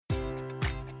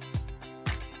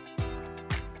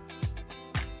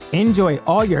Enjoy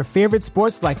all your favorite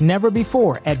sports like never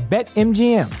before at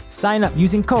BetMGM. Sign up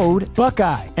using code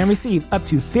Buckeye and receive up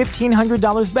to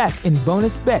 $1,500 back in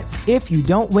bonus bets if you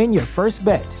don't win your first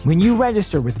bet. When you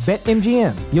register with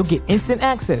BetMGM, you'll get instant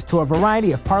access to a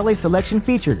variety of parlay selection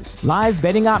features, live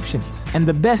betting options, and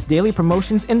the best daily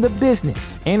promotions in the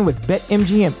business. And with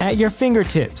BetMGM at your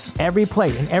fingertips, every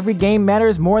play and every game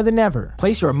matters more than ever.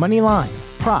 Place your money line,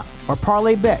 prop, or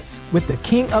parlay bets with the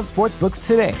king of sportsbooks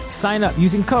today. Sign up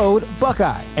using code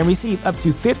Buckeye and receive up to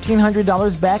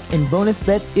 $1,500 back in bonus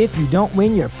bets if you don't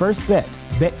win your first bet.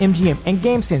 BetMGM and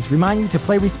GameSense remind you to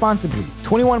play responsibly.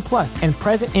 21 plus and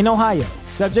present in Ohio,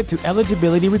 subject to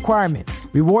eligibility requirements.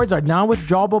 Rewards are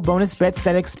non-withdrawable bonus bets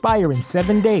that expire in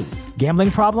 7 days. Gambling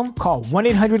problem? Call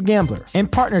 1-800-GAMBLER. In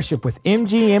partnership with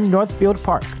MGM Northfield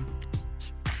Park.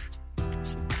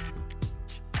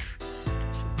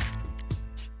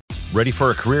 Ready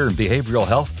for a career in behavioral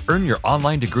health? Earn your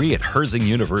online degree at Herzing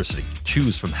University.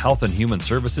 Choose from health and human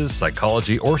services,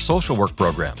 psychology, or social work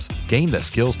programs. Gain the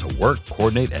skills to work,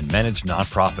 coordinate, and manage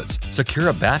nonprofits. Secure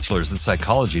a bachelor's in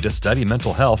psychology to study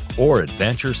mental health or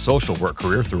advance your social work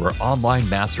career through our online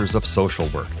Masters of Social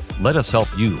Work. Let us help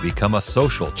you become a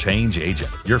social change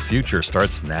agent. Your future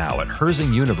starts now at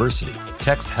Herzing University.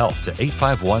 Text HEALTH to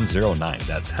 85109.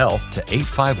 That's HEALTH to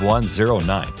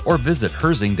 85109. Or visit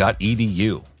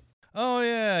herzing.edu. Oh,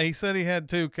 yeah, he said he had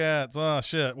 2 cats. Oh,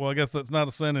 shit. Well, I guess that's not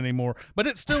a sin anymore. But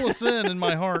it's still a sin in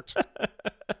my heart.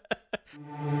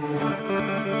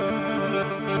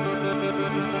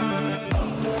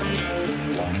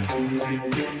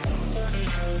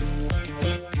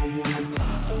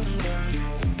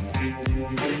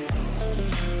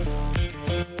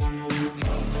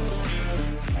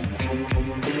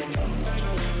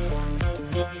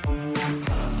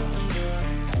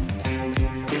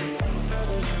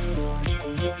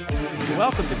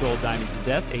 Welcome to Gold Diamonds and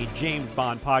Death, a James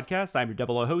Bond podcast. I'm your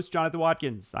double O host, Jonathan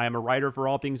Watkins. I am a writer for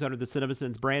all things under the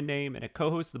CinemaSins brand name and a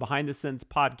co-host of the Behind the Sins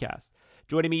podcast.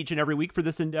 Joining me each and every week for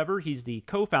this endeavor, he's the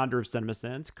co-founder of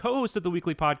CinemaSins, co-host of the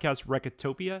weekly podcast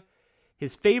Recotopia.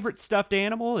 His favorite stuffed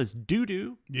animal is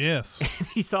Doo-Doo. Yes. And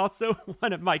he's also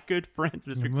one of my good friends,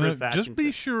 Mr. Chris Atkinson. Just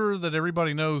be sure that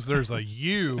everybody knows there's a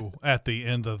U at the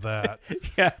end of that.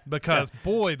 Yeah. Because,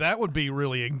 boy, that would be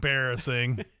really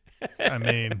embarrassing. I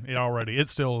mean,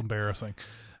 it's still embarrassing.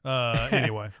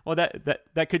 Anyway. Well,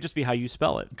 that could just be how you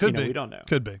spell it. Could be. We don't know.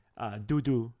 Could be.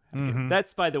 Doo-Doo. Mm-hmm.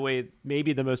 That's, by the way,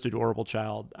 maybe the most adorable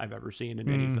child I've ever seen in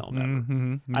any film ever.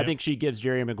 Mm-hmm. Yep. I think she gives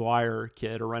Jerry Maguire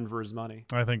kid a run for his money.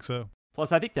 I think so.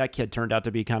 Plus, I think that kid turned out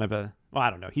to be kind of I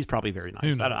don't know. He's probably very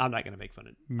nice. I'm not going to make fun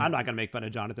of. I'm not going to make fun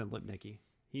of Jonathan Lipnicki.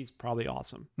 He's probably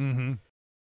awesome. Mm-hmm.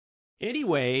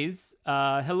 Anyways,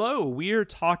 hello. We are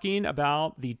talking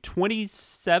about the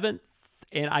 27th,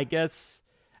 and I guess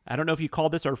I don't know if you call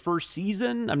this our first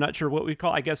season. I'm not sure what we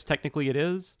call. I guess technically it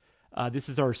is. This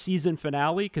is our season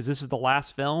finale because this is the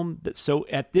last film. So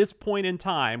at this point in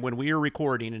time, when we are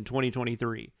recording in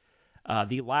 2023.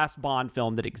 The last Bond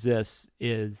film that exists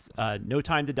is No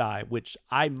Time to Die, which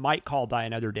I might call Die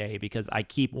Another Day because I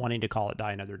keep wanting to call it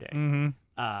Die Another Day.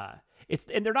 Mm-hmm.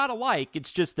 And they're not alike.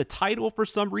 It's just the title for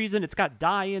some reason. It's got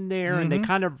die in there, and they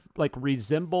kind of like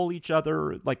resemble each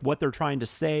other, like what they're trying to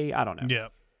say. I don't know. Yeah.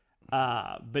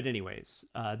 But anyways,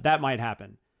 that might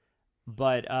happen.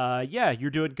 But yeah,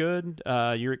 you're doing good.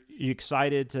 You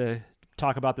excited to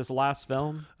talk about this last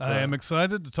film? I am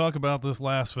excited to talk about this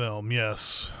last film.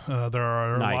 Yes, there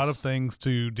are a lot of things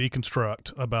to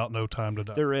deconstruct about No Time to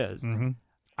Die. There is. Mm-hmm.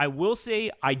 I will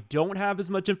say I don't have as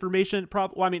much information.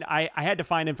 I had to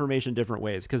find information different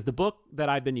ways because the book that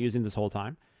I've been using this whole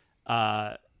time,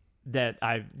 nobody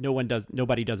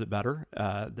does it better.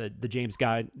 The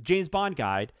James Bond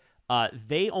guide.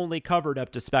 They only covered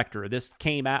up to Spectre. This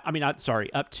came out.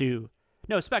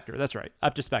 Spectre. That's right,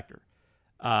 up to Spectre.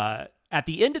 At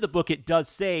the end of the book, it does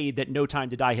say that No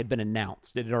Time to Die had been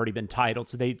announced. It had already been titled.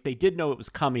 So they did know it was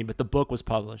coming, but the book was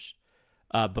published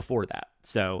before that.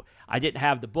 So I didn't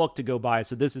have the book to go by.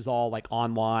 So this is all like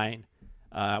online.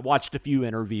 Watched a few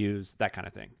interviews, that kind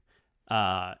of thing.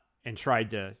 And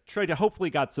tried to hopefully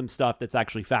got some stuff that's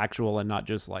actually factual and not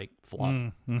just like fluff.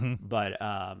 Mm-hmm. But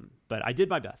I did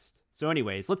my best. So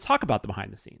anyways, let's talk about the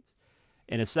behind the scenes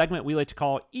in a segment we like to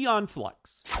call Eon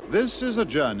Flux. This is a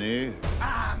journey.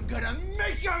 I'm gonna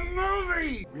make a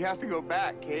movie! We have to go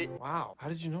back, Kate. Wow, how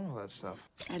did you know all that stuff?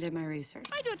 I did my research.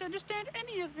 I don't understand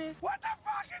any of this. What the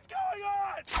fuck is going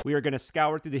on? We are going to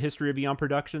scour through the history of Eon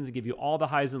Productions and give you all the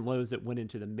highs and lows that went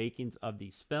into the makings of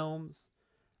these films.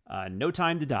 No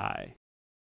Time to Die.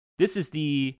 This is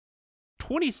the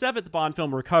 27th Bond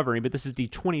film we're covering, but this is the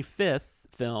 25th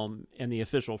film in the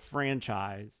official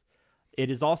franchise. It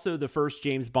is also the first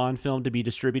James Bond film to be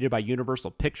distributed by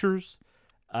Universal Pictures.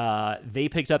 They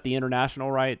picked up the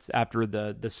international rights after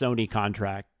the Sony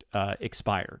contract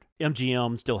expired.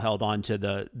 MGM still held on to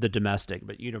the domestic,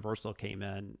 but Universal came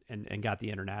in and got the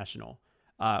international,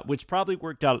 which probably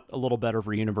worked out a little better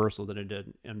for Universal than it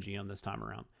did MGM this time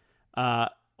around.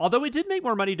 Although it did make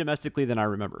more money domestically than I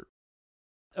remembered.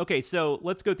 Okay, so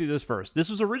let's go through this first. This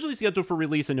was originally scheduled for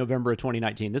release in November of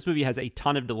 2019. This movie has a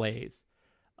ton of delays,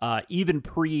 even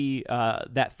pre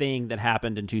that thing that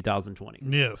happened in 2020.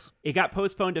 Yes. It got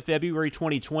postponed to February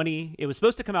 2020. It was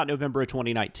supposed to come out November of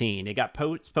 2019. It got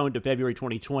postponed to February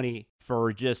 2020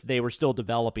 for just, they were still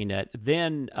developing it.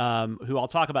 Then, who I'll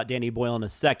talk about Danny Boyle in a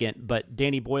second, but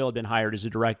Danny Boyle had been hired as a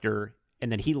director, and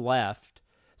then he left.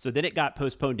 So then it got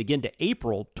postponed again to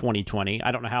April 2020.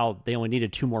 I don't know how they only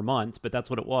needed 2 more months, but that's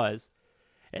what it was.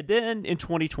 And then in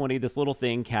 2020, this little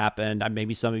thing happened.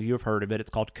 Maybe some of you have heard of it. It's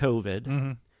called COVID.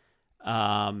 Mm-hmm.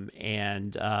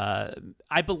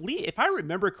 I believe, if I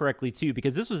remember correctly too,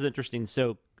 because this was interesting.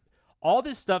 So all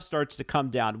this stuff starts to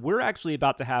come down. We're actually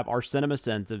about to have our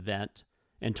CinemaSins event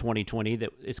in 2020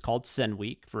 that is called Sin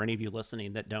Week, for any of you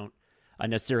listening that don't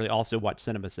necessarily also watch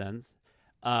CinemaSins.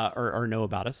 Or know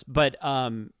about us, but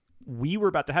we were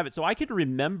about to have it. So I could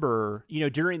remember,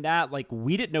 during that, like,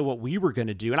 we didn't know what we were going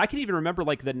to do. And I can even remember,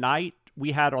 like, the night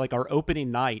we had, like, our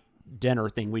opening night dinner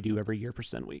thing we do every year for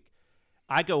Sin Week.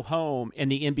 I go home,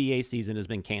 and the NBA season has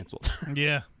been canceled.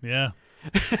 Yeah. And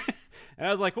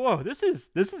I was like, whoa, this is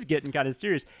getting kind of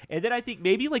serious. And then I think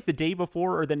maybe, like, the day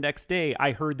before or the next day,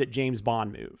 I heard that James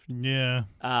Bond moved. Yeah.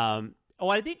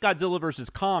 I think Godzilla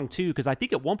vs. Kong, too, because I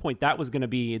think at one point that was going to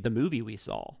be the movie we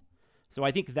saw. So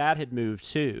I think that had moved,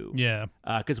 too. Yeah.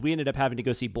 Because we ended up having to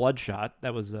go see Bloodshot,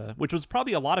 which was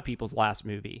probably a lot of people's last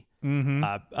movie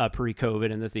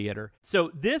pre-COVID in the theater.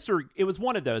 So it was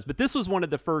one of those, but this was one of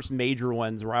the first major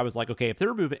ones where I was like, okay, if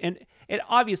they're moving, and it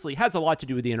obviously has a lot to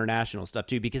do with the international stuff,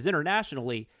 too, because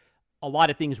internationally, a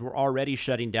lot of things were already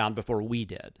shutting down before we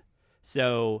did.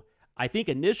 So I think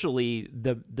initially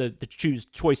the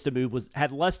choice to move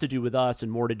had less to do with us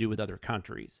and more to do with other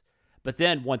countries. But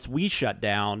then once we shut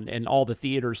down and all the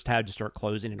theaters had to start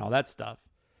closing and all that stuff,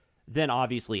 then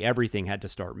obviously everything had to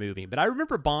start moving. But I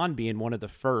remember Bond being one of the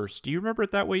first. Do you remember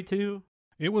it that way too?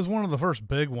 It was one of the first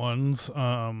big ones.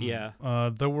 Yeah.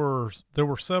 There were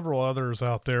several others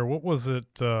out there. What was it?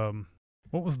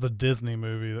 What was the Disney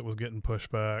movie that was getting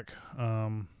pushed back?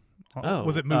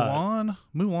 Was it Mulan?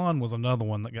 Mulan was another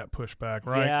one that got pushed back,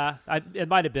 right? Yeah, it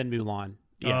might have been Mulan.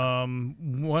 Yeah.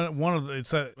 One of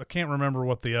the, I can't remember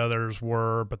what the others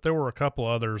were, but there were a couple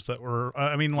others that were.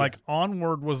 Like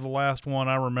Onward was the last one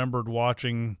I remembered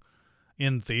watching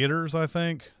in theaters. I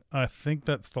think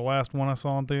that's the last one I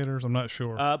saw in theaters. I'm not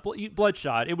sure.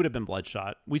 Bloodshot. It would have been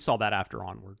Bloodshot. We saw that after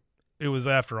Onward. It was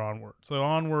after Onward. So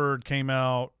Onward came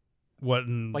out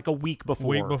like a week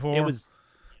before. It was.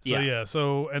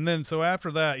 So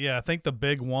after that, I think the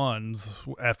big ones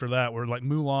after that were like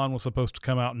Mulan was supposed to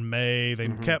come out in May. They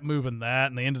kept moving that,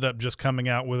 and they ended up just coming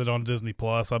out with it on Disney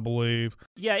Plus, I believe.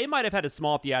 Yeah, it might have had a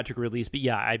small theatrical release, but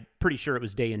I'm pretty sure it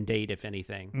was day and date, if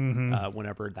anything,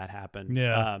 whenever that happened.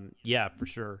 Yeah. For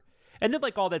sure. And then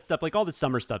like all that stuff, like all the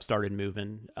summer stuff started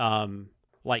moving.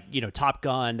 Top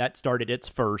Gun, that started its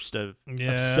first of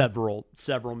several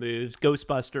moves.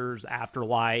 Ghostbusters,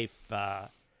 Afterlife,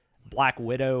 Black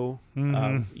Widow,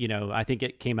 I think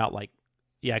it came out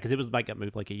because it was like it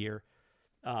moved like a year.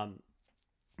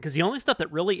 Because the only stuff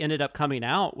that really ended up coming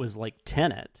out was like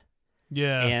Tenet.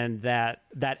 Yeah. And that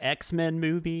X-Men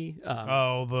movie.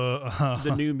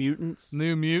 The New Mutants.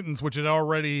 New Mutants, which had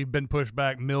already been pushed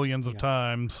back millions of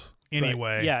times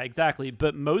anyway. But, yeah, exactly.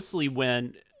 But mostly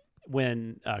when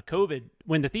COVID,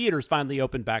 when the theaters finally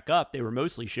opened back up, they were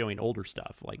mostly showing older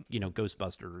stuff like,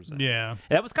 Ghostbusters. And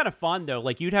that was kind of fun though.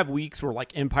 Like you'd have weeks where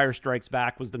like Empire Strikes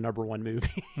Back was the #1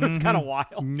 movie. It was kind of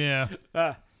wild. Yeah.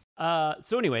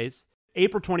 So anyways,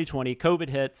 April 2020, COVID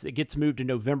hits. It gets moved to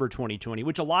November 2020,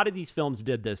 which a lot of these films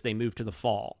did this. They moved to the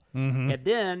fall. And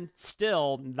then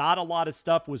still not a lot of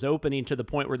stuff was opening to the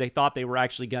point where they thought they were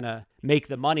actually going to make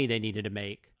the money they needed to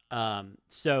make.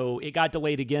 So it got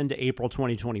delayed again to April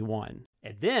 2021.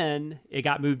 And then it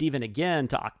got moved even again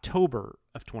to October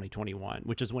of 2021,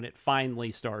 which is when it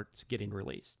finally starts getting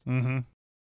released.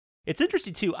 It's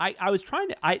interesting too. I was trying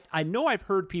to, I know I've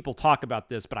heard people talk about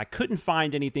this, but I couldn't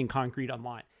find anything concrete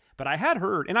online. But I had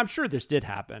heard, and I'm sure this did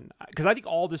happen, because I think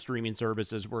all the streaming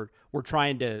services were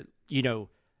trying to,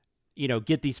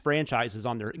 get these franchises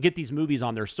get these movies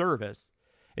on their service.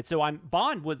 And so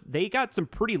they got some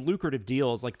pretty lucrative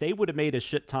deals. Like they would have made a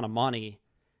shit ton of money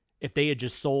if they had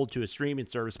just sold to a streaming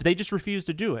service, but they just refused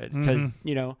to do it because,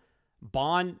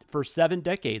 Bond, for 7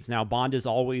 decades now, Bond has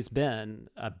always been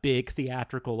a big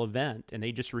theatrical event, and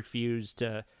they just refused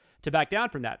to back down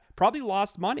from that. Probably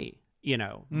lost money,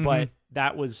 but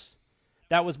that was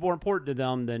more important to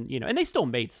them than, and they still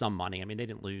made some money. I mean, they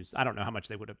didn't lose. I don't know how much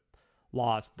they would have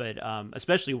lost, but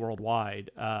especially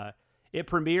worldwide. It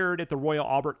premiered at the Royal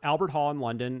Albert Hall in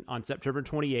London on September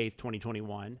 28th,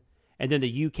 2021. And then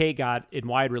the UK got in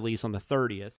wide release on the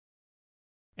 30th.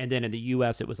 And then in the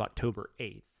US, it was October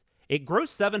 8th. It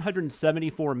grossed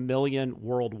 $774 million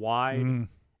worldwide,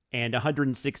 and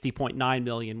 $160.9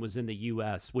 million was in the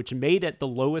US, which made it the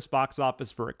lowest box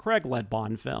office for a Craig-led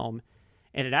Bond film.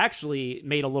 And it actually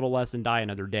made a little less than Die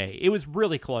Another Day. It was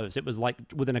really close. It was like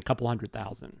within a couple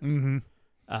 100,000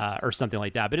 or something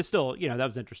like that. But it's still, that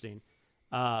was interesting.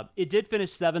 It did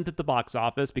finish 7th at the box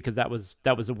office because that was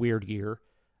a weird year.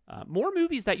 More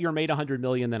movies that year made $100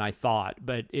 million than I thought,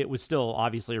 but it was still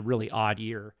obviously a really odd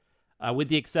year, with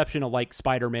the exception of like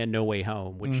Spider-Man No Way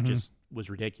Home, which just was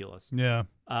ridiculous. Yeah.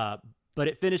 But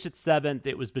it finished at 7th.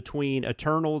 It was between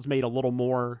Eternals made a little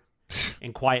more,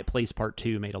 and Quiet Place Part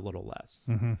 2 made a little less.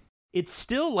 It's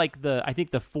still like I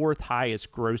think the 4th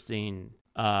highest grossing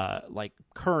like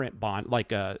current Bond,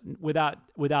 like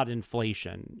without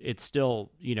inflation. It's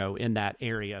still, in that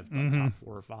area of the top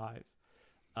 4 or 5,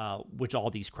 which all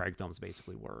these Craig films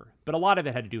basically were. But a lot of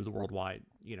it had to do with the worldwide,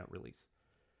 release.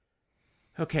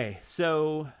 Okay,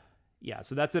 so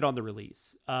that's it on the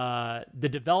release. The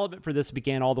development for this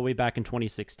began all the way back in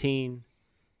 2016.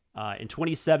 In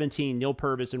 2017, Neil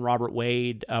Purvis and Robert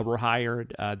Wade were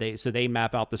hired. They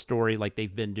map out the story like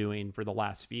they've been doing for the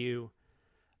last few.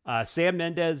 Sam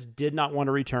Mendes did not want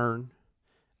to return.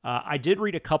 I did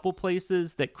read a couple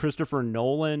places that Christopher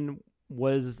Nolan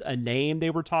was a name they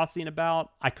were tossing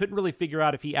about. I couldn't really figure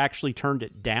out if he actually turned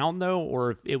it down, though,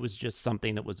 or if it was just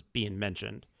something that was being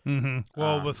mentioned.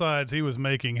 Well, besides, he was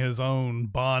making his own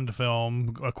Bond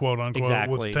film, quote unquote,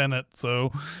 exactly. with Tenet.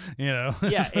 So, Yeah,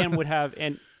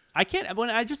 and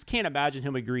I just can't imagine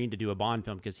him agreeing to do a Bond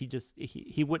film because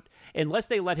he would, unless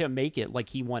they let him make it like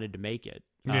he wanted to make it.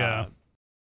 Yeah.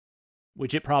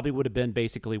 Which it probably would have been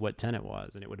basically what Tenet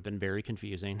was, and it would have been very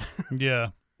confusing.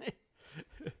 Yeah.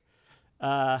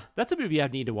 That's a movie I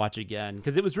need to watch again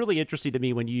because it was really interesting to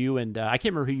me when you and I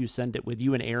can't remember who you sent it with,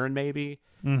 you and Aaron maybe,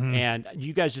 and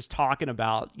you guys just talking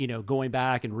about going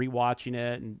back and rewatching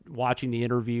it and watching the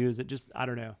interviews. It just, I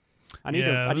don't know. I need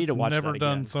to watch that again. Never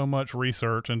done so much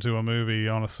research into a movie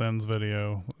on a Sins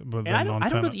video, but and I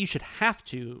don't know that you should have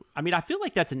to. I mean, I feel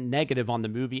like that's a negative on the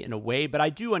movie in a way, but I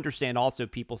do understand also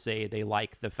people say they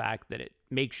like the fact that it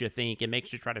makes you think, it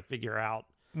makes you try to figure out.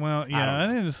 Well, yeah,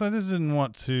 I just didn't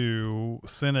want to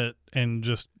send it and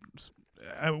just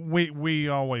we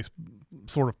always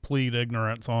sort of plead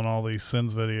ignorance on all these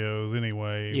Sins videos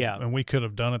anyway. Yeah, and we could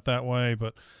have done it that way,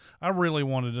 but I really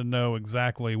wanted to know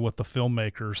exactly what the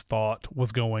filmmakers thought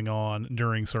was going on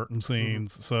during certain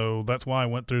scenes. So that's why I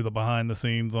went through the behind the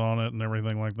scenes on it and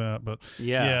everything like that. But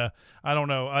yeah I don't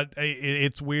know.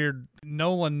 It's weird.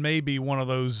 Nolan may be one of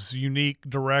those unique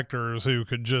directors who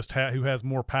could just who has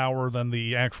more power than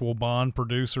the actual Bond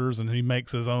producers, and he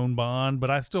makes his own Bond. But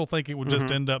I still think it would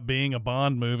just end up being a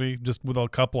Bond movie, just with a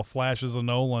couple of flashes of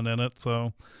Nolan in it.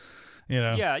 So.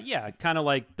 Yeah, kind of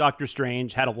like Doctor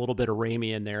Strange had a little bit of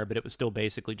Raimi in there, but it was still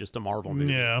basically just a Marvel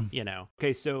movie. Yeah.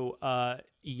 Okay, so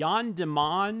Yann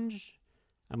Demange,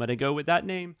 I'm going to go with that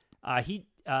name.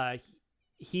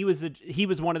 He was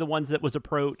one of the ones that was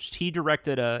approached. He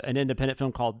directed an independent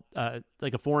film called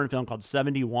like a foreign film called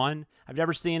 71. I've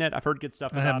never seen it. I've heard good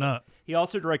stuff about it. I have not. He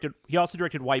also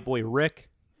directed White Boy Rick.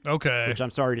 Okay. Which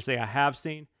I'm sorry to say I have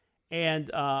seen. And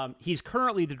he's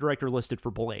currently the director listed for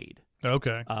Blade.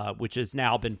 Okay. Which has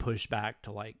now been pushed back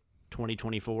to like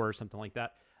 2024 or something like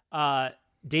that.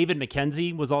 David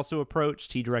Mackenzie was also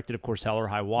approached. He directed, of course, Hell or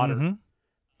High Water.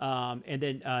 And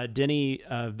then Denis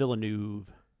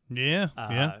Villeneuve.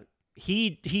 Yeah.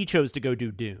 He chose to go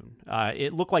do Dune.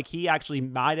 It looked like he actually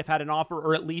might have had an offer,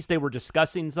 or at least they were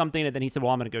discussing something, and then he said,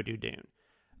 well, I'm going to go do Dune.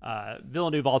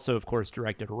 Villeneuve also, of course,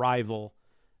 directed Arrival.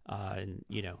 And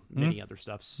many other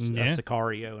stuff,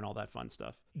 Sicario and all that fun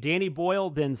stuff. Danny Boyle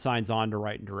then signs on to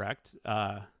write and direct.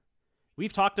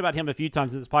 We've talked about him a few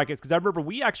times in this podcast because I remember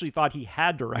we actually thought he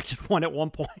had directed one at one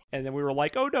point, and then we were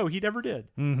like, oh no, he never did.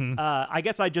 I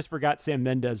guess I just forgot Sam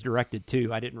Mendes directed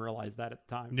too. I didn't realize that at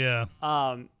the time. Yeah.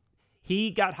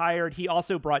 He got hired. He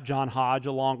also brought John Hodge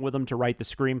along with him to write the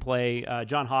screenplay.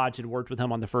 John Hodge had worked with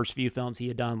him on the first few films he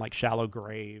had done, like Shallow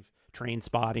Grave,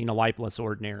 Trainspotting, A Life Less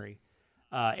Ordinary.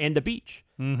 And The Beach.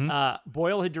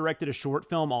 Boyle had directed a short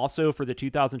film also for the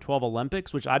 2012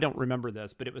 Olympics, which I don't remember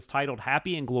this, but it was titled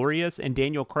Happy and Glorious, and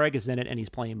Daniel Craig is in it, and he's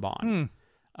playing Bond.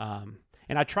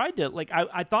 And I tried to, like,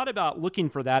 I thought about looking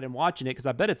for that and watching it because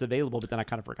I bet it's available, but then I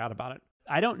kind of forgot about it.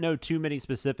 I don't know too many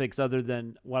specifics other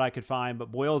than what I could find,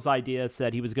 but Boyle's idea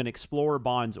said he was going to explore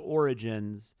Bond's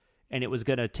origins, and it was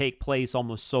going to take place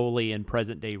almost solely in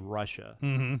present-day Russia.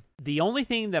 Mm-hmm. The only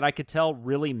thing that I could tell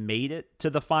really made it to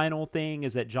the final thing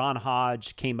is that John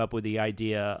Hodge came up with the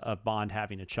idea of Bond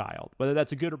having a child. Whether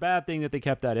that's a good or bad thing that they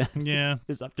kept that in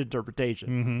is up to interpretation.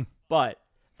 Mm-hmm. But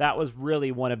that was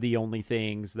really one of the only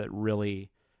things that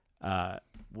really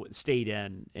stayed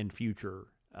in future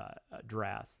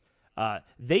drafts.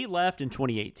 They left in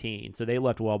 2018, so they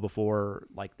left well before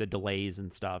like the delays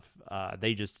and stuff.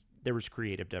 There was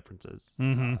creative differences,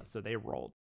 so they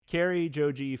rolled. Cary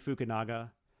Joji Fukunaga,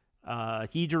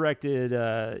 he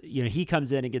directed. He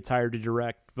comes in and gets hired to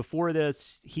direct. Before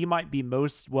this, he might be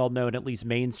most well known, at least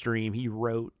mainstream. He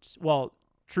wrote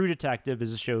True Detective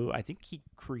is a show I think he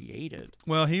created.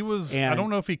 Well, he was. I don't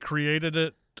know if he created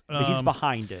it. But he's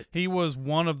behind it. He was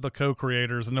one of the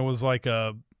co-creators, and there was like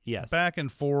a back and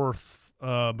forth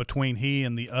between he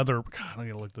and the other. God, I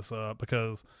gotta look this up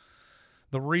because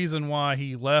the reason why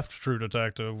he left True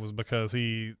Detective was because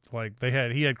he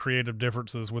had creative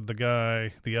differences with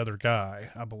the other guy,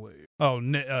 I believe. Oh,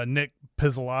 Nick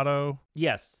Pizzolatto.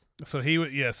 Yes. So he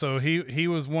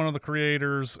was one of the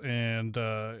creators, and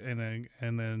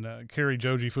then Cary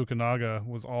Joji Fukunaga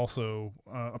was also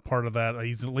a part of that.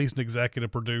 He's at least an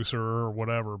executive producer or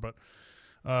whatever, but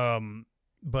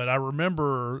I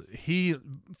remember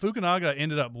Fukunaga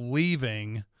ended up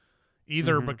leaving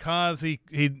either because he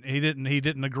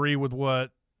didn't agree with what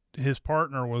his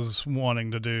partner was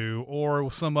wanting to do, or it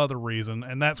was some other reason,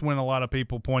 and that's when a lot of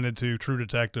people pointed to True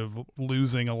Detective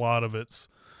losing a lot of its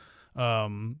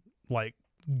like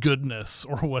goodness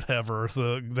or whatever.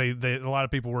 So they a lot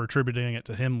of people were attributing it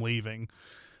to him leaving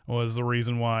was the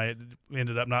reason why it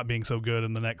ended up not being so good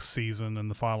in the next season and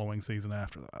the following season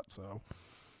after that. So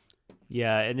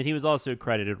yeah, and then he was also a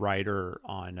credited writer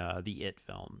on the It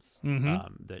films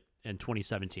that in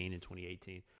 2017 and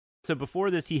 2018. So before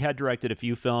this, he had directed a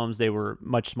few films. They were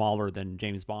much smaller than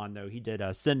James Bond, though. He did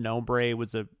Sin Nombre,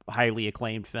 was a highly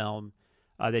acclaimed film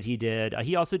that he did.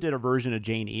 He also did a version of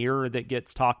Jane Eyre that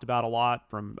gets talked about a lot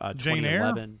from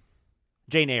 2011.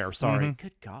 Jane Eyre, sorry.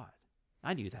 Good God.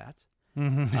 I knew that.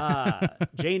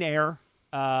 Jane Eyre.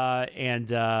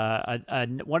 And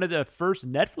one of the first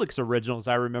Netflix originals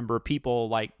I remember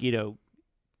people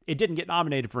it didn't get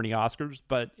nominated for any Oscars,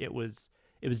 but it was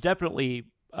definitely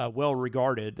well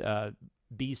regarded,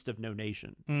 Beast of No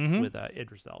Nation with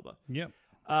Idris Elba. Yep.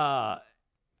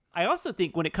 I also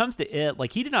think when it comes to it,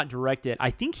 he did not direct it. I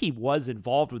think he was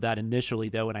involved with that initially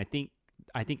though, and I think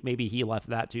maybe he left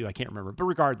that too. I can't remember, but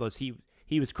regardless,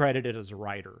 he was credited as a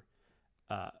writer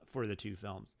for the two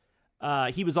films.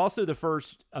 He was also the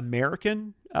first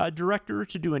American director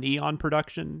to do an Eon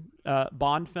production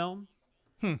Bond film.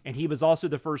 And he was also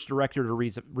the first director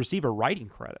to receive a writing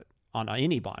credit on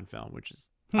any Bond film, which is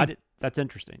that's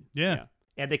interesting. Yeah.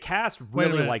 And the cast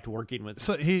really liked working with him.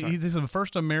 So he's the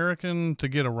first American to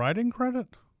get a writing credit?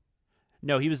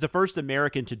 No, he was the first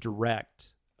American to direct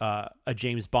a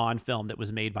James Bond film that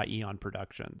was made by Eon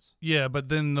Productions. Yeah, but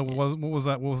then what was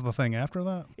that? What was the thing after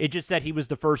that? It just said he was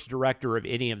the first director of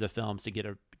any of the films to get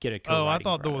a co-writing I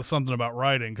thought credit. there was something about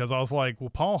writing, because I was like, well,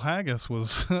 Paul Haggis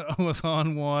was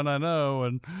on one, I know,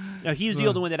 and no, he's the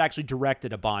only one that actually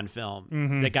directed a Bond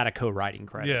film that got a co-writing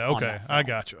credit. Yeah, okay, I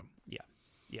got you.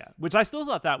 Yeah, which I still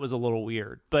thought that was a little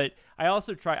weird, but I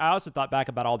also thought back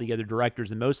about all the other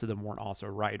directors, and most of them weren't also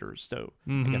writers, so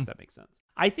I guess that makes sense.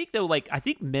 I think though, I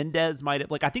think Mendez might have,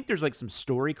 I think there's some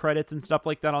story credits and stuff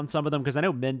like that on some of them, because I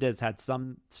know Mendez had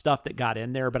some stuff that got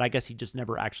in there, but I guess he just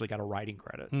never actually got a writing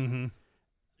credit.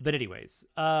 But anyways,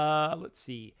 let's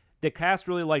see. The cast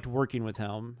really liked working with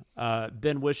him.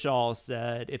 Ben Whishaw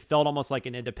said it felt almost like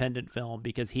an independent film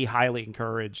because he highly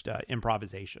encouraged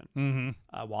improvisation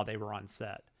while they were on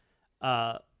set.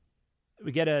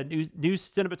 We get a new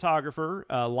cinematographer,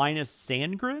 Linus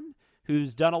Sandgren,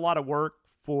 who's done a lot of work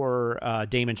for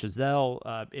Damon Chazelle.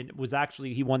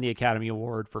 He won the Academy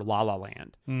Award for La La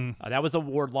Land. That was an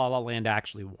award La La Land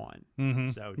actually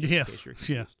won. So yes.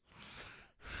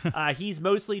 He's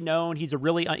mostly known.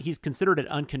 He's considered an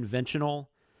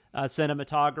unconventional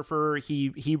cinematographer.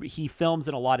 He films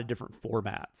in a lot of different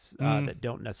formats that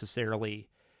don't necessarily,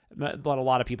 but a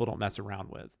lot of people don't mess around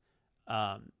with.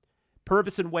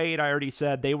 Purvis and Wade, I already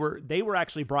said, they were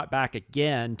actually brought back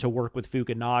again to work with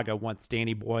Fukunaga once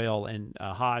Danny Boyle and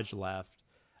Hodge left,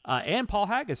 and Paul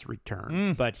Haggis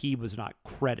returned, but he was not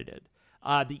credited.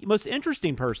 The most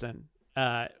interesting person,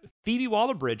 Phoebe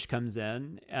Waller-Bridge, comes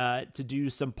in to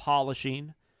do some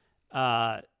polishing.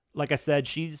 like I said,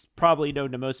 she's probably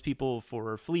known to most people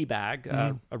for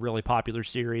Fleabag, a really popular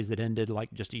series that ended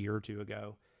like just a year or two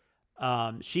ago.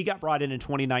 She got brought in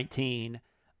 2019.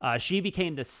 She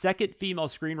became the second female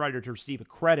screenwriter to receive a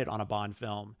credit on a Bond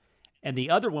film. And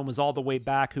the other one was all the way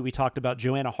back, who we talked about,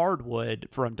 Joanna Hardwood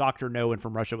from Dr. No and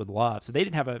From Russia with Love. So they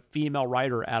didn't have a female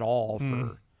writer at all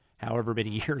for however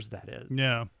many years that is.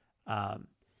 Yeah.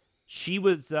 She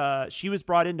was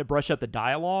brought in to brush up the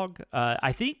dialogue.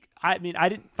 I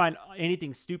didn't find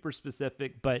anything super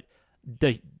specific, but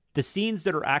the scenes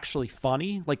that are actually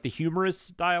funny, like the humorous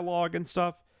dialogue and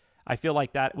stuff, I feel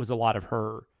like that was a lot of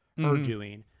her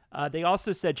doing. They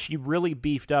also said she really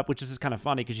beefed up, which is kind of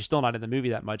funny because she's still not in the movie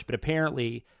that much, but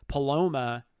apparently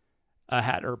Paloma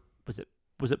had her, was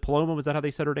it Paloma? Was that how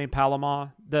they said her name?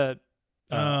 Paloma? The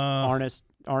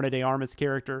Ana de Armas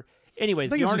character. Anyways,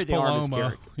 the Ana de Armas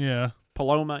character. Yeah.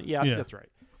 Paloma. Yeah, I think that's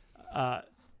right.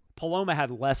 Paloma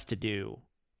had less to do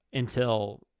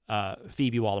until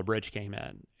Phoebe Waller-Bridge came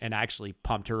in and actually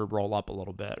pumped her role up a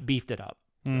little bit, beefed it up.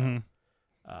 So,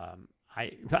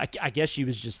 I guess she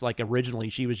was just like, originally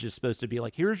she was just supposed to be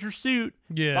like, here's your suit.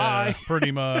 Yeah, bye.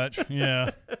 Pretty much.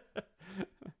 Yeah.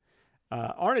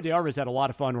 Ana de Armas had a lot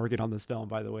of fun working on this film,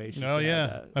 by the way.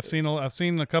 I've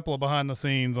seen a couple of behind the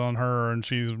scenes on her, and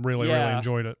she's really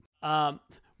enjoyed it.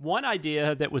 One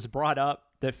idea that was brought up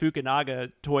that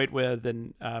Fukunaga toyed with,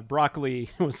 and Broccoli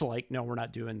was like, no, we're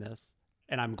not doing this.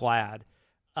 And I'm glad.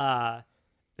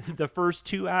 The first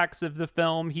 2 acts of the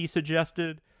film, he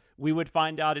suggested, we would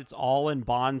find out it's all in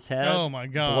Bond's head. Oh, my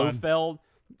God.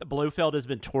 Blofeld has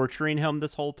been torturing him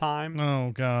this whole time.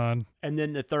 Oh, God. And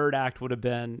then the third act would have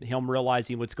been him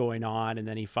realizing what's going on, and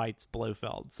then he fights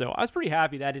Blofeld. So I was pretty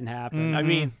happy that didn't happen. I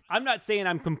mean, I'm not saying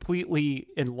I'm completely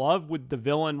in love with the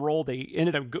villain role they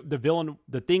ended up,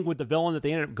 the thing with the villain that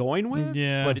they ended up going with,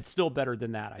 but it's still better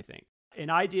than that, I think. An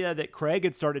idea that Craig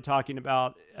had started talking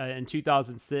about in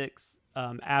 2006,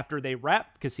 after they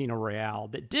wrapped Casino Royale,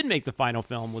 that did make the final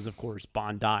film, was, of course,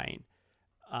 Bond dying.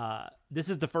 This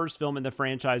is the first film in the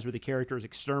franchise where the character is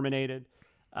exterminated.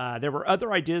 There were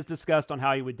other ideas discussed on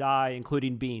how he would die,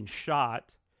 including being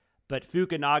shot, but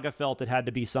Fukunaga felt it had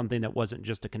to be something that wasn't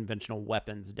just a conventional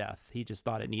weapons death. He just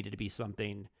thought it needed to be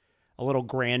something a little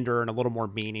grander and a little more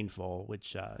meaningful,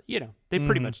 which, they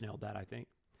pretty much nailed that, I think.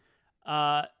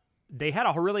 They had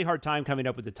a really hard time coming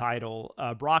up with the title.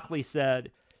 Broccoli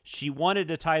said she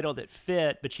wanted a title that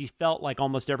fit, but she felt like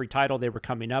almost every title they were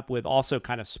coming up with also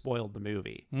kind of spoiled the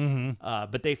movie.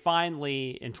 But they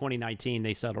finally, in 2019,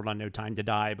 they settled on No Time to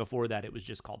Die. Before that, it was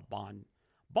just called Bond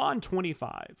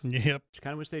 25. Yep. I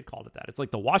kind of wish they'd called it that. It's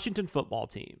like the Washington football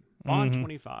team. Bond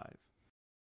 25.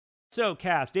 So,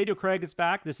 cast. Daniel Craig is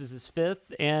back. This is his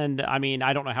 5th. And, I mean,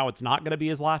 I don't know how it's not going to be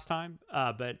his last time.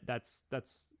 But that's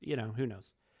who knows.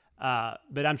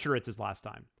 But I'm sure it's his last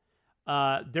time.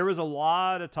 There was a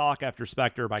lot of talk after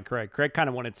Spectre by Craig. Craig kind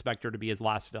of wanted Spectre to be his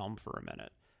last film for a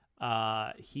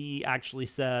minute. He actually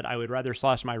said, I would rather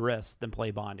slash my wrist than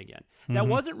play Bond again. That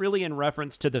wasn't really in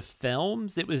reference to the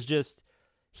films. It was just,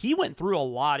 he went through a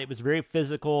lot. It was very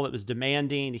physical. It was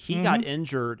demanding. He got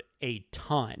injured a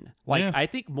ton. I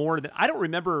think more than, I don't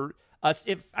remember us.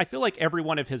 I feel like every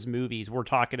one of his movies, we're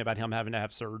talking about him having to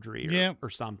have surgery or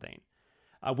something.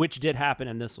 Which did happen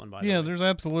in this one, by the way. Yeah, there's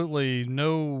absolutely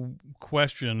no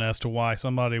question as to why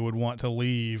somebody would want to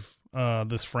leave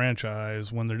this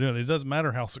franchise when they're doing it. It doesn't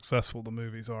matter how successful the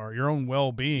movies are. Your own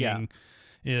well-being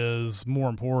is more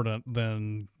important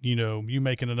than, you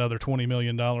making another $20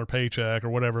 million paycheck or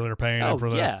whatever they're paying them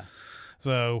for this.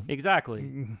 So exactly.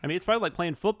 I mean, it's probably like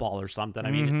playing football or something.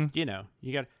 I mean, it's,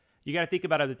 you got to think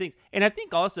about other things. And I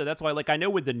think also that's why, I know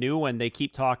with the new one, they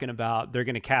keep talking about they're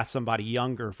going to cast somebody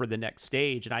younger for the next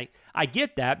stage. And I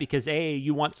get that because, A,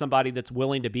 you want somebody that's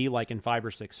willing to be in 5 or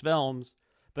 6 films,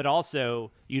 but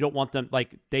also you don't want them,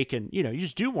 they can, you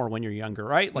just do more when you're younger,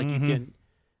 right? You can,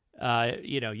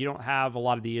 you don't have a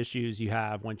lot of the issues you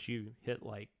have once you hit,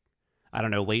 I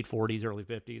don't know, late 40s, early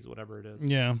 50s, whatever it is.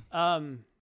 Yeah.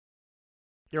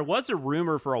 There was a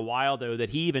rumor for a while, though,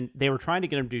 that they were trying to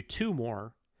get him to do 2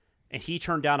 more. And he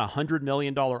turned down $100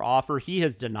 million offer. He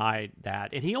has denied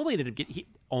that, and he ended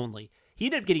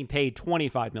up getting paid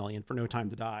 $25 million for No Time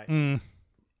to Die.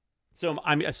 So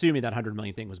I'm assuming that $100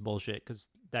 million thing was bullshit because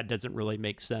that doesn't really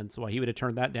make sense why he would have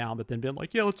turned that down, but then been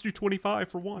like, yeah, let's do 25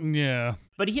 for one. Yeah.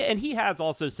 But he has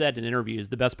also said in interviews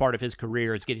the best part of his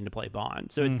career is getting to play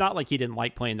Bond. So it's not like he didn't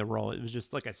like playing the role. It was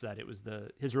just, like I said, it was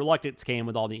his reluctance came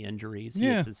with all the injuries he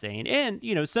had sustained and,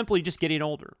 simply just getting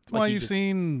older. That's why you've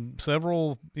seen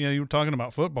several, you were talking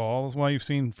about football. That's why you've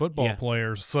seen football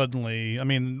players suddenly. I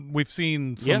mean, we've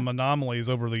seen some anomalies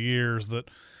over the years that,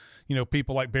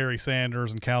 people like Barry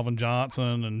Sanders and Calvin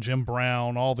Johnson and Jim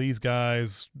Brown, all these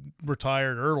guys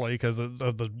retired early because of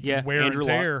the wear Andrew and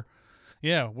tear.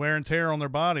 Yeah, wear and tear on their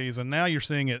bodies, and now you're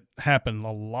seeing it happen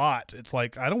a lot. It's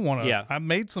like, I don't want to. Yeah. I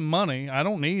made some money. I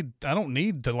don't need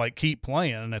to like keep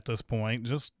playing at this point.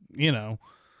 Just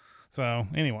So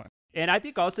anyway. And I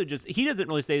think also he doesn't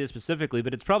really say this specifically,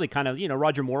 but it's probably kind of,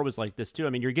 Roger Moore was like this too. I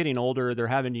mean, you're getting older. They're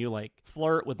having you like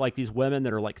flirt with like these women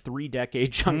that are like 3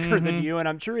 decades younger than you. And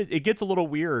I'm sure it gets a little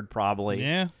weird probably.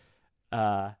 Yeah.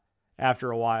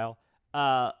 After a while.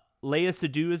 Léa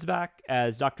Seydoux is back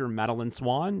as Dr. Madeline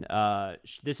Swan.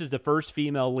 This is the first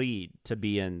female lead to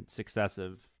be in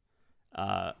successive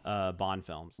Bond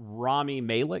films. Rami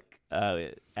Malek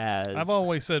as I've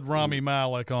always said Rami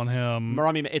Malek on him.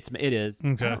 It is.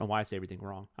 Okay. I don't know why I say everything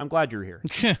wrong. I'm glad you're here.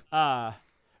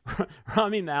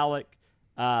 Rami Malek,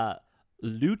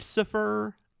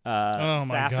 Lucifer. Oh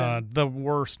my Safin. God, the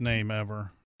worst name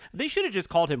ever. They should have just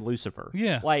called him Lucifer.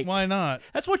 Yeah, like why not?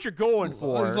 That's what you're going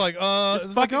for. It's like just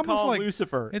it's like fucking almost call like him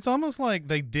Lucifer. It's almost like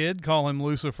they did call him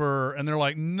Lucifer, and they're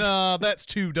like, "Nah, that's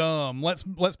too dumb. Let's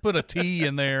put a T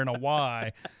in there and a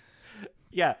Y."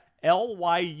 Yeah,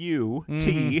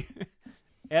 LYUTSIFER.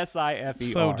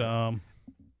 So dumb.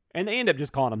 And they end up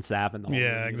just calling him Safin.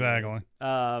 Yeah, exactly.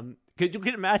 Could you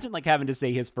imagine like having to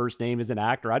say his first name as an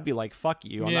actor? I'd be like, "Fuck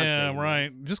you." I'm not saying right.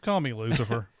 this. Just call me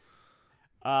Lucifer.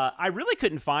 I really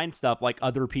couldn't find stuff like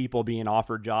other people being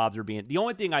offered jobs or being. The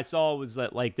only thing I saw was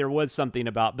that like there was something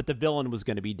about, but the villain was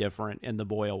going to be different in the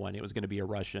Boyle one. It was going to be a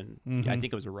Russian. I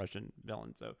think it was a Russian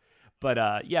villain. So,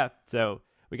 but yeah. So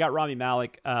we got Rami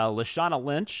Malek, Lashana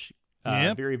Lynch,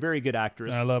 very very good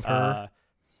actress. I love her.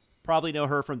 Probably know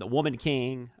her from The Woman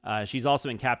King. She's also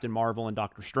in Captain Marvel and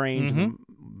Doctor Strange, and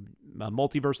the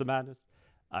Multiverse of Madness.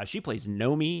 She plays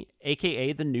Nomi,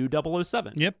 a.k.a. the new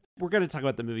 007. Yep. We're going to talk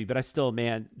about the movie, but I still,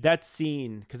 man, that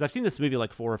scene, because I've seen this movie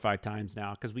like 4 or 5 times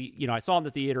now, because I saw it in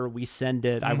the theater, we send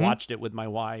it, I watched it with my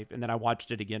wife, and then I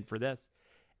watched it again for this.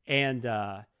 And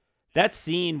that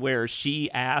scene where she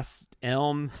asked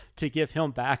Elm to give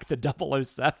him back the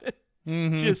 007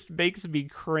 just makes me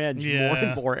cringe more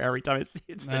and more every time I see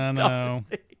it. It's the dumbest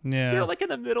thing. Yeah. They're like in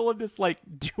the middle of this like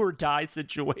do or die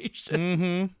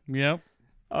situation. Yep.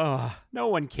 Oh, no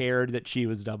one cared that she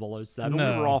was 007.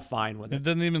 No. We were all fine with it. It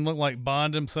didn't even look like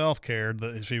Bond himself cared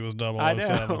that she was 007. I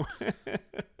know.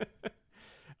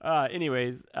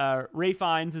 Anyways, Ray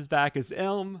Fiennes is back as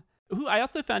Elm, who I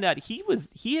also found out he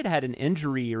had an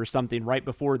injury or something right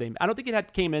before I don't think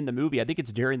it came in the movie. I think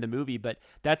it's during the movie, but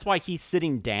that's why he's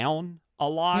sitting down a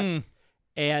lot.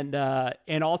 And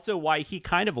also why he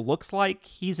kind of looks like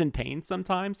he's in pain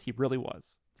sometimes. He really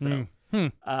was. So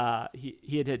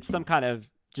he had some kind of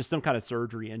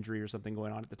surgery injury or something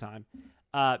going on at the time.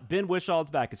 Ben Wishaw's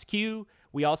back as Q.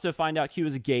 We also find out Q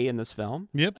is gay in this film.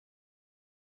 Yep.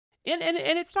 And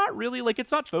it's not really like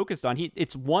it's not focused on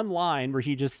it's one line where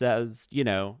he just says,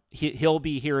 he'll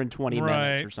be here in 20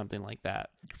 minutes or something like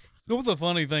that. It was a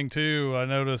funny thing too. I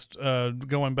noticed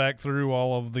going back through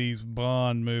all of these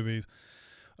Bond movies.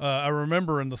 I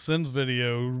remember in the Sins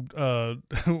video,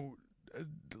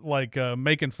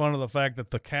 making fun of the fact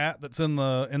that the cat that's in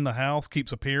the house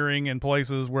keeps appearing in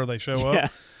places where they show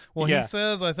up. Well, he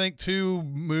says, I think 2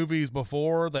 movies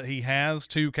before that he has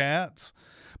 2 cats,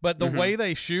 but the way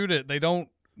they shoot it, they don't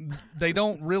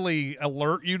really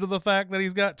alert you to the fact that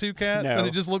he's got 2 cats, and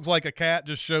it just looks like a cat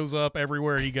just shows up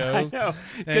everywhere he goes. I know,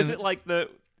 because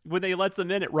when they lets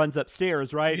them in, it runs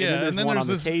upstairs, right? Yeah, and then there's one on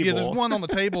the table. Yeah, there's one on the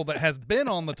table that has been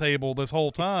on the table this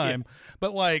whole time,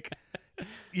 but like.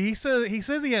 He says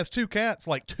he has 2 cats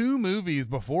like 2 movies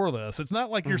before this. It's not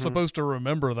like you're supposed to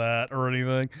remember that or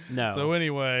anything. No. So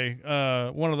anyway,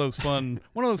 one of those fun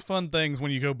things when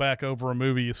you go back over a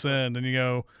movie you send and you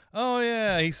go, oh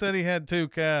yeah, he said he had 2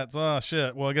 cats. Oh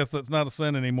shit. Well, I guess that's not a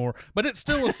sin anymore, but it's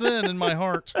still a sin in my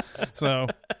heart. So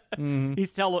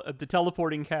he's the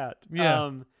teleporting cat.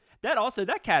 Yeah.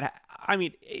 That cat, I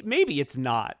mean, maybe it's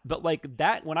not, but like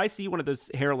that, when I see one of those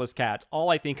hairless cats,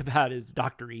 all I think about is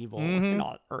Dr. Evil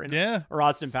or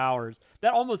Austin Powers.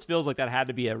 That almost feels like that had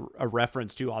to be a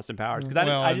reference to Austin Powers.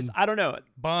 Because I don't know.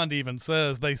 Bond even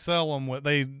says they sell them with,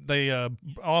 they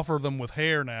offer them with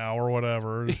hair now or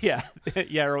whatever. Yeah.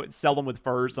 Or sell them with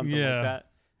fur or something like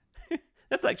that.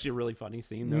 That's actually a really funny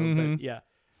scene though. But yeah.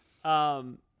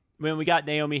 When we got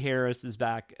Naomi Harris is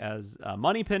back as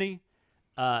Moneypenny.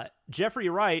 Jeffrey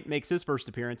Wright makes his first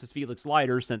appearance as Felix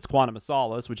Leiter since Quantum of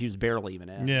Solace, which he was barely even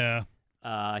in. Yeah.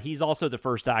 He's also the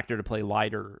first actor to play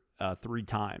Leiter 3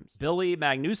 times. Billy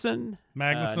Magnuson.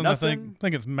 Magnuson, I think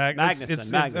it's Magnuson. I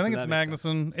think it's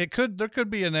Magnuson. There could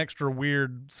be an extra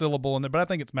weird syllable in there, but I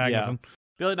think it's Magnuson. Yeah.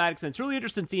 Billy Madison. It's really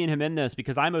interesting seeing him in this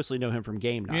because I mostly know him from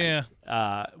Game Night.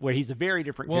 Yeah. Where he's a very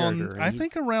different character. I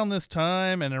think around this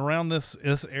time and around this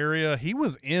area, he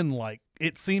was in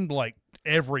it seemed like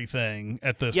everything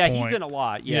at this point. Yeah, he's in a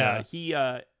lot. Yeah. He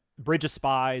Bridge of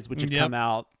Spies, which had come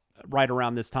out right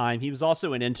around this time. He was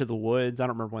also in Into the Woods. I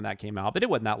don't remember when that came out, but it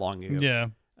wasn't that long ago. Yeah.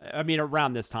 I mean,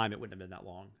 around this time, it wouldn't have been that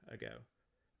long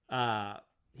ago.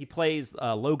 He plays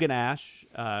Logan Ash,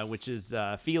 which is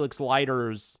Felix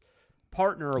Leiter's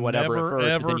partner or whatever. Never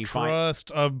at first, ever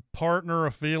trust a partner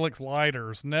of Felix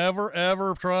Leiter's. Never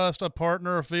ever trust a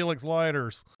partner of Felix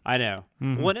Leiter's. I know.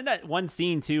 Mm-hmm. Well, in that one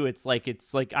scene too, it's like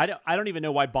I don't even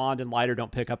know why Bond and Leiter don't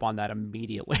pick up on that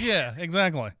immediately. Yeah,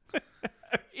 exactly.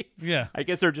 Yeah. I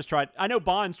guess they're just trying. I know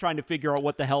Bond's trying to figure out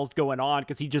what the hell's going on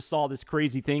because he just saw this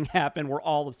crazy thing happen where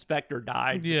all of Spectre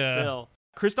died. Yeah. But still.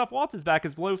 Christoph Waltz is back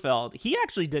as Blofeld. He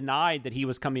actually denied that he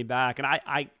was coming back, and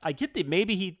I get that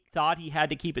maybe he thought he had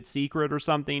to keep it secret or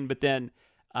something, but then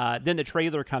the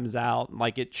trailer comes out, and,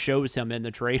 like, it shows him in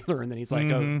the trailer, and then he's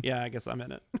like, oh, yeah, I guess I'm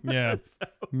in it. Yeah.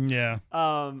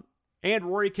 Yeah. And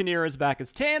Rory Kinnear is back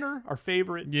as Tanner, our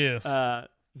favorite. Yes.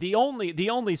 The only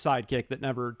sidekick that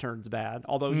never turns bad,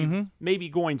 although he's maybe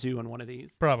going to in one of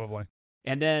these. Probably.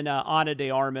 And then Ana de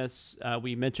Armas,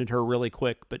 we mentioned her really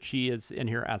quick, but she is in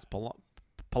here as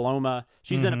Paloma.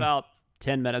 She's in about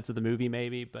 10 minutes of the movie,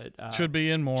 maybe, but should be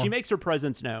in more. She makes her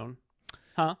presence known.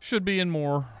 Huh? Should be in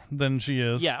more than she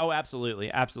is. Yeah, oh,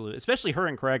 absolutely. Absolutely. Especially her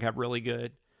and Craig have really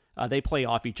good, they play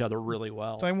off each other really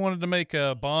well. They wanted to make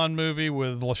a Bond movie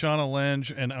with Lashana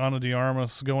Lynch and Ana de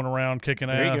Armas going around kicking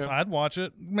ass. I'd watch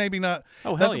it. Maybe not.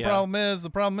 Oh, that's hell the yeah. problem is. The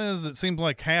problem is it seems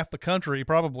like half the country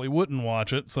probably wouldn't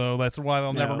watch it, so that's why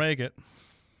they'll never make it.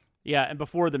 Yeah, and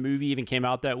before the movie even came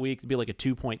out that week, it'd be like a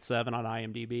 2.7 on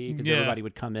IMDb because everybody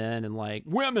would come in and like,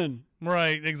 women!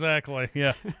 Right, exactly,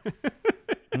 yeah.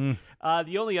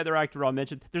 The only other actor I'll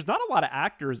mention, there's not a lot of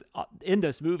actors in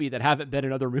this movie that haven't been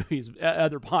in other movies,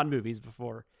 other Bond movies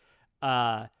before.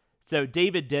 So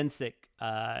David Densick,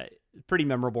 pretty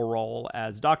memorable role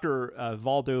as Dr.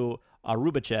 Valdo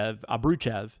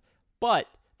Abruchev, but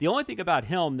the only thing about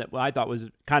him that I thought was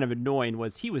kind of annoying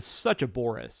was he was such a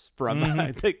Boris from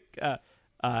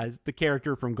the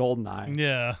character from GoldenEye.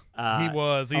 Yeah, he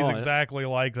was. He's exactly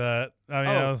like that. I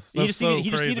mean, he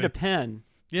just needed a pen.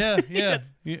 Yeah.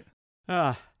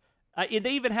 They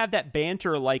even have that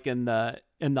banter like in the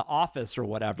Office or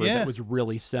whatever that was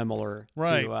really similar.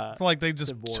 Right. To, it's like they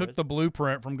just took the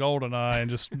blueprint from GoldenEye and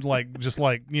just like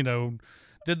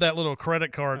did that little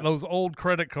credit card, those old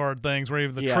credit card things where you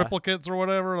have the triplicates or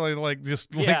whatever.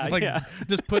 Just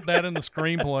put that in the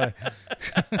screenplay.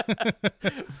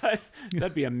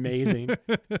 That'd be amazing.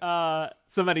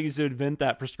 Somebody needs to invent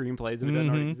that for screenplays if it doesn't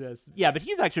already exist. Yeah, but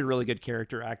he's actually a really good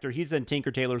character actor. He's in Tinker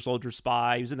Tailor Soldier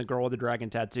Spy. He was in The Girl with the Dragon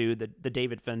Tattoo, the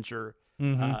David Fincher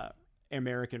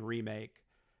American remake.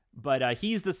 But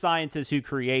he's the scientist who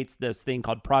creates this thing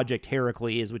called Project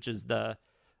Heracles, which is the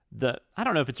I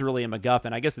don't know if it's really a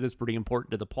MacGuffin. I guess it is pretty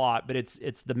important to the plot, but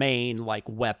it's the main like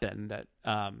weapon that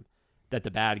that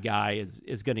the bad guy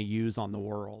is going to use on the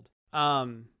world.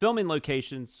 Filming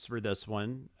locations for this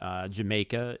one,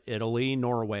 Jamaica, Italy,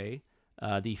 Norway,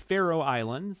 the Faroe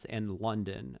Islands, and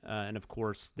London. And of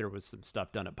course, there was some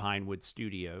stuff done at Pinewood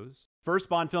Studios. First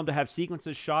Bond film to have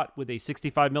sequences shot with a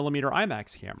 65mm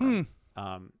IMAX camera.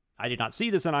 I did not see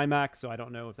this in IMAX, so I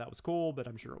don't know if that was cool, but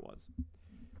I'm sure it was.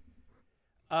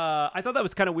 I thought that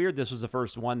was kind of weird. This was the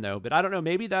first one, though, but I don't know.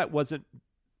 Maybe that wasn't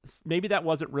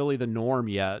really the norm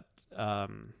yet.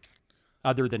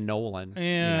 Other than Nolan.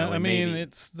 Yeah, I mean,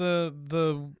 it's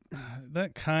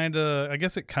that kind of, I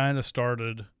guess it kind of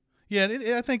started. Yeah,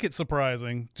 I think it's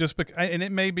surprising and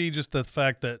it may be just the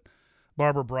fact that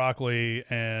Barbara Broccoli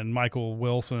and Michael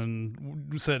Wilson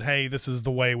said, "Hey, this is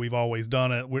the way we've always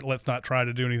done it. Let's not try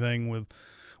to do anything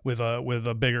with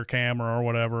a bigger camera or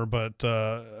whatever." But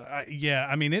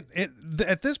I mean, it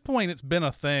at this point it's been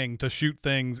a thing to shoot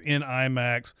things in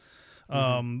IMAX.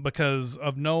 Because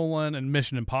of Nolan and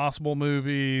Mission Impossible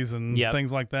movies and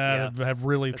things like that have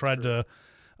really tried to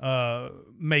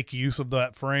make use of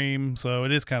that frame. So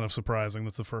it is kind of surprising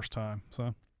that's the first time.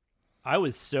 So I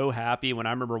was so happy when I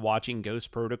remember watching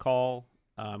Ghost Protocol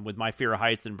with My Fear of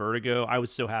Heights and Vertigo. I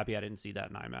was so happy I didn't see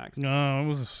that in IMAX. No, it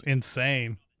was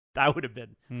insane. I would have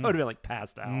been like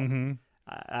passed out.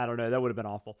 I don't know. That would have been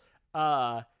awful.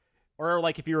 Or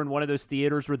like if you're in one of those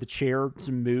theaters where the chairs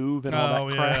move and all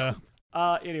that crap.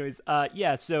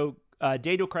 Yeah. So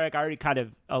Daniel Craig, I already kind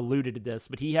of alluded to this,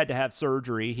 but he had to have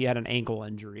surgery. He had an ankle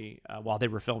injury while they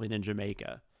were filming in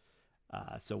Jamaica.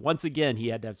 So once again, he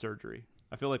had to have surgery.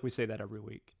 I feel like we say that every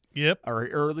week. Yep.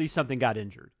 Or at least something got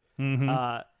injured.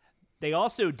 They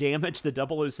also damaged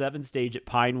the 007 stage at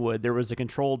Pinewood. There was a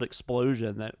controlled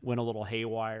explosion that went a little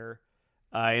haywire,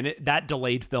 and that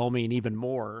delayed filming even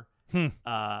more. And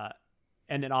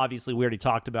then obviously we already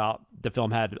talked about the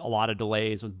film had a lot of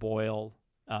delays with Boyle.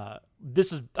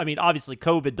 Obviously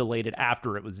COVID delayed it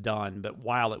after it was done, but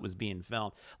while it was being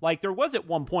filmed. Like there was at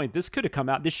one point, this should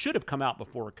have come out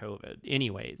before COVID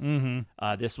anyways.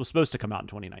 This was supposed to come out in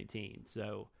 2019.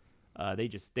 So they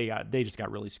just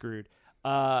got really screwed.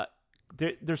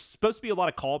 There's supposed to be a lot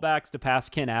of callbacks to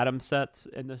past Ken Adams sets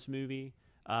in this movie,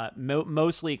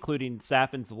 mostly including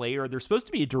Safin's lair. There's supposed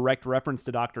to be a direct reference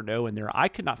to Dr. No in there. I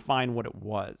could not find what it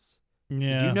was.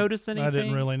 Yeah, did you notice anything? I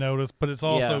didn't really notice, but it's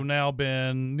also now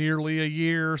been nearly a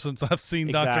year since I've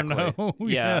seen Dr. No.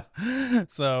 Yeah.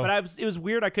 So, but it was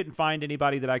weird. I couldn't find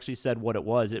anybody that actually said what it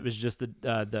was. It was just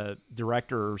the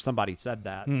director or somebody said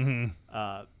that.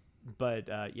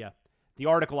 The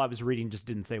article I was reading just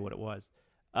didn't say what it was.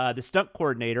 The stunt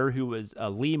coordinator, who was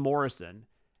Lee Morrison,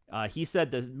 he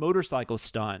said the motorcycle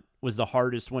stunt was the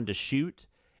hardest one to shoot.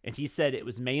 And he said it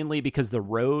was mainly because the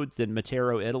roads in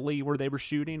Matero, Italy, where they were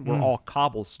shooting, were all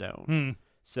cobblestone.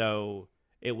 So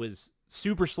it was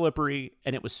super slippery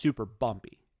and it was super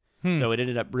bumpy. So it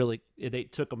ended up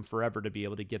it took them forever to be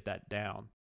able to get that down.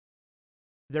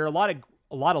 There are a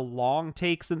lot of long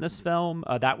takes in this film.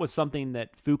 That was something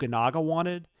that Fukunaga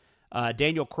wanted.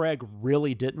 Daniel Craig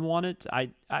really didn't want it.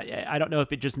 I don't know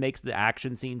if it just makes the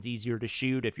action scenes easier to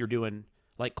shoot if you're doing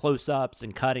like close-ups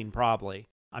and cutting, probably.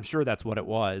 I'm sure that's what it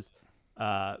was.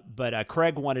 But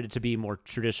Craig wanted it to be more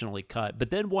traditionally cut. But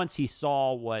then once he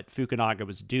saw what Fukunaga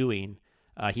was doing,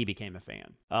 he became a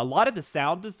fan. A lot of the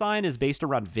sound design is based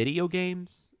around video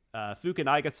games.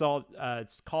 Fukunaga saw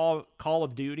it's Call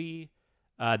of Duty.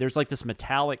 There's like this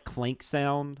metallic clink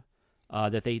sound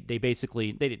that they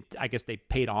basically, I guess they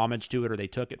paid homage to it or they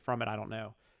took it from it. I don't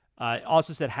know.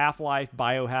 Also said Half-Life,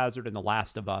 Biohazard, and The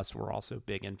Last of Us were also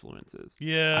big influences.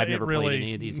 Yeah, I've never played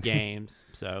any of these games,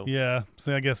 so yeah.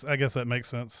 So I guess that makes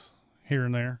sense here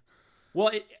and there. Well,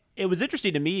 it was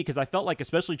interesting to me because I felt like,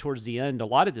 especially towards the end, a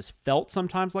lot of this felt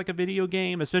sometimes like a video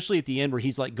game, especially at the end where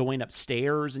he's like going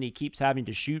upstairs and he keeps having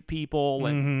to shoot people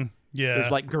and there's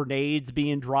like grenades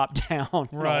being dropped down.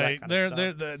 Right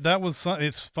that was.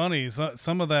 It's funny.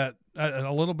 Some of that.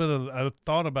 A little bit of I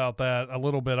thought about that a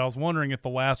little bit. I was wondering if The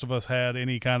Last of Us had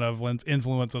any kind of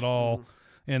influence at all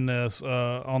in this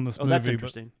on this movie. That's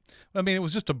interesting. But, I mean, it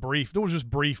was just there was just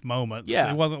brief moments. Yeah.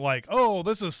 It wasn't like, oh,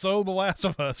 this is so The Last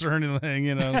of Us or anything,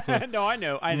 you know. So. No, I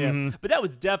know. But that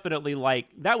was definitely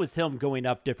that was him going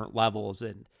up different levels,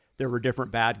 and there were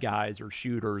different bad guys or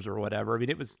shooters or whatever. I mean,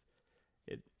 it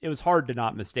was hard to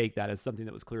not mistake that as something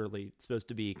that was clearly supposed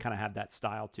to be kind of had that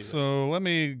style to it. So let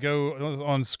me go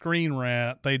on Screen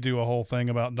Rant. They do a whole thing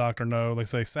about Dr. No. They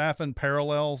say Safin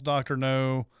parallels Dr.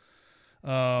 No.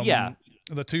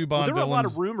 The two Bond there were villains. a lot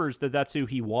of rumors that that's who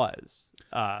he was.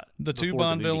 The two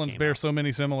Bond villains bear so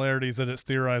many similarities that it's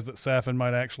theorized that Safin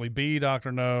might actually be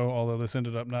Dr. No, although this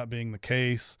ended up not being the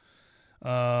case.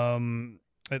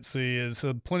 Let's see. It's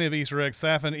plenty of Easter eggs.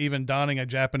 Safin even donning a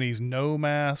Japanese no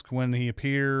mask when he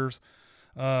appears.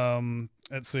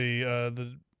 Let's see.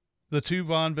 The two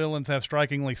Bond villains have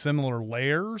strikingly similar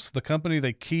lairs. The company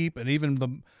they keep, and even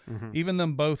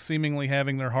them both seemingly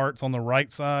having their hearts on the right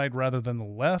side rather than the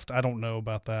left. I don't know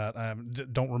about that. I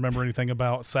don't remember anything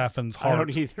about Safin's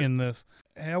heart in this.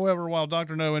 However, while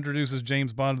Dr. No introduces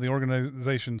James Bond to the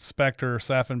organization Spectre,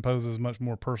 Safin poses a much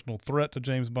more personal threat to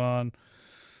James Bond.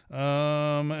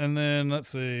 And then let's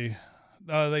see,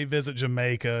 they visit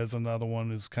Jamaica is another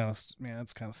one. Is kind of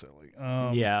it's kind of silly.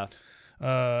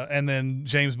 And then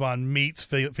James Bond meets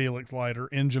Felix Leiter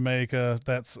in Jamaica.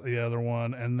 That's the other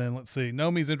one. And then let's see,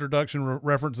 Nomi's introduction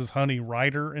references Honey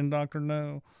Rider in Dr.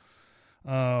 No.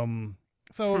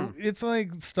 So it's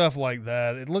like stuff like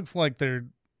that. It looks like they're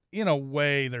in a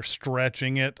way they're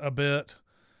stretching it a bit.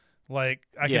 Like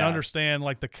I can understand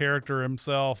like the character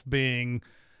himself being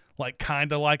like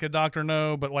kind of like a Dr.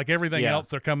 No, but like everything else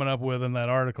they're coming up with in that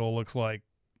article looks like,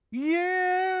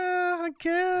 I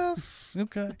guess.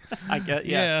 Okay. I guess,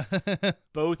 yeah.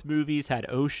 Both movies had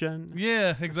ocean.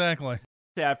 Yeah, exactly.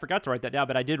 Yeah, I forgot to write that down,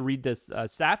 but I did read this.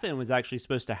 Safin was actually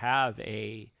supposed to have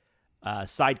a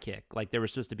sidekick. Like there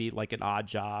was supposed to be like an odd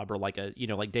job or like a,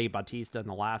 like Dave Bautista in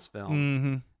the last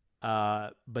film.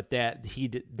 But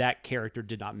that character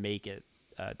did not make it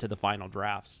to the final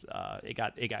drafts. It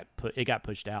got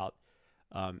pushed out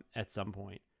at some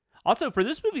point. Also, for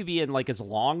this movie being like as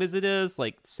long as it is,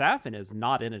 like Safin is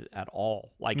not in it at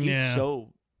all. Like he's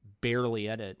so barely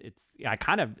in it.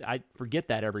 I forget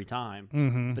that every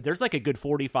time. But there's like a good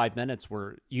 45 minutes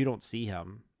where you don't see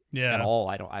him at all.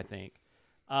 I think.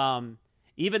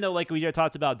 even though, like we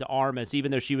talked about De Armas,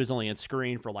 even though she was only on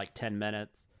screen for like 10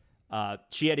 minutes,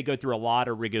 she had to go through a lot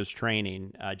of rigorous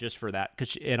training just for that,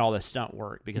 and all the stunt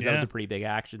work, because that was a pretty big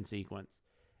action sequence.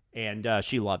 And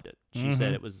she loved it. She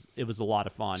said it was a lot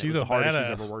of fun. She's it was the hardest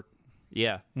badass. she's ever worked.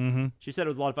 Yeah. She said it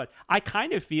was a lot of fun. I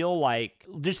kind of feel like,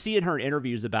 just seeing her in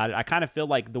interviews about it, I kind of feel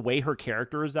like the way her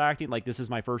character is acting, like this is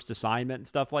my first assignment and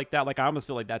stuff like that. Like I almost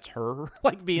feel like that's her,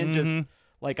 like being just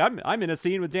like, I'm in a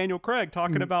scene with Daniel Craig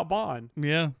talking about Bond.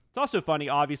 Yeah. It's also funny,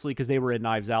 obviously, because they were in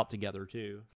Knives Out together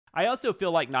too. I also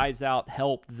feel like Knives Out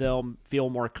helped them feel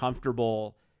more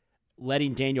comfortable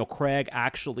letting Daniel Craig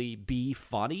actually be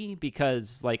funny,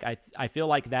 because like I feel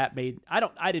like that made,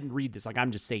 I didn't read this, like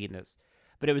I'm just saying this,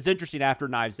 but it was interesting after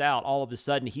Knives Out, all of a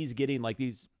sudden he's getting like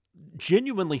these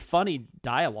genuinely funny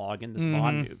dialogue in this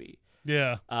Bond movie.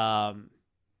 Yeah.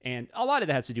 And a lot of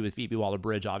that has to do with Phoebe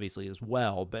Waller-Bridge, obviously, as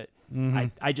well. But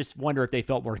I just wonder if they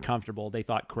felt more comfortable. They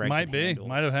thought Craig might be, handle.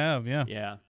 might have, yeah.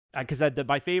 Yeah, because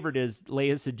my favorite is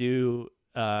Léa Seydoux,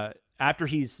 after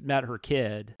he's met her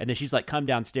kid, and then she's like, "Come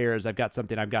downstairs. I've got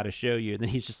something I've got to show you." And then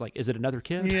he's just like, "Is it another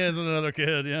kid?" Yeah, it's another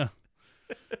kid.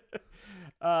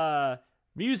 Yeah.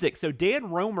 Music. So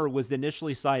Dan Romer was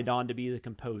initially signed on to be the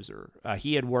composer.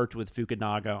 He had worked with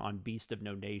Fukunaga on Beast of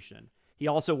No Nation. He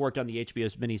also worked on the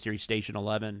HBO miniseries Station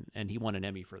 11, and he won an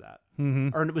Emmy for that.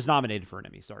 Or was nominated for an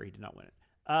Emmy. Sorry, he did not win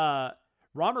it.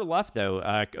 Romer left,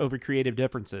 though, over creative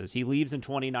differences. He leaves in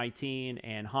 2019,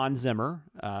 and Hans Zimmer,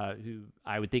 who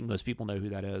I would think most people know who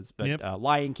that is, but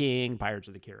Lion King, Pirates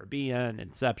of the Caribbean,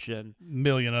 Inception,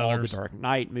 million others, all the Dark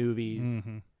Knight movies.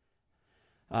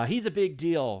 He's a big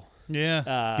deal.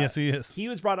 Yeah. Yes, he is. He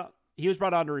was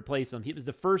brought on to replace him. It was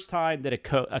the first time that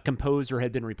a composer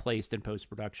had been replaced in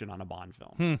post-production on a Bond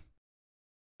film.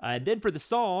 And then for the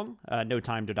song, No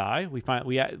Time to Die, this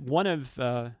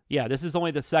is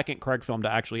only the second Craig film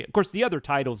to actually, of course, the other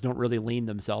titles don't really lean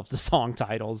themselves to song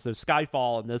titles. So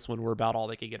Skyfall and this one were about all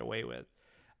they could get away with.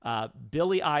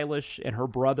 Billie Eilish and her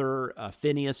brother,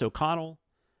 Phineas O'Connell,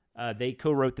 they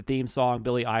co-wrote the theme song.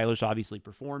 Billie Eilish obviously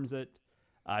performs it.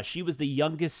 She was the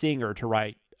youngest singer to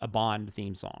write a Bond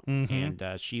theme song, and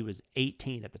she was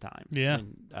 18 at the time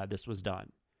when this was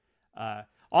done.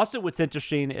 Also, what's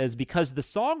interesting is because the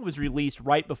song was released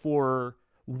right before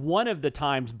one of the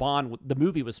times the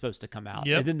movie was supposed to come out,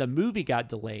 and then the movie got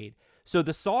delayed. So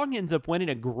the song ends up winning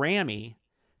a Grammy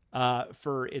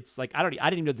for its, like, I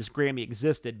didn't even know this Grammy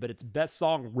existed, but it's best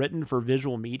song written for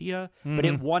visual media, but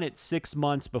it won it 6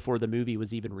 months before the movie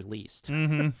was even released.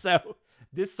 So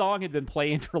this song had been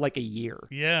playing for like a year.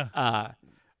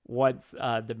 Once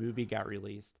the movie got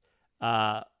released.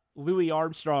 Louis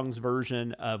Armstrong's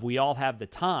version of We All Have the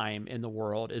Time in the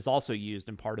World is also used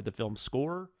in part of the film's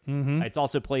score. It's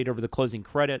also played over the closing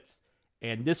credits.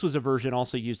 And this was a version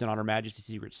also used in On Her Majesty's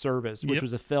Secret Service, which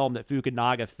was a film that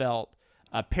Fukunaga felt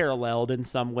paralleled in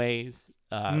some ways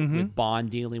with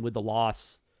Bond dealing with the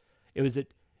loss. It was a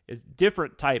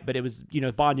different type, but it was,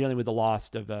 Bond dealing with the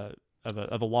loss of a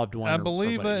loved one. I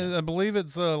believe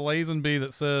it's Lazenby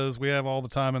that says we have all the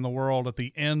time in the world at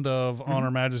the end of On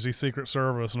Her Majesty's Secret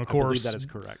Service, and of course that is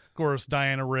correct. Of course,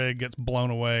 Diana Rigg gets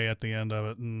blown away at the end of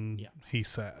it, and he's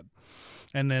sad.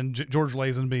 And then George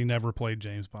Lazenby never played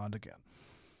James Bond again.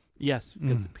 Yes,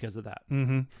 because of that.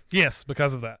 Yes,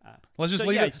 because of that. Let's just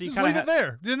leave it. So just leave it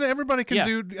there. Everybody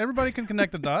can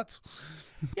connect the dots.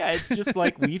 Yeah, it's just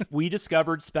like we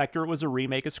discovered Spectre was a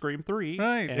remake of Scream 3.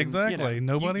 Right, and, exactly.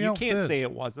 Nobody else You can't did. say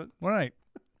it wasn't. Right.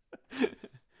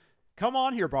 Come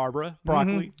on here, Barbara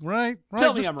Broccoli. Right.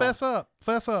 Tell just me I'm fess wrong. up.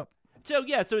 Fess up. So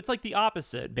it's like the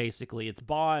opposite, basically. It's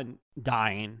Bond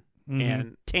dying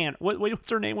and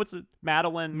what's her name? What's it?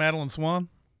 Madeline Swan?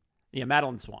 Yeah,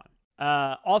 Madeline Swan.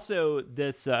 Also,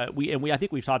 this I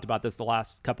think we've talked about this the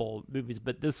last couple movies,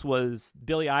 but this was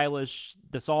Billie Eilish.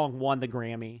 The song won the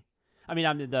Grammy.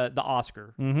 The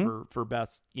Oscar for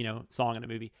best, song in a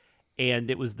movie.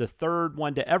 And it was the third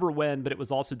one to ever win, but it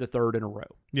was also the third in a row.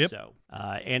 Yep. So,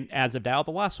 and as of now,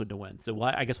 the last one to win. So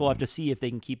I guess we'll have to see if they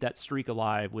can keep that streak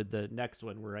alive with the next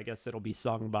one, where I guess it'll be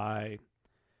sung by,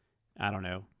 I don't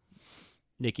know,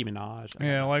 Nicki Minaj.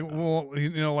 Yeah,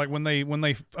 like when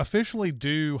they officially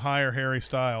do hire Harry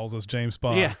Styles as James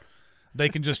Bond, they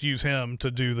can just use him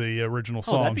to do the original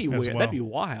song. That'd be weird. Well. That'd be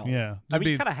wild. Yeah,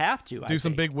 you kind of have to do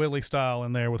some Big Willie style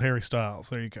in there with Harry Styles.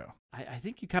 There you go. I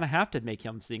think you kind of have to make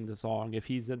him sing the song if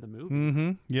he's in the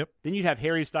movie. Yep. Then you'd have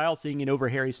Harry Styles singing over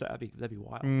Harry Styles. That'd be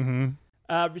wild.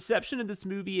 Reception of this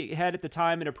movie had at the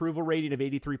time an approval rating of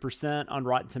 83% on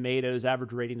Rotten Tomatoes,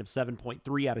 average rating of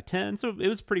 7.3 out of 10. So it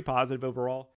was pretty positive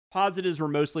overall. Positives were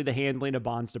mostly the handling of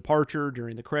Bond's departure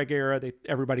during the Craig era.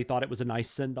 Everybody thought it was a nice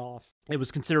send-off. It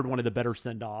was considered one of the better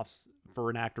send-offs for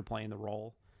an actor playing the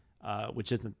role,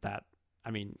 which isn't that.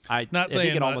 I mean, I Not think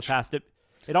saying it much. almost has to.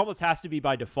 It almost has to be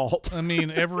by default. I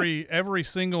mean, every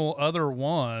single other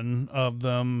one of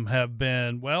them have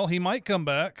been, well, he might come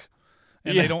back,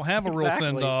 and Yeah, they don't have a real exactly.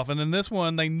 send-off. And in this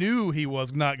one, they knew he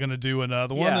was not going to do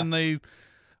another one, Yeah. and they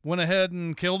went ahead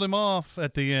and killed him off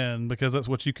at the end because that's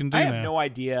what you can do I have now. no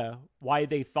idea why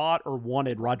they thought or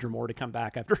wanted Roger Moore to come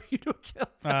back after Udo Kill.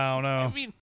 I don't know.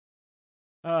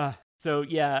 I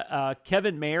mean,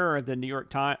 Kevin Mayer of the New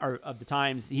York Times or of the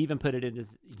Times, he even put it in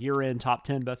his year-end top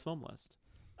 10 best film list.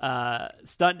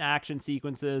 Stunt and action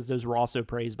sequences, those were also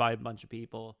praised by a bunch of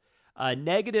people.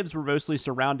 Negatives were mostly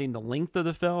surrounding the length of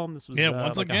the film. This was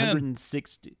once like again.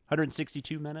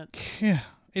 162 minutes. Yeah,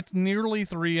 it's nearly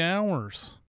 3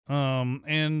 hours.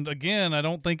 And again, I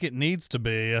don't think it needs to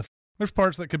be. There's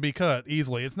parts that could be cut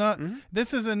easily. It's not.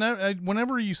 This is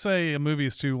whenever you say a movie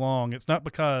is too long, it's not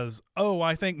because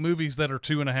I think movies that are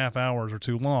 2.5 hours are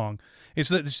too long. It's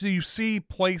that you see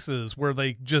places where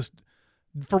they just,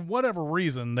 for whatever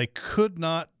reason, they could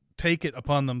not take it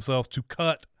upon themselves to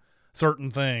cut certain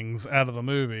things out of the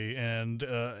movie, and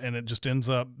it just ends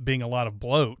up being a lot of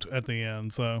bloat at the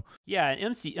end. So Yeah,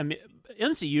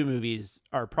 MCU movies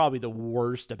are probably the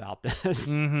worst about this.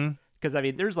 Because, I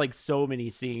mean, there's like so many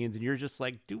scenes, and you're just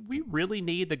like, do we really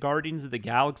need the Guardians of the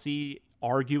Galaxy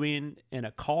arguing in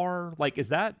a car? Like, is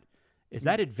that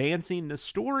advancing the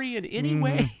story in any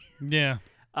way? yeah.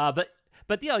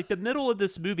 But yeah, like the middle of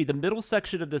this movie, the middle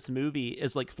section of this movie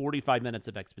is like 45 minutes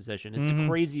of exposition. It's the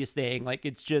craziest thing. Like,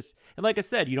 it's just, and like I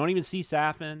said, you don't even see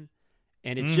Safin,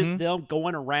 and it's just them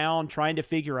going around trying to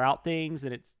figure out things,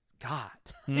 and it's, God,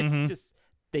 it's just,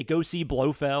 they go see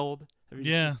Blofeld. I mean,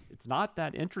 Yeah. it's not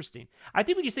that interesting. I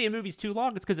think when you say a movie's too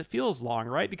long, it's because it feels long,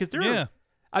 right? Because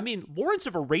I mean, Lawrence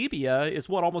of Arabia is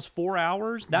almost 4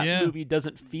 hours. That movie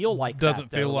doesn't feel like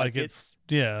doesn't that, feel though. like it's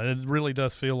it really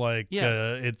does feel like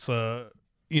it's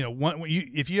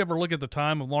if you ever look at the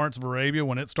time of Lawrence of Arabia,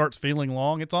 when it starts feeling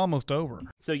long, it's almost over.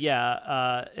 So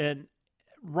and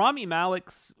Rami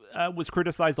Malek's was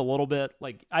criticized a little bit.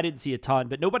 Like, I didn't see a ton,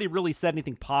 but nobody really said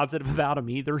anything positive about him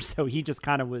either. So he just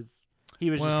kind of was. He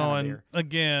was just kind of there.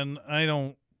 Again, I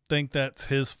don't think that's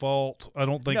his fault. I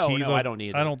don't think I don't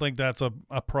either. I don't think that's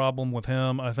a problem with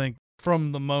him. I think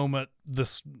from the moment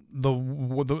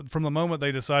from the moment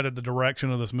they decided the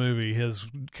direction of this movie, his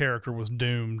character was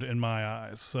doomed in my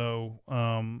eyes. So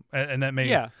and that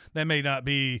may not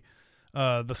be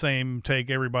the same take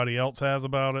everybody else has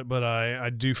about it, but I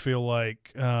do feel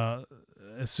like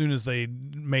as soon as they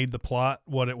made the plot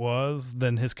what it was,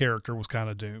 then his character was kind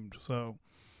of doomed. So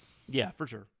yeah, for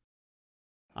sure.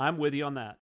 I'm with you on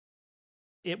that.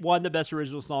 It won the Best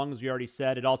Original Song, as we already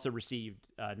said. It also received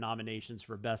nominations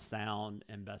for Best Sound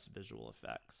and Best Visual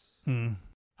Effects.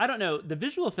 I don't know. The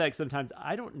visual effects, sometimes,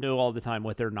 I don't know all the time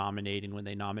what they're nominating when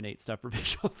they nominate stuff for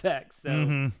visual effects.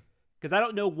 So, because I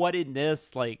don't know what in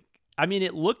this, like, I mean,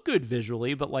 it looked good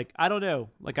visually, but, like, I don't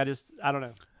know. Like, I don't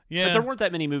know. Yeah. But there weren't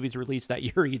that many movies released that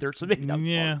year either, so maybe that was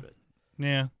part of it.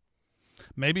 Yeah.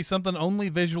 Maybe something only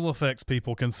visual effects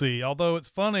people can see. Although it's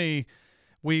funny,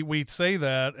 we say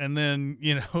that, and then,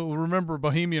 remember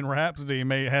Bohemian Rhapsody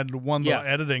had won the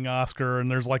editing Oscar, and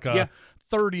there's like a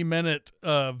 30-minute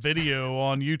video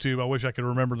on YouTube. I wish I could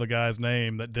remember the guy's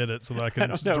name that did it so that I could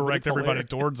direct everybody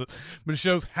towards it. But it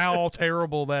shows how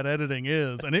terrible that editing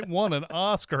is, and it won an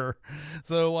Oscar.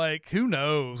 So, like, who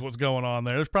knows what's going on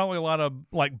there? There's probably a lot of,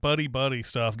 like, buddy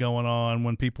stuff going on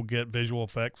when people get visual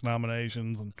effects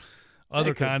nominations and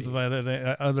other kinds of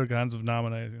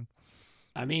nominations.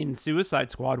 I mean, Suicide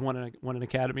Squad won an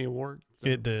Academy Award. So.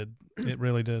 It did. It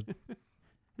really did. I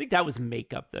think that was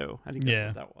makeup, though. I think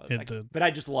that's what that was. It did. But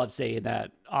I just love saying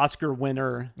that. Oscar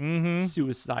winner,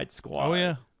 Suicide Squad. Oh,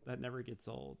 yeah. That never gets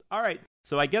old. All right.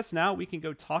 So I guess now we can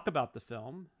go talk about the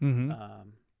film,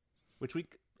 which we've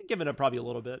given it probably a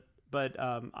little bit. But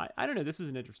I don't know. This is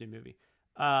an interesting movie.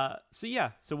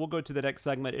 So we'll go to the next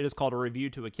segment. It is called A Review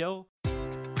to a Kill.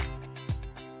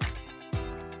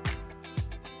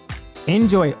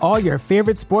 Enjoy all your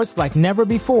favorite sports like never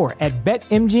before at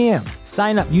BetMGM.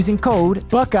 Sign up using code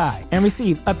Buckeye and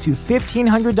receive up to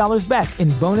 $1,500 back in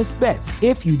bonus bets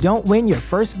if you don't win your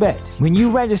first bet. When you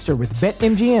register with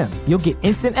BetMGM, you'll get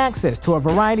instant access to a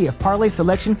variety of parlay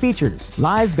selection features,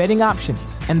 live betting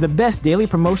options, and the best daily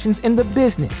promotions in the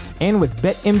business. And with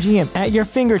BetMGM at your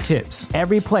fingertips,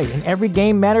 every play and every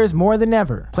game matters more than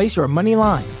ever. Place your money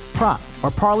line, prop, or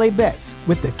parlay bets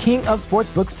with the king of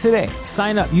sportsbooks today.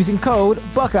 Sign up using code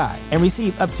Buckeye and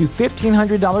receive up to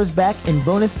 $1,500 back in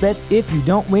bonus bets if you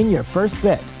don't win your first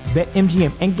bet.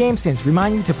 BetMGM and GameSense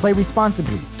remind you to play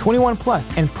responsibly. 21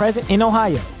 plus and present in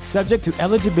Ohio, subject to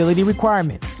eligibility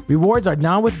requirements. Rewards are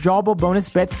non-withdrawable bonus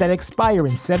bets that expire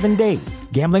in 7 days.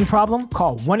 Gambling problem?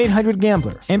 Call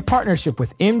 1-800-GAMBLER in partnership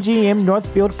with MGM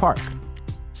Northfield Park.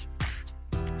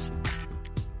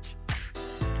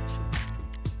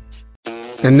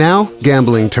 And now,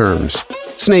 gambling terms.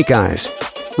 Snake Eyes.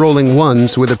 Rolling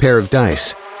ones with a pair of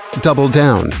dice. Double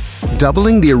Down.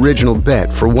 Doubling the original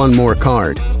bet for one more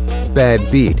card.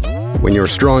 Bad Beat. When your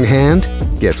strong hand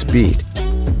gets beat.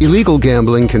 Illegal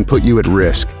gambling can put you at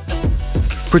risk.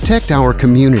 Protect our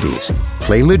communities.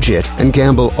 Play legit and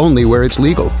gamble only where it's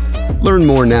legal. Learn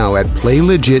more now at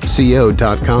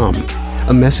playlegitco.com.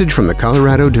 A message from the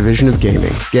Colorado Division of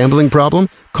Gaming. Gambling problem?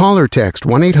 Call or text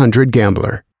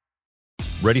 1-800-GAMBLER.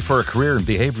 Ready for a career in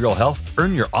behavioral health?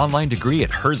 Earn your online degree at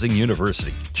Herzing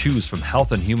University. Choose from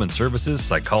health and human services,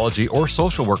 psychology, or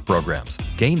social work programs.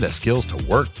 Gain the skills to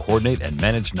work, coordinate, and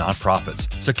manage nonprofits.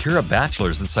 Secure a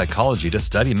bachelor's in psychology to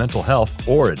study mental health,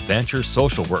 or advance your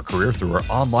social work career through our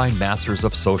online Masters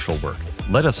of Social Work.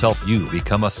 Let us help you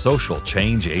become a social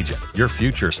change agent. Your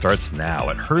future starts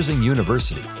now at Herzing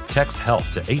University. Text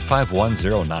HEALTH to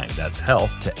 85109. That's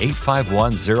HEALTH to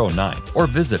 85109. Or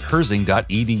visit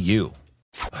herzing.edu.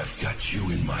 I've got you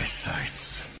in my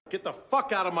sights. Get the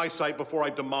fuck out of my sight before I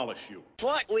demolish you.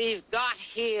 What we've got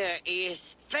here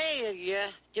is failure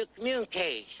to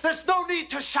communicate. There's no need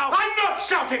to shout. I'm not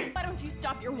shouting! Why don't you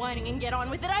stop your whining and get on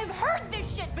with it? I've heard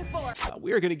this shit before.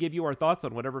 We are going to give you our thoughts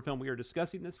on whatever film we are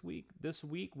discussing this week. This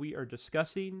week we are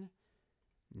discussing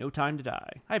No Time to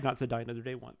Die. I have not said Die Another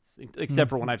Day once, except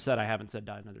for when I've said I haven't said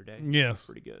Die Another Day. Yes.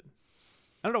 Pretty good.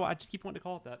 I don't know why. I just keep wanting to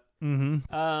call it that.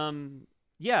 Mm-hmm.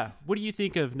 Yeah. What do you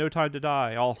think of No Time to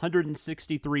Die? All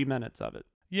 163 minutes of it.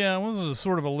 Yeah, I was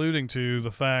sort of alluding to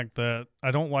the fact that I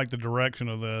don't like the direction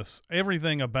of this.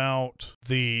 Everything about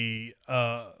the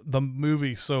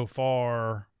movie so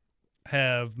far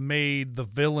have made the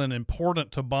villain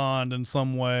important to Bond in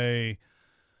some way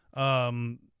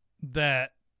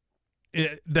that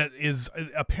is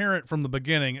apparent from the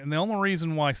beginning. And the only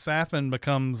reason why Safin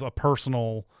becomes a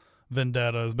personal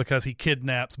vendetta is because he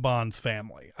kidnaps Bond's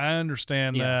family. I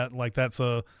understand that, like that's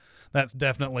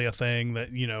definitely a thing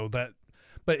that,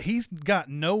 but he's got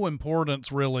no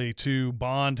importance really to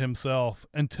Bond himself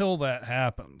until that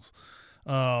happens.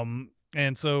 And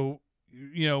so,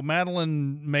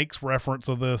 Madeline makes reference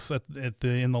of this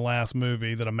in the last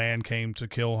movie, that a man came to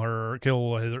kill her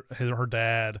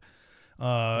dad.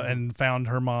 And found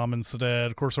her mom instead.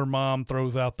 Of course, her mom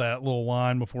throws out that little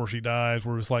line before she dies,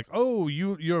 where it's like, "Oh,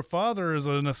 your father is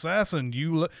an assassin.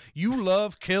 You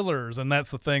love killers," and that's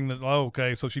the thing that. Oh,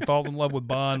 okay, so she falls in love with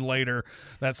Bond later.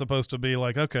 That's supposed to be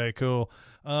like, okay, cool.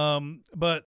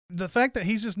 But the fact that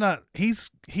he's just not. He's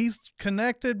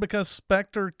connected because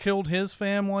Spectre killed his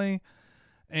family,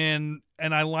 and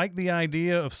I like the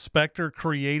idea of Spectre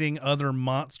creating other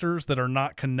monsters that are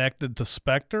not connected to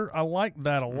Spectre. I like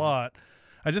that a lot.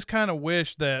 I just kind of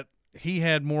wish that he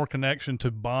had more connection to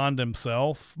Bond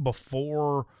himself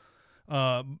before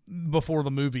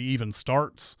the movie even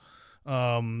starts.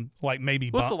 Like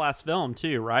maybe it's the last film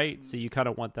too, right? So you kind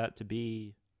of want that to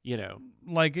be,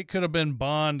 like it could have been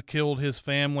Bond killed his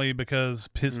family because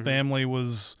his family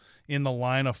was in the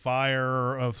line of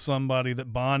fire of somebody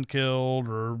that Bond killed,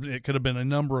 or it could have been a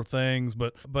number of things,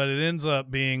 but it ends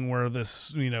up being where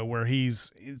this, where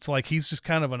it's like he's just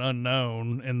kind of an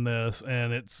unknown in this,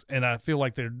 and I feel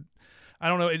like I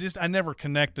don't know, I never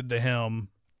connected to him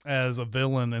as a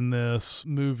villain in this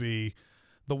movie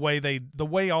the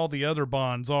way all the other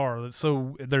Bonds are.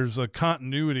 So there's a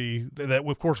continuity that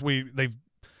of course they've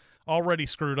already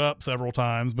screwed up several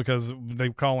times because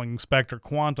they're calling Spectre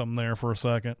Quantum there for a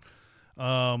second.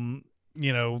 There's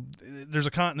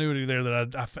a continuity there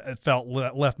that I felt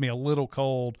left me a little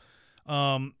cold.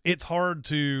 It's hard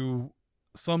to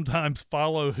sometimes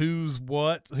follow who's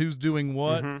doing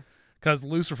what, because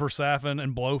Lucifer Safin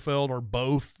and Blofeld are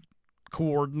both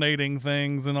coordinating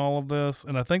things in all of this.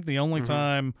 And I think the only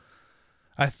time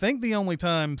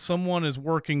someone is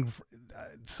working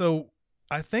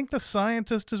I think the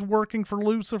scientist is working for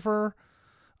Lucifer,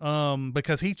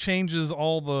 because he changes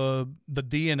all the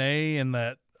DNA in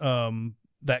that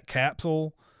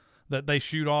capsule that they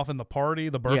shoot off in the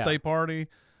birthday party.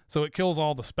 So it kills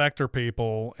all the Spectre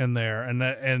people in there, and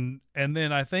then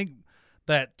I think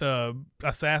that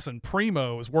assassin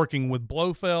Primo is working with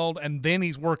Blofeld, and then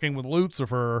he's working with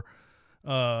Lucifer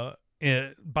by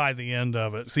the end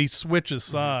of it. So he switches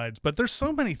sides. But there's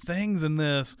so many things in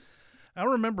this. I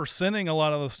remember sending a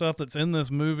lot of the stuff that's in this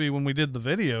movie when we did the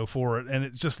video for it, and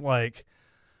it's just like,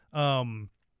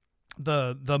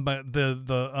 the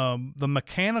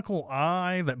mechanical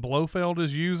eye that Blofeld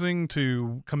is using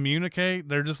to communicate.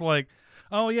 They're just like,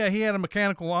 oh yeah, he had a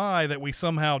mechanical eye that we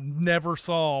somehow never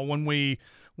saw when we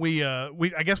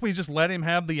I guess we just let him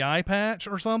have the eye patch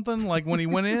or something, like when he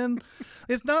went in.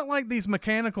 It's not like these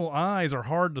mechanical eyes are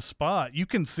hard to spot. You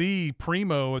can see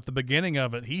Primo at the beginning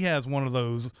of it. He has one of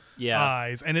those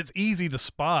eyes, and it's easy to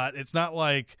spot. It's not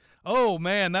like, oh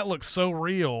man, that looks so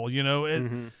real, you know?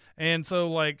 And so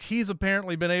like he's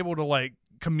apparently been able to like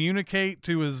communicate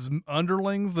to his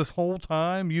underlings this whole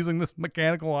time using this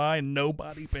mechanical eye, and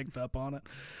nobody picked up on it.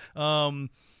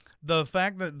 The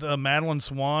fact that Madeline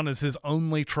Swan is his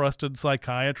only trusted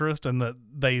psychiatrist, and that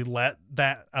they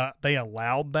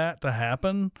allowed that to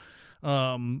happen,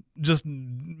 just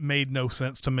made no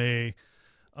sense to me.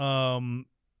 And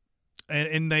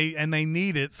they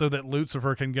need it so that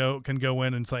Lucifer can go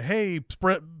in and say, hey,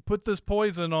 put this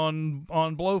poison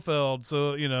on Blofeld.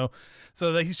 So, you know,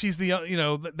 she's the, you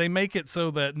know, they make it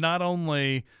so that not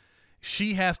only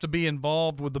she has to be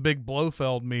involved with the big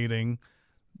Blofeld meeting,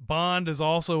 Bond is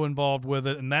also involved with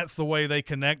it, and that's the way they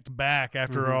connect back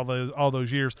after all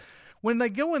those years. When they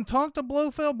go and talk to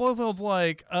Blofeld, Blofeld's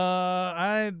like,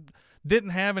 I didn't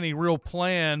have any real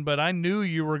plan, but I knew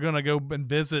you were going to go and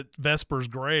visit Vesper's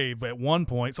grave at one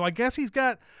point. So I guess he's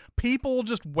got people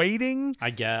just waiting. I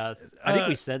guess. I think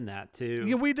we said that too.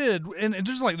 Yeah, we did. And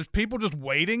just like there's people just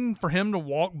waiting for him to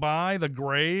walk by the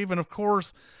grave. And of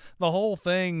course, the whole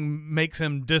thing makes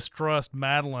him distrust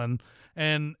Madeline.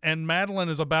 And Madeline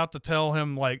is about to tell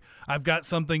him, like, I've got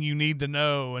something you need to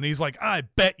know. And he's like, I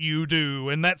bet you do.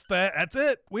 And that's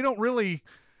it. We don't really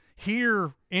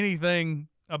hear anything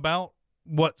about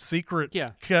what secret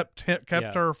kept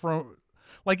her from.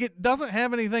 Like, it doesn't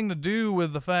have anything to do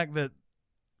with the fact that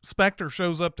Spectre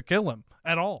shows up to kill him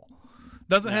at all.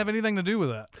 Doesn't have anything to do with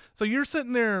that. So you're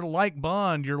sitting there like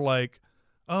Bond. You're like,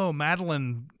 oh,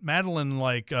 Madeline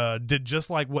like did just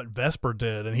like what Vesper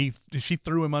did, and she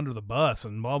threw him under the bus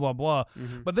and blah blah blah.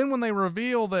 But then when they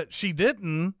reveal that she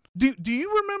didn't, do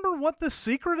you remember what the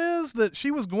secret is that she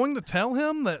was going to tell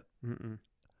him? That who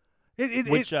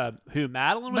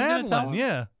Madeline was going to tell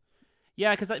him?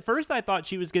 Yeah, because at first I thought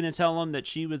she was going to tell him that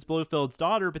she was Blofeld's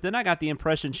daughter, but then I got the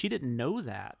impression she didn't know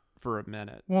that for a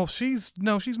minute. Well, she's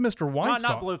Mr. Whitestock.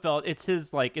 Not Blofeld. It's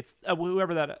his, like, it's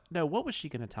whoever that. No, what was she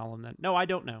going to tell him then? No, I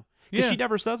don't know. Because she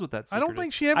never says what that secret is. I don't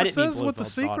think she ever says what the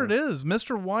secret is.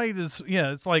 Mr. White is,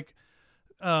 it's like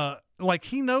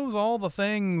he knows all the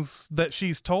things that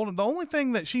she's told him. The only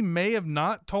thing that she may have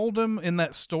not told him in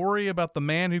that story about the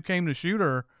man who came to shoot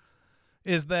her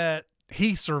is that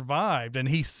he survived and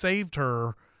he saved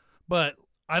her. But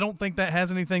I don't think that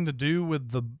has anything to do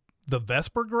with the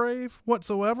Vesper grave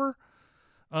whatsoever.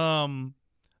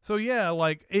 So yeah,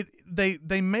 like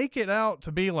they make it out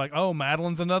to be like, oh,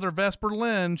 Madeline's another Vesper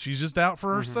Lynn. She's just out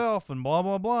for herself and blah,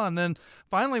 blah, blah. And then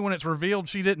finally when it's revealed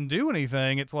she didn't do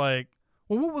anything, it's like,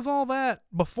 well, what was all that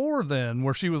before then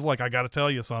where she was like, I got to tell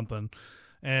you something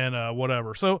and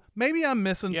whatever. So maybe I'm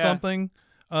missing something.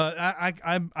 I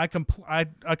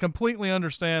completely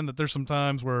understand that there's some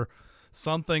times where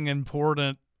something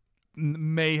important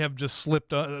may have just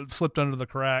slipped through the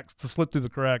cracks.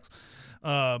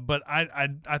 But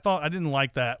I thought I didn't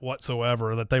like that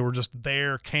whatsoever, that they were just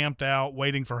there camped out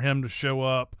waiting for him to show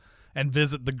up and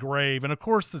visit the grave. And of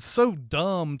course it's so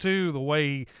dumb too, the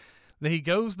way that he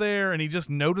goes there and he just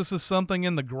notices something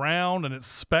in the ground and it's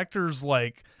Spectre's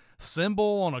like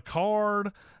symbol on a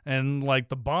card, and like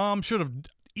the bomb should have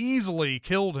easily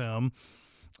killed him.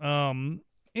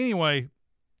 Anyway,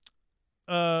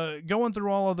 going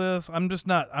through all of this, I'm just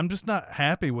not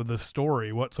happy with this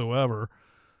story whatsoever.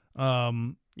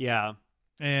 And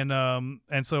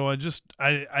so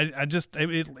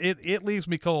it leaves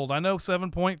me cold. I know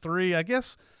 7.3, I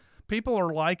guess people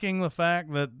are liking the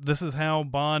fact that this is how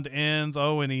Bond ends.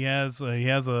 Oh, and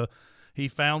he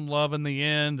found love in the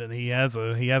end, and he has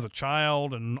a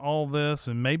child and all this,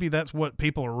 and maybe that's what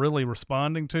people are really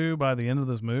responding to by the end of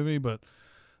this movie. But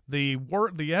the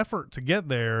effort to get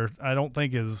there, I don't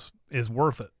think is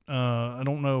worth it. I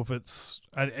don't know if it's.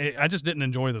 I just didn't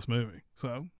enjoy this movie.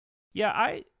 So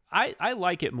yeah, I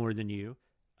like it more than you.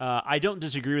 I don't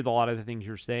disagree with a lot of the things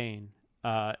you're saying.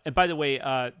 And by the way,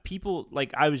 people,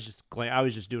 like, I was just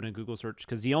doing a Google search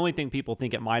because the only thing people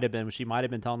think it might have been was she might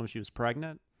have been telling him she was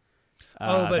pregnant.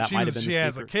 That she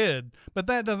has a kid, but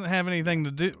that doesn't have anything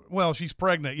to do. Well, she's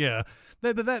pregnant, yeah.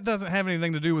 That doesn't have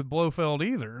anything to do with Blofeld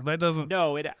either. That doesn't.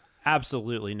 No,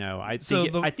 Absolutely no. I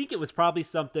think it was probably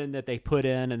something that they put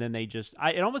in, and then they just.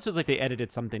 It almost feels like they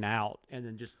edited something out and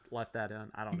then just left that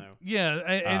in. I don't know.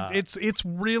 Yeah, it's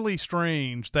really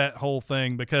strange, that whole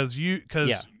thing, because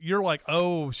you're like,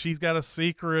 oh, she's got a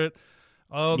secret.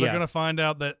 Oh, they're gonna find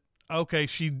out that okay,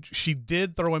 she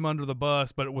did throw him under the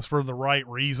bus, but it was for the right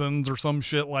reasons or some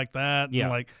shit like that. Yeah,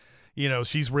 and like,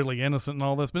 she's really innocent and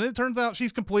all this, but it turns out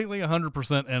she's completely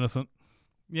 100% innocent.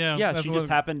 Yeah, she just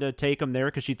happened to take him there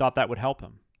because she thought that would help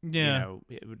him. Yeah,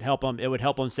 it would help him. It would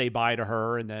help him say bye to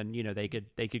her, and then they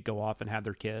could go off and have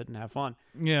their kid and have fun.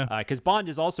 Yeah, because Bond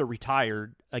is also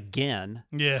retired again.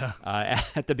 Yeah,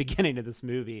 at the beginning of this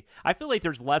movie, I feel like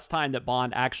there's less time that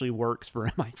Bond actually works for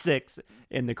MI6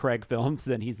 in the Craig films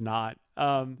than he's not.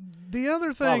 The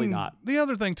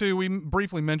other thing too, we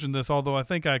briefly mentioned this, although I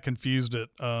think I confused it.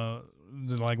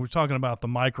 Like we're talking about the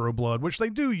microblood, which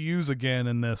they do use again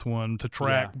in this one to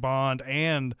track Bond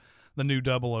and the new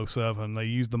 007. They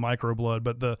use the microblood,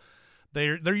 but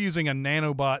they're using a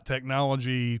nanobot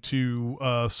technology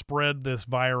to spread this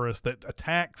virus that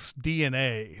attacks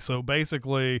DNA. So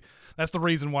basically, that's the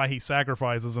reason why he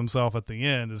sacrifices himself at the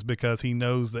end, is because he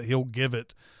knows that he'll give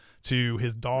it to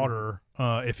his daughter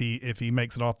if he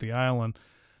makes it off the island.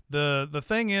 The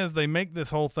thing is, they make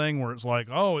this whole thing where it's like,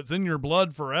 oh, it's in your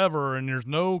blood forever and there's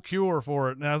no cure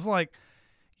for it. And I was like,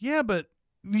 yeah, but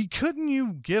couldn't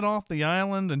you get off the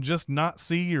island and just not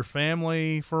see your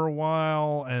family for a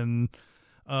while and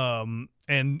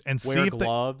see if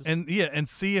gloves and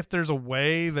see if there's a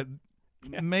way that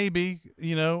maybe,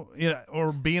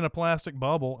 or be in a plastic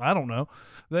bubble. I don't know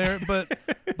there, but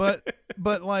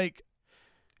like,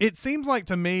 it seems like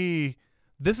to me,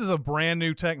 this is a brand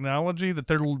new technology that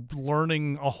they're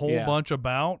learning a whole bunch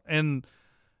about. And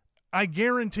I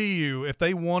guarantee you, if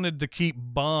they wanted to keep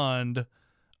Bond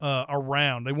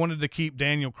around, they wanted to keep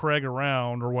Daniel Craig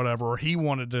around or whatever, or he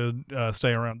wanted to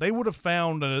stay around, they would have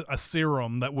found a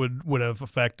serum that would have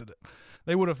affected it.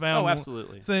 They would have found. Oh,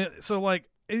 absolutely. So like,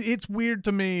 it's weird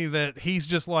to me that he's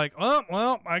just like, oh,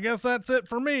 well, I guess that's it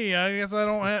for me. I guess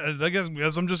I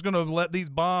guess I'm just going to let these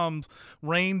bombs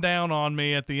rain down on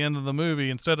me at the end of the movie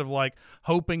instead of like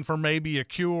hoping for maybe a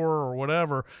cure or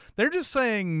whatever. They're just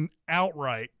saying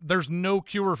outright, there's no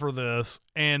cure for this,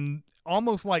 and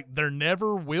almost like there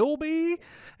never will be.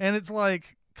 And it's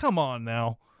like, come on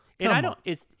now. And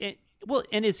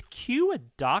and is Q a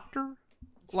doctor?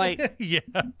 Like, yeah,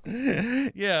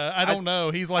 I don't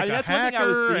know. He's like a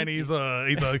hacker, and he's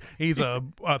like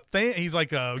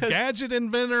a gadget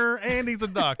inventor, and he's a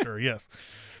doctor. Yes,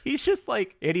 he's just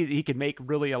like, and he can make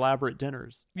really elaborate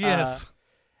dinners. Yes,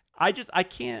 I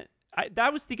can't. I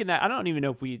was thinking that, I don't even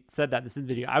know if we said that in this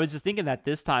video. I was just thinking that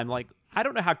this time, like, I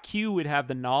don't know how Q would have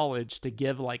the knowledge to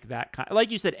give like that kind.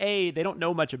 Like you said, they don't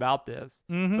know much about this,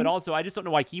 but also I just don't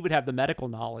know why he would have the medical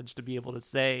knowledge to be able to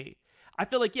say. I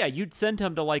feel like, you'd send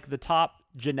him to like the top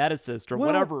geneticist or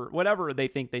whatever they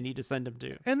think they need to send him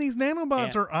to. And these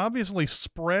nanobots are obviously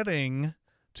spreading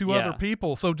to other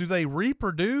people. So do they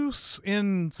reproduce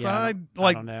inside?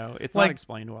 I don't know. It's not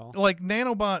explained well. Like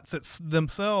nanobots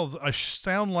themselves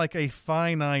sound like a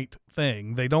finite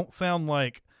thing. They don't sound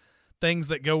like things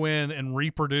that go in and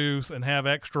reproduce and have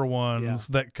extra ones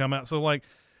that come out. So like,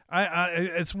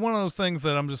 it's one of those things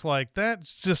that I'm just like, that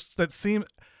seems.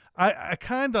 I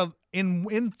kind of,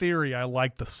 in theory, I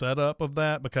like the setup of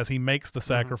that because he makes the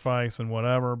sacrifice and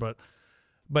whatever, but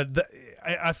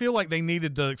I feel like they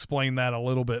needed to explain that a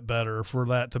little bit better for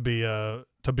that to be a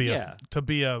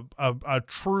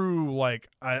true, like,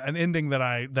 an ending that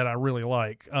I really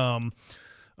like.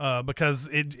 Because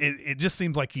it just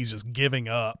seems like he's just giving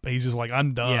up. He's just like,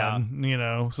 I'm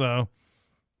done, so.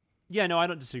 Yeah, no, I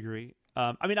don't disagree.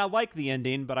 I mean, I like the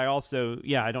ending, but I also,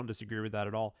 I don't disagree with that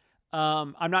at all.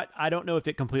 I don't know if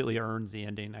it completely earns the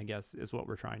ending, I guess is what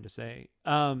we're trying to say.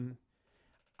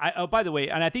 By the way,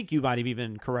 and I think you might have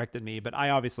even corrected me, but I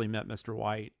obviously met Mr.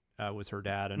 White, was her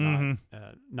dad and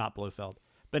not Blofeld.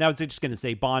 But I was just going to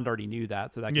say Bond already knew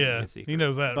that. So that could be a secret. He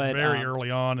knows that very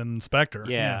early on in Spectre.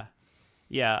 Yeah.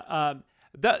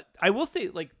 I will say,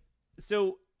 like,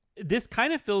 so this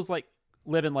kind of feels like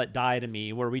Live and Let Die to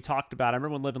me, where we talked about, I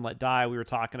remember when Live and Let Die, we were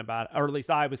talking about, or at least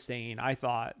I was saying, I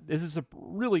thought this is a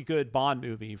really good Bond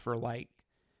movie for like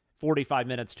 45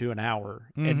 minutes to an hour.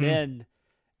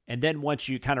 And then once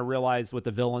you kind of realize what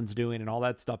the villain's doing and all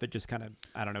that stuff, it just kind of,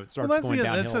 I don't know, it starts going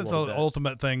downhill. That's the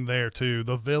ultimate thing there too.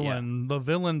 The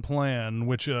villain plan,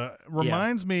 which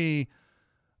reminds me,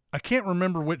 I can't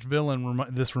remember which villain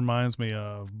this reminds me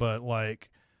of, but like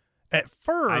at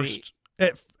first,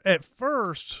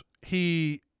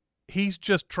 he's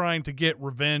just trying to get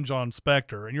revenge on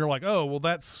Spectre, and you're like, oh well,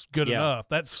 that's good enough.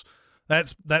 That's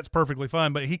That's perfectly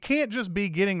fine. But he can't just be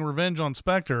getting revenge on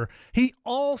Spectre. He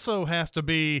also has to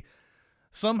be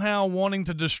somehow wanting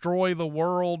to destroy the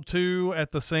world too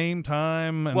at the same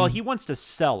time. And well, he wants to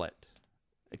sell it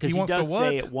because he does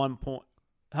say at one point,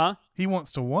 huh? He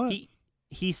wants to what?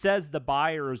 He says the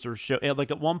buyers are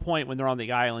like at one point when they're on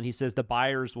the island, he says the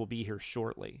buyers will be here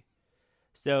shortly.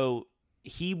 So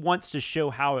he wants to show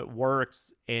how it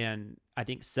works and I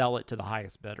think sell it to the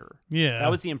highest bidder. Yeah,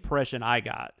 that was the impression I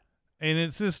got. And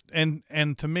it's just and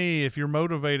to me, if you're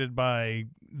motivated by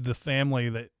the family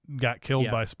that got killed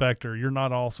by Spectre, you're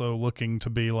not also looking to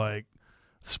be like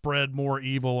spread more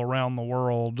evil around the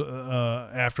world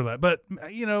after that. But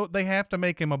they have to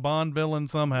make him a Bond villain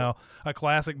somehow, a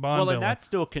classic Bond villain. Well,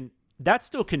 and that's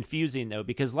still confusing though,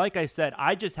 because like I said,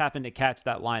 I just happened to catch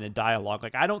that line of dialogue.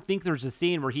 Like I don't think there's a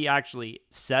scene where he actually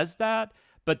says that.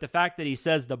 But the fact that he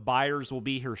says the buyers will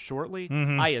be here shortly,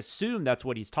 I assume that's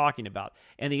what he's talking about.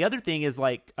 And the other thing is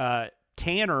like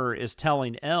Tanner is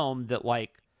telling Elm that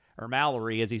like, or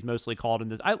Mallory as he's mostly called in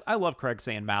this. I love Craig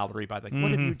saying Mallory by like, what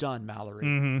have you done, Mallory?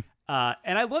 And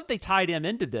I love they tied him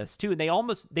into this too. And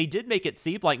they did make it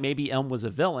seem like maybe Elm was a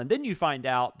villain. Then you find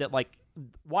out that like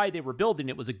why they were building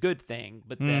it was a good thing.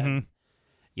 But then,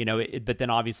 but then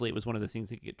obviously it was one of those things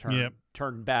that could get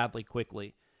turned badly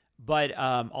quickly. But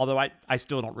although I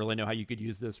still don't really know how you could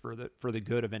use this for the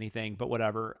good of anything, but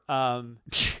whatever.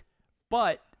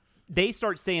 But they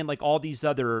start saying like all these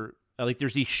other like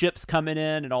there's these ships coming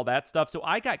in and all that stuff. So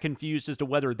I got confused as to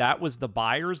whether that was the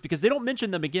buyers because they don't mention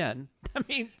them again. I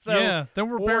mean, so yeah, there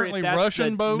were apparently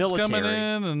Russian boats coming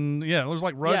in, and there's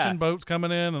like Russian boats coming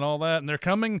in and all that, and they're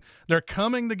coming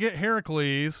to get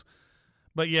Heracles.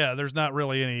 But yeah, there's not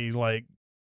really any like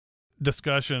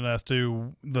discussion as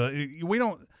to we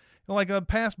don't. Like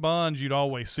past Bonds, you'd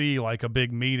always see like a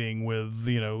big meeting with,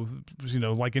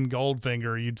 like in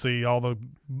Goldfinger, you'd see all the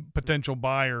potential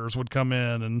buyers would come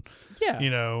in and,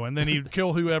 and then he'd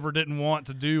kill whoever didn't want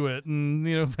to do it and,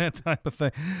 that type of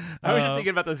thing. I was just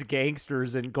thinking about those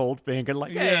gangsters in Goldfinger,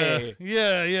 like, hey,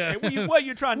 yeah. Hey, what are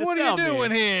you trying to sell me? What are you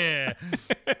doing here?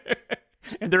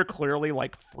 And they're clearly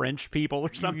like French people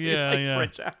or something,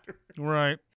 French actors.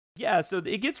 Right. Yeah, so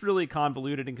it gets really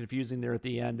convoluted and confusing there at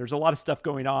the end. There's a lot of stuff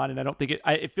going on, and I don't think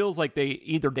it feels like they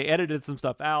edited some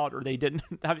stuff out or they didn't.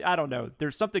 I don't know.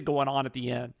 There's something going on at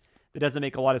the end that doesn't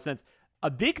make a lot of sense.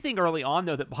 A big thing early on,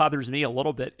 though, that bothers me a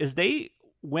little bit is they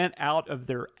went out of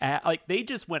their they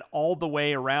just went all the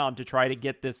way around to try to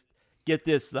get this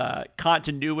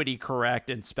continuity correct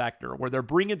in Spectre, where they're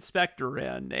bringing Spectre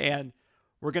in, and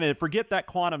we're gonna forget that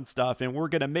quantum stuff, and we're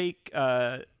gonna make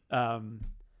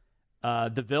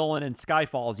the villain in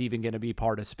Skyfall is even going to be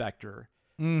part of Spectre.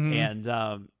 And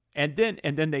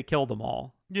then they killed them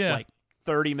all. Yeah. Like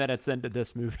 30 minutes into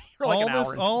this movie. Or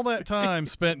like all that time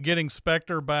spent getting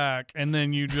Spectre back, and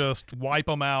then you just wipe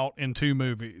them out in 2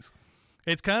 movies.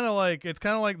 It's kind of like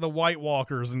the White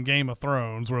Walkers in Game of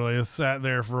Thrones, where they just sat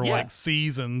there for like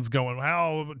seasons going,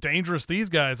 how dangerous these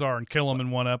guys are, and kill them in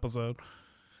 1 episode.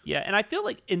 Yeah. And I feel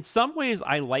like in some ways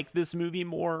I like this movie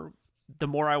more the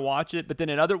more I watch it, but then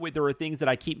in other ways, there are things that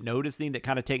I keep noticing that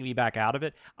kind of take me back out of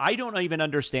it. I don't even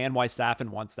understand why Safin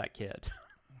wants that kid.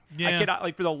 I cannot,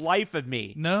 like, for the life of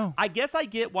me. No. I guess I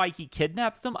get why he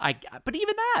kidnaps them. But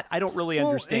even that, I don't really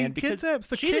understand because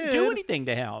she didn't do anything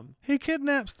to him. He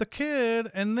kidnaps the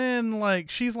kid, and then, like,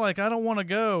 she's like, I don't want to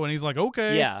go. And he's like,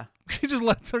 okay. Yeah. He just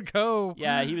lets her go.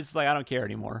 Yeah, he was just like, I don't care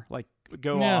anymore. Like,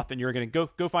 go off, and you're going to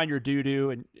go find your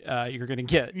doo-doo, and you're going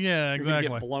to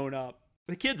get blown up.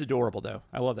 The kid's adorable, though.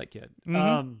 I love that kid.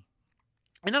 And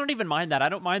I don't even mind that. I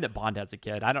don't mind that Bond has a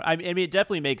kid. I mean, it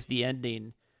definitely makes the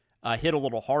ending hit a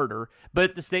little harder. But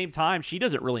at the same time, she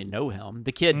doesn't really know him.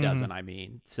 The kid doesn't. I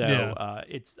mean, so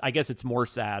I guess it's more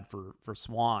sad for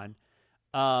Swan.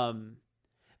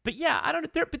 But yeah, I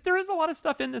don't know. But there is a lot of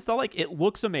stuff in this. So, like, it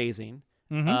looks amazing.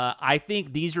 I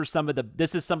think this is some of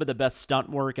the best stunt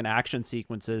work and action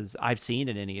sequences I've seen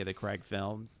in any of the Craig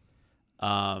films.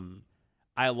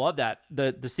 I love that.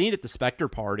 The scene at the Spectre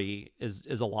party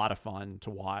is a lot of fun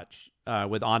to watch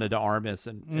with Ana de Armas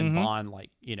and Bond, like,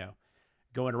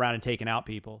 going around and taking out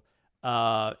people.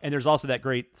 And there's also that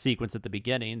great sequence at the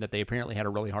beginning that they apparently had a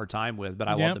really hard time with, but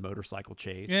I love the motorcycle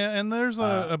chase. Yeah, and there's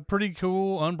a pretty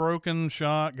cool unbroken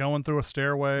shot going through a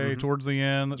stairway towards the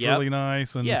end. That's really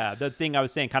nice. And yeah, the thing I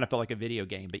was saying kind of felt like a video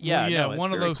game, but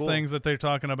one of those things that they're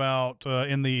talking about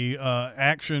in the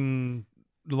action,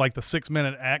 like the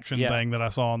 6-minute action thing that I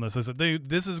saw on this, is that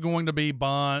this is going to be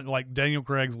Bond, like Daniel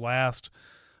Craig's last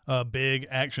big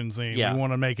action scene. We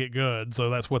want to make it good, so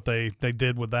that's what they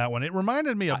did with that one. It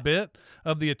reminded me a bit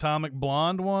of the Atomic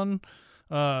Blonde one,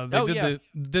 They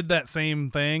did that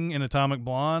same thing in Atomic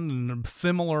Blonde, and a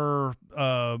similar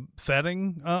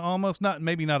setting, almost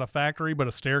maybe not a factory, but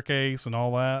a staircase and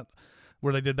all that,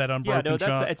 where they did that unbroken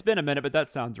shot. It's been a minute, but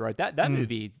that sounds right. That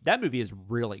movie has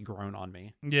really grown on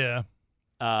me. Yeah.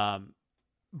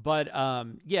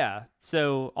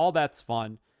 So all that's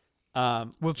fun.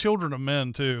 Well, Children of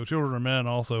Men too. Children of Men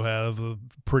also has a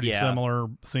pretty similar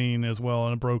scene as well,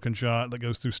 and a broken shot that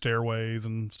goes through stairways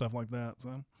and stuff like that.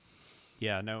 So.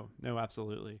 Yeah, no,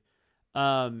 absolutely.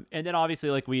 And then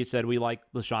obviously, like we said, we like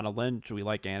Lashana Lynch, we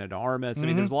like Ana de Armas. I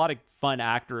mean, there's a lot of fun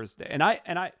actors, and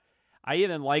I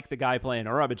even like the guy playing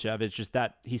Urabachev. It's just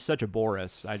that he's such a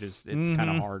Boris. It's kind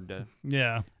of hard to.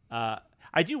 Yeah.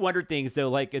 I do wonder things though,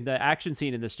 like in the action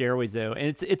scene in the stairways though,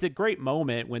 and it's a great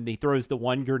moment when he throws the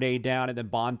one grenade down and then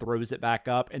Bond throws it back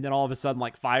up, and then all of a sudden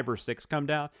like 5 or 6 come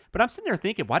down. But I'm sitting there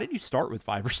thinking, why didn't you start with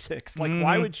 5 or 6? Like,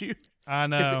 why would you? I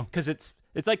know, because it's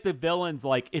like the villain's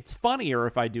like, it's funnier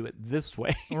if I do it this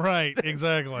way. Right,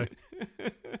 exactly.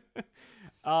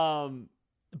 Bond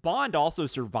also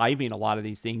surviving a lot of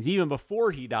these things. Even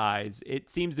before he dies, it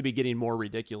seems to be getting more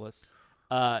ridiculous.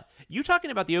 You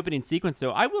talking about the opening sequence,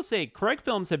 though, I will say Craig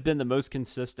films have been the most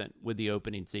consistent with the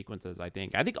opening sequences, I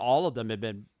think. I think all of them have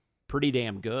been pretty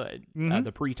damn good.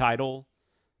 The pre-title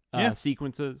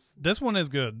sequences. This one is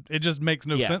good. It just makes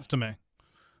no sense to me.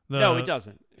 No, it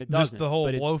doesn't. It doesn't. Just the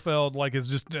whole Blofeld, like, is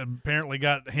just apparently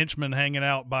got henchmen hanging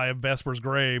out by Vesper's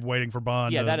grave waiting for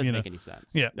Bond. Yeah, that doesn't make any sense.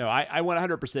 Yeah. No, I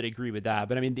 100% agree with that.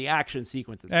 But, I mean, the action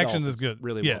sequence itself is good.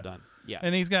 Really well done. Yeah.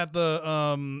 And he's got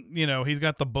the, he's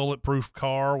got the bulletproof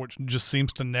car, which just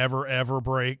seems to never, ever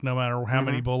break, no matter how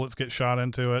many bullets get shot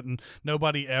into it. And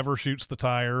nobody ever shoots the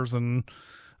tires and,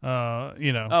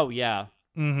 Oh, yeah.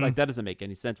 Like, that doesn't make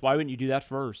any sense. Why wouldn't you do that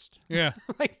first? Yeah.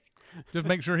 Just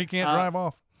make sure he can't drive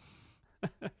off.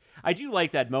 I do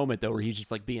like that moment, though, where he's just,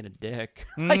 like, being a dick.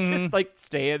 Like, just, like,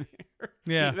 staying there.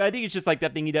 Yeah. I think it's just, like,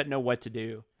 that thing he doesn't know what to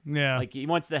do. Yeah. Like, he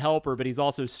wants to help her, but he's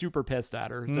also super pissed at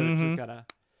her. So it's just kind of...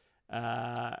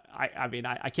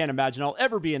 I can't imagine I'll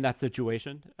ever be in that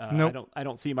situation. Nope. I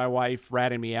don't see my wife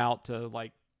ratting me out to,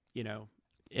 like,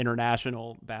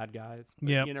 international bad guys.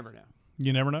 Yeah. You never know.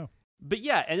 You never know. But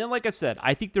yeah, and then like I said,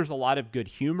 I think there's a lot of good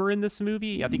humor in this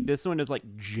movie. I think this one is like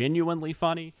genuinely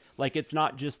funny. Like it's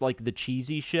not just like the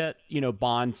cheesy shit,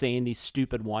 Bond saying these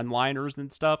stupid one-liners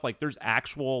and stuff. Like there's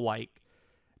actual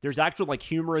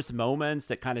humorous moments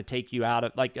that kind of take you out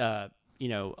of like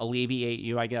alleviate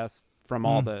you, I guess, from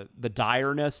all the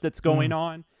direness that's going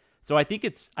on. So I think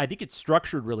it's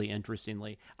structured really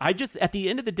interestingly. At the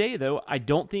end of the day though, I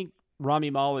don't think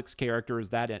Rami Malek's character is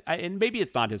that, and maybe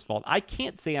it's not his fault. I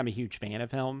can't say I'm a huge fan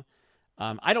of him.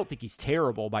 I don't think he's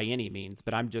terrible by any means,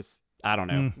 but I don't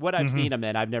know. What I've seen him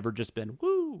in, I've never just been,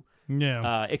 woo.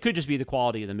 Yeah. It could just be the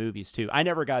quality of the movies too. I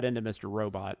never got into Mr.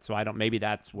 Robot, so maybe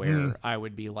that's where I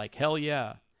would be like, hell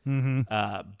yeah.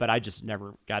 But I just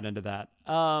never got into that.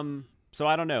 So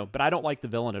I don't know, but I don't like the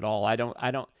villain at all.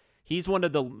 He's one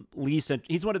of the least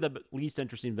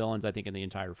interesting villains, I think, in the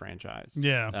entire franchise.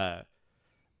 Yeah.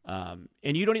 And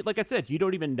you don't, like I said, you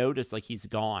don't even notice like he's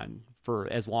gone for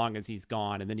as long as he's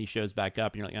gone, and then he shows back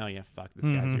up, and you're like, oh yeah, fuck, this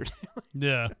guy's here.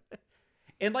 Yeah.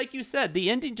 And like you said, the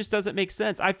ending just doesn't make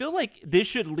sense. I feel like this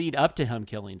should lead up to him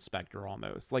killing Spectre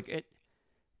almost. Like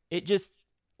it just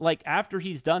like after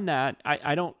he's done that,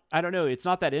 I don't know. It's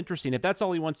not that interesting. If that's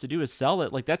all he wants to do is sell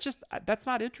it, like that's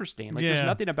not interesting. Like there's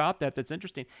nothing about that's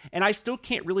interesting. And I still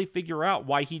can't really figure out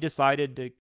why he decided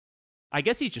to. I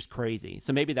guess he's just crazy.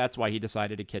 So maybe that's why he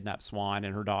decided to kidnap Swan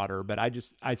and her daughter. But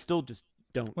I still just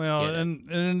don't. Well, get it.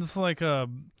 And it's like a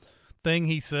thing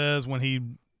he says when he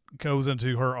goes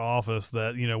into her office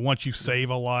that, once you save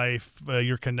a life,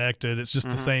 you're connected. It's just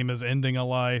the same as ending a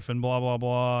life and blah, blah,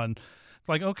 blah. And it's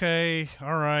like, okay,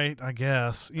 all right, I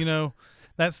guess,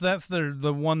 that's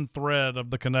the one thread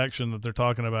of the connection that they're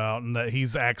talking about, and that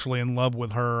he's actually in love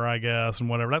with her, I guess, and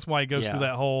whatever. That's why he goes through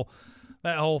that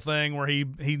whole thing where he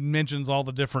mentions all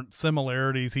the different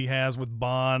similarities he has with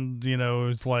Bond.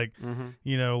 It's like,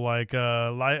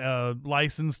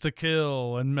 License to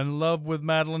Kill and In Love with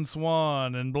Madeline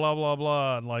Swan and blah, blah,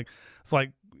 blah. And like, it's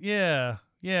like, yeah,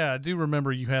 I do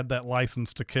remember you had that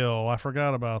License to Kill. I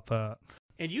forgot about that.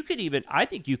 And I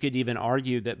think you could even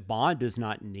argue that Bond is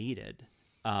not needed.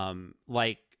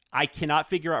 Like, I cannot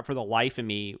figure out for the life of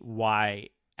me why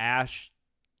Ash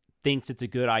thinks it's a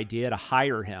good idea to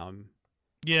hire him.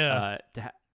 Yeah.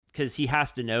 Because he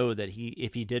has to know that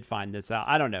if he did find this out,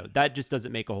 I don't know. That just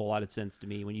doesn't make a whole lot of sense to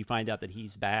me when you find out that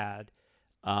he's bad.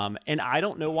 And I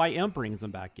don't know why M brings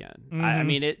him back in. I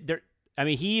mean,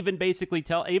 he even basically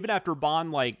even after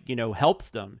Bond, helps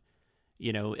them,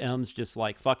 M's just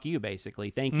like, fuck you, basically.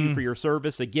 Thank you for your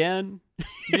service again.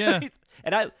 Yeah.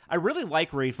 And I really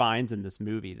like Ray Fiennes in this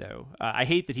movie, though. I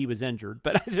hate that he was injured,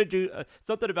 but I do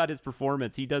something about his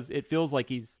performance. It feels like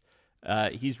he's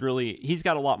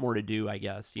got a lot more to do, I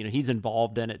guess. He's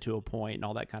involved in it to a point and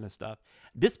all that kind of stuff.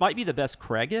 This might be the best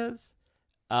Craig is.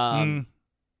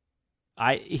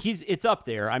 It's up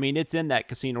there. I mean, it's in that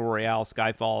Casino Royale,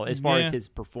 Skyfall, as far as his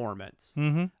performance.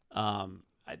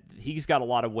 He's got a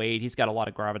lot of weight. He's got a lot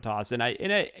of gravitas,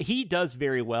 and he does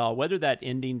very well. Whether that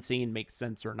ending scene makes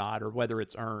sense or not, or whether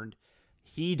it's earned,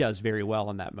 he does very well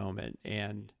in that moment.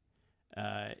 And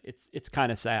it's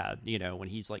kind of sad, when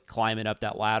he's like climbing up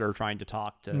that ladder trying to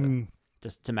talk to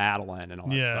Madeline and all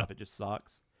that stuff. It just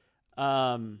sucks.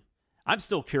 I'm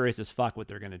still curious as fuck what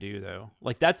they're gonna do, though.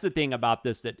 Like, that's the thing about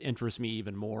this that interests me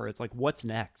even more. It's like, what's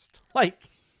next? Like,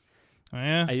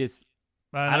 yeah,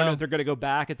 I don't know if they're going to go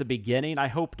back at the beginning. I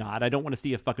hope not. I don't want to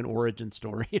see a fucking origin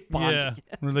story of Bond again.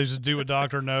 Where they just do a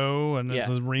Dr. No and it's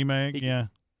a remake.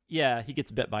 He gets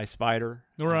bit by a spider.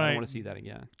 Right. I don't want to see that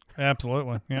again.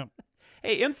 Absolutely. Yep.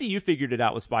 Hey, MCU figured it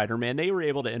out with Spider-Man. They were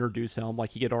able to introduce him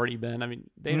like he had already been. I mean,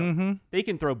 they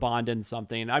can throw Bond in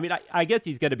something. I mean, I guess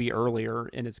he's going to be earlier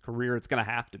in his career. It's going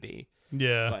to have to be.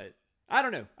 Yeah. But I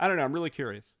don't know. I'm really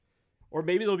curious. Or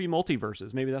maybe there'll be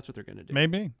multiverses. Maybe that's what they're going to do.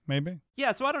 Maybe.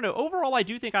 Yeah, so I don't know. Overall, I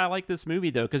do think I like this movie,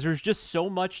 though, because there's just so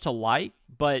much to like,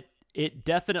 but it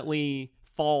definitely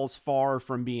falls far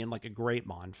from being like a great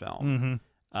Bond film,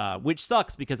 which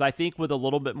sucks because I think with a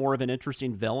little bit more of an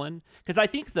interesting villain, because I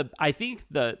think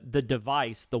the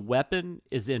device, the weapon,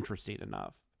 is interesting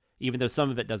enough, even though some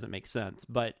of it doesn't make sense.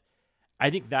 But I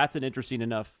think that's an interesting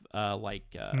enough a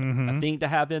thing to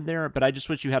have in there, but I just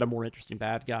wish you had a more interesting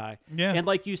bad guy. Yeah. And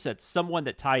like you said, someone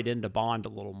that tied into Bond a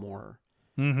little more.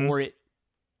 Or it,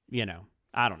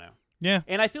 I don't know. Yeah.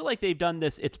 And I feel like they've done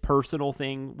this It's Personal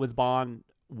thing with Bond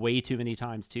way too many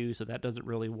times too, so that doesn't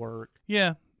really work.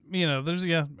 Yeah. I know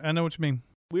what you mean.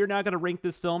 We're now going to rank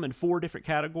this film in 4 different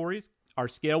categories. Our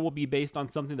scale will be based on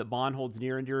something that Bond holds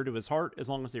near and dear to his heart, as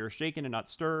long as they are shaken and not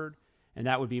stirred. And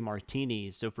that would be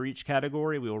martinis. So for each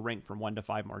category, we will rank from 1 to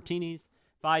 5 martinis,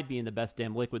 5 being the best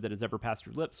damn liquid that has ever passed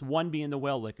your lips, 1 being the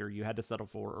well liquor you had to settle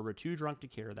for or were too drunk to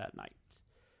care that night.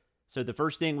 So the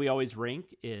first thing we always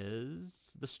rank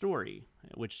is the story,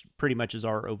 which pretty much is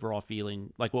our overall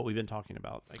feeling, like what we've been talking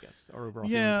about, I guess. Our overall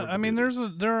feeling. Yeah, I mean,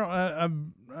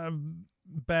 I've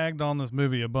bagged on this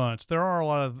movie a bunch. There are a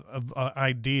lot of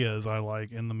ideas I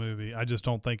like in the movie. I just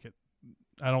don't think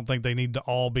they need to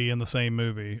all be in the same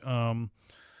movie.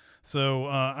 So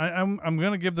I'm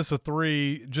going to give this a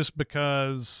 3 just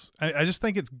because I just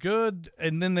think it's good,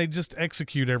 and then they just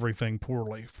execute everything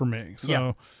poorly for me.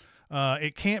 So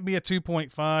it can't be a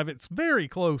 2.5. It's very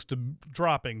close to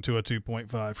dropping to a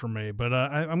 2.5 for me, but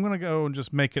I'm going to go and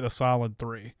just make it a solid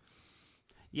 3.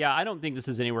 Yeah, I don't think this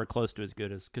is anywhere close to as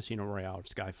good as Casino Royale or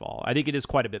Skyfall. I think it is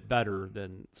quite a bit better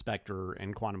than Spectre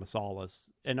and Quantum of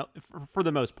Solace, and for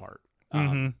the most part.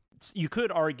 You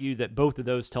could argue that both of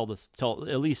those tell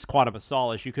at least Quantum of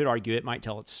Solace, you could argue it might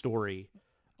tell its story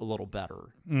a little better.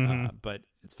 But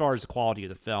as far as the quality of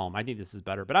the film, I think this is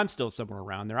better. But I'm still somewhere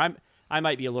around there. I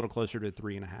might be a little closer to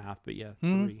 3.5, but yeah,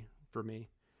 3 for me.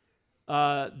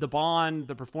 The Bond,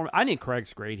 the performance, I think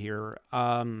Craig's great here.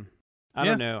 I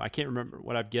don't know. I can't remember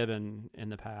what I've given in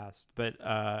the past, but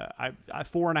I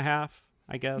 4.5,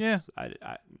 I guess.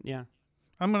 Yeah.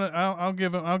 I'll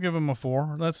give him a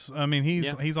 4.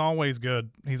 He's always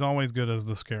good. He's always good as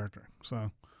this character.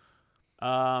 So,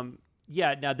 now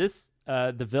this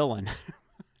the villain,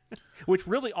 which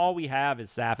really all we have is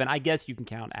Saf, and I guess you can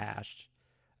count Ash,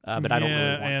 but I don't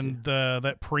really want and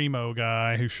that Primo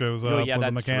guy who shows up with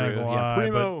a mechanical eye.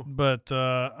 Primo. But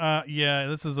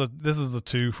this is a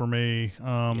 2 for me.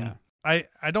 I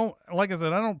don't, like I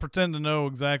said, I don't pretend to know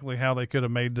exactly how they could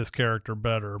have made this character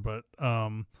better,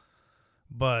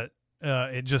 but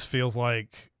it just feels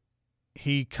like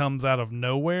he comes out of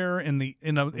nowhere in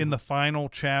the final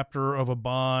chapter of a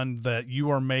Bond that you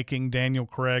are making Daniel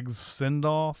Craig's send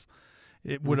off.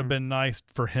 It would have been nice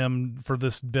for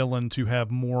this villain to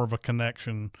have more of a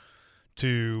connection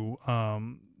to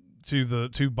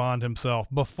Bond himself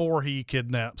before he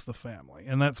kidnaps the family.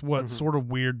 And that's what's sort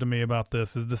of weird to me about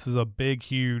this is a big,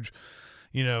 huge,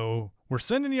 we're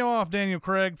sending you off, Daniel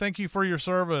Craig. Thank you for your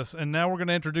service. And now we're going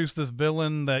to introduce this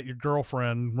villain that your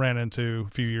girlfriend ran into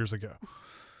a few years ago.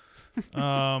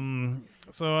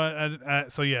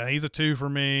 So yeah, he's a 2 for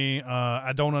me.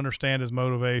 I don't understand his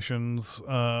motivations,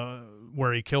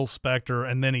 where he kills Spectre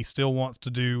and then he still wants to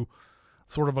do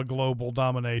sort of a global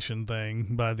domination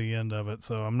thing by the end of it.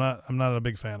 So I'm not a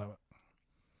big fan of it.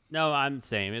 No, I'm the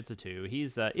same. It's a 2.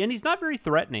 He's and he's not very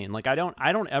threatening. Like I don't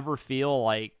ever feel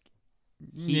like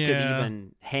he could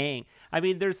even hang. I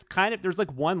mean, there's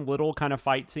like one little kind of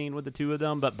fight scene with the two of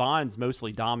them, but Bond's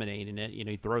mostly dominating it. You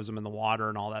know, he throws them in the water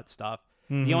and all that stuff.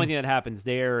 Mm-hmm. The only thing that happens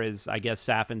there is, I guess,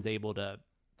 Safin's able to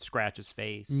scratch his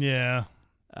face. Yeah.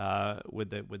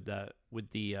 With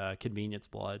the convenience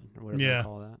blood or whatever you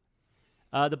call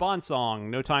that. The Bond song,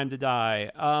 "No Time to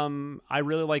Die." I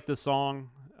really like this song.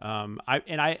 I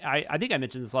think I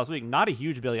mentioned this last week. Not a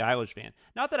huge Billie Eilish fan.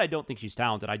 Not that I don't think she's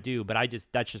talented. I do, but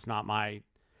that's just not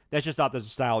the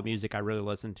style of music I really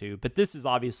listen to. But this is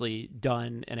obviously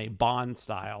done in a Bond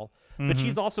style. Mm-hmm. But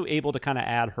she's also able to kind of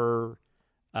add her,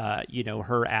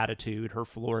 her attitude, her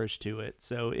flourish to it.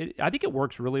 So I think it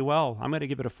works really well. I'm going to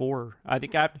give it a 4. I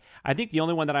think the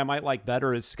only one that I might like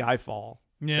better is Skyfall.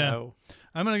 Yeah, so,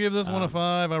 I'm gonna give this one a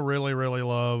 5. I really, really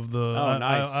love the.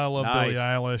 Nice. I love Billie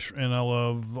Eilish, and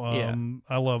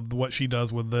I love what she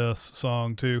does with this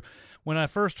song too. When I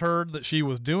first heard that she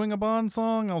was doing a Bond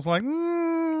song, I was like, I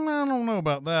don't know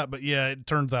about that, but yeah, it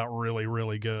turns out really,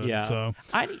 really good. Yeah. So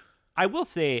I will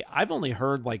say I've only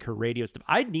heard like her radio stuff.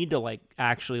 I need to like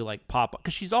actually like pop up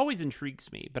because she's always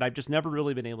intrigues me, but I've just never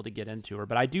really been able to get into her.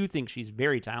 But I do think she's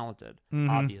very talented,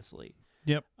 obviously.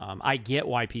 Yep. I get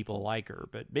why people like her,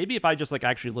 but maybe if I just like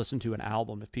actually listen to an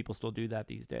album, if people still do that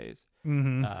these days,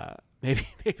 maybe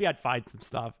I'd find some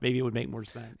stuff. Maybe it would make more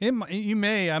sense. You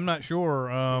may. I'm not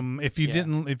sure. If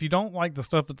you don't like the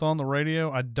stuff that's on the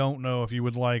radio, I don't know if you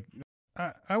would like.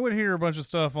 I would hear a bunch of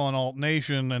stuff on Alt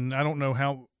Nation, and I don't know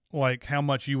how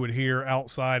much you would hear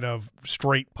outside of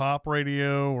straight pop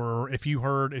radio, or if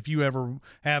you ever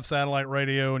have satellite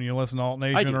radio and you listen to Alt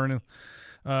Nation or anything.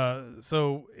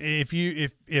 So if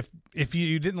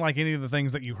you didn't like any of the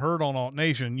things that you heard on Alt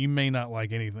Nation, you may not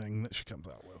like anything that she comes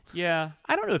out with. Yeah,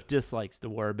 I don't know if dislike's the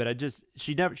word, but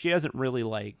she hasn't really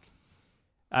like,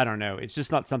 I don't know. It's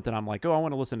just not something I'm like, oh, I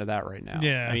want to listen to that right now.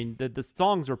 Yeah. I mean, the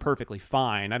songs are perfectly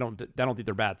fine. I don't think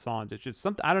they're bad songs. It's just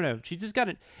something, I don't know. She's just got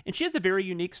it, and she has a very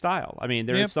unique style. I mean,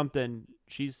 there is something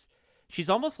she's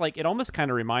almost like, it almost kind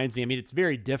of reminds me. I mean, it's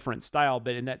very different style,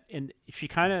 but she's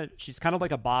kind of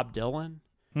like a Bob Dylan.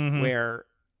 Mm-hmm. Where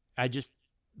I just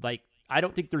like, I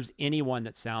don't think there's anyone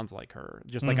that sounds like her.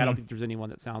 Just like I don't think there's anyone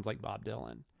that sounds like Bob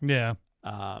Dylan. Yeah.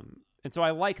 And so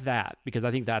I like that because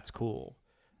I think that's cool.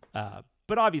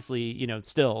 But obviously,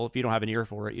 still, if you don't have an ear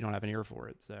for it, you don't have an ear for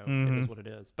it. So it is what it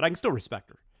is. But I can still respect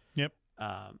her. Yep.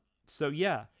 So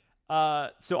yeah.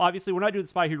 So obviously, we're not doing The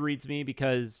Spy Who Reads Me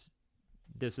because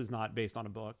this is not based on a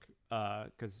book.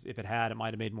 Because if it had, it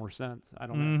might have made more sense. I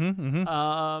don't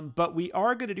know. But we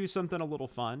are going to do something a little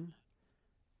fun.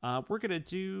 We're going to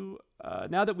do,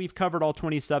 now that we've covered all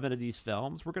 27 of these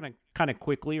films, we're going to kind of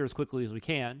quickly, or as quickly as we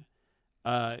can,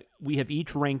 we have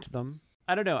each ranked them.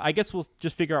 I don't know. I guess we'll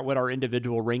just figure out what our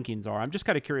individual rankings are. I'm just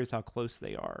kind of curious how close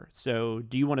they are. So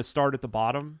do you want to start at the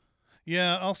bottom?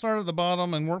 Yeah, I'll start at the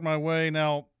bottom and work my way.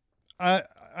 Now,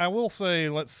 I will say,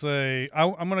 let's say,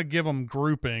 I'm going to give them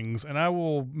groupings, and I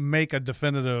will make a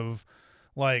definitive,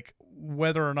 like,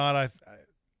 whether or not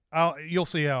you'll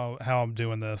see how I'm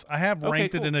doing this. I have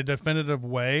ranked it in a definitive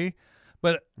way,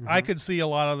 but I could see a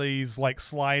lot of these, like,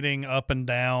 sliding up and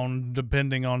down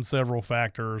depending on several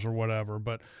factors or whatever.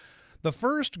 But the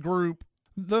first group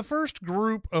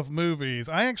of movies,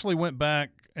 I actually went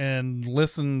back and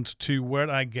listened to what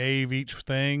I gave each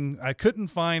thing. I couldn't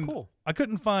find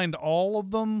all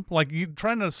of them. Like, you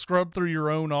trying to scrub through your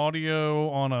own audio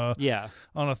on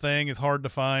a thing is hard to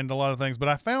find a lot of things, but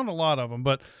I found a lot of them.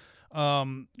 But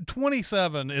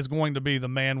 27 is going to be The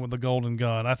Man with the Golden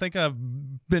Gun. I think I've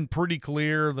been pretty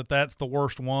clear that that's the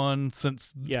worst one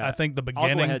since I think the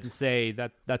beginning. I'll go ahead and say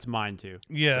that's mine too.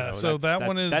 Yeah, so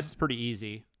that's pretty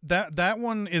easy. That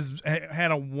one had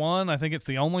a 1. I think it's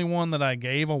the only one that I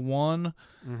gave a 1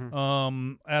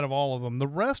 out of all of them. The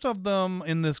rest of them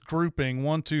in this grouping,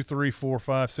 1, 2, 3, 4,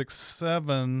 5, 6,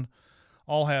 7,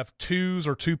 all have 2s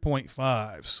or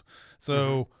 2.5s.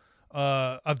 So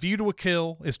A View to a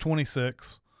Kill is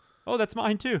 26. Oh, that's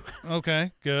mine too.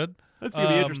 Okay, good. That's going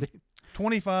to be interesting.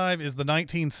 25 is the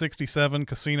 1967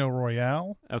 Casino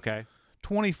Royale. Okay.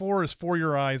 24 is For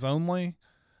Your Eyes Only.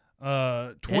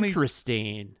 20,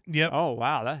 Interesting. Yep. Oh,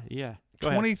 wow.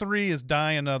 23 is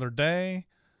Die Another Day.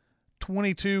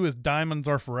 22 is Diamonds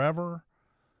Are Forever.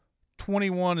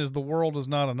 21 is The World Is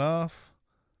Not Enough.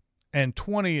 And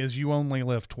 20 is You Only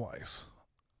Live Twice.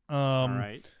 All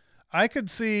right. I could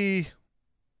see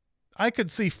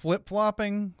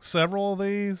flip-flopping several of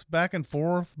these back and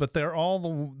forth, but they're all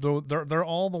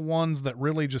the ones that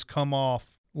really just come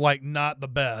off like not the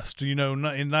best,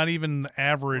 not even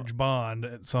average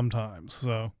Bond sometimes.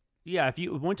 So Yeah, if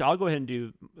you want to, I'll go ahead and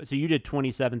do. So you did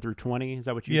 27 through 20. Is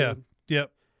that what you did?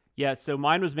 Yep. Yeah. So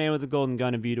mine was Man with the Golden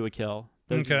Gun and View to a Kill.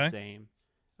 Those are the same.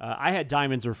 I had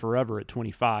Diamonds Are Forever at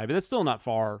 25, but that's still not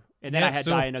far. And then I had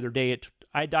Die Another Day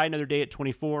at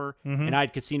 24, and I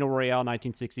had Casino Royale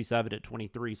 1967 at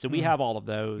 23. So we have all of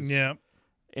those. Yeah.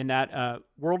 And that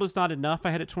World Is Not Enough,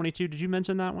 I had at 22. Did you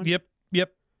mention that one? Yep.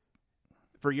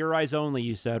 For Your Eyes Only,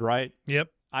 you said, right? Yep.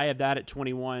 I have that at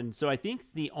 21. So I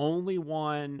think the only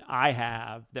one I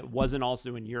have that wasn't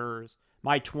also in yours,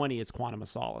 my 20 is Quantum of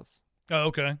Solace. Oh,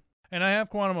 okay. And I have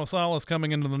Quantum of Solace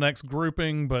coming into the next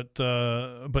grouping, but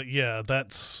yeah,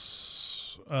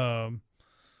 that's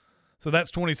so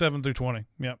that's 27 through 20.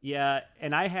 Yep. Yeah,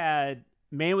 and I had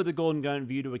Man with the Golden Gun,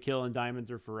 View to a Kill, and Diamonds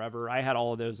Are Forever. I had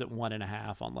all of those at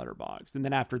 1.5 on Letterboxd, and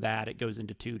then after that, it goes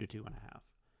into 2 to 2.5.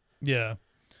 Yeah.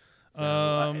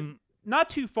 So, not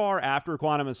too far after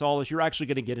Quantum of Solace, you're actually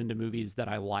going to get into movies that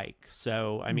I like.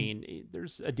 So, I mean,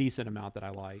 there's a decent amount that I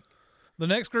like. The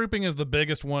next grouping is the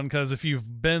biggest one because if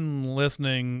you've been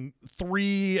listening,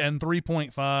 3 and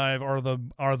 3.5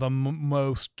 are the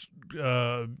most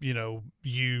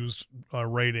used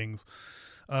ratings.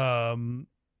 And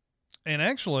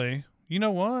actually, you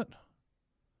know what?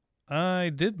 I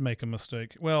did make a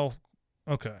mistake. Well,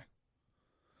 okay.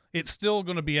 It's still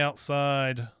going to be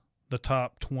outside the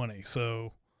top 20.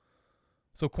 So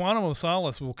Quantum of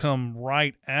Solace will come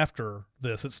right after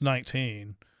this. It's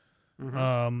 19.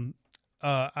 Mm-hmm.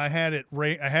 I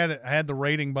had the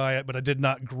rating by it, but I did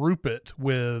not group it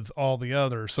with all the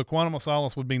others. So Quantum of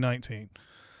Solace would be 19.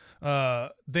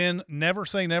 Then Never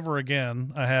Say Never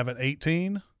Again, I have at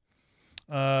 18.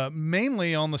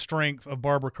 Mainly on the strength of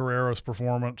Barbara Carrero's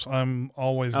performance. I'm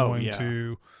always going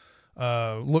to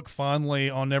look fondly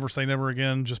on Never Say Never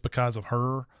Again just because of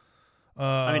her.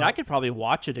 I mean, I could probably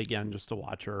watch it again just to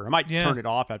watch her. I might turn it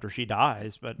off after she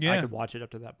dies, but I could watch it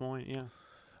up to that point,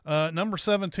 Number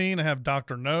 17, I have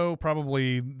Dr. No,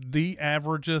 probably the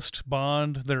averagest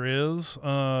Bond there is,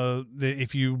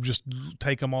 if you just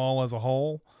take them all as a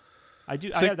whole. I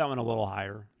have that one a little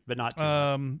higher, but not too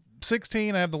much.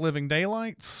 16, I have The Living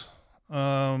Daylights.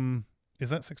 Is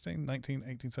that 16? 19,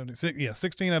 18, 17? Yeah,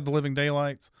 16, I have The Living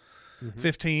Daylights.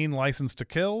 15, License to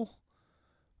Kill.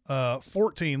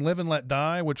 14, Live and Let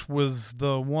Die, which was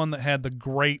the one that had the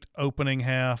great opening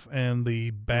half and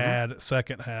the bad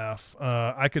second half.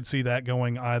 I could see that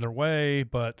going either way,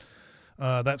 but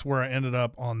that's where I ended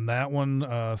up on that one.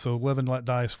 So Live and Let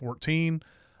Die is 14.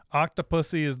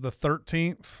 Octopussy is the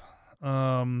 13th.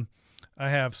 I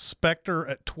have Spectre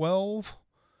at 12.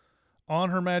 On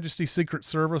Her Majesty's Secret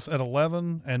Service at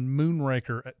 11. And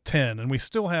Moonraker at 10. And we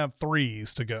still have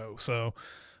 3s to go. So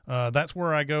that's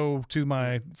where I go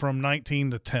to from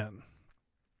 19 to 10.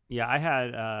 Yeah, I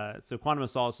had so Quantum of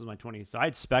Solace was my 20. So I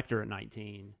had Spectre at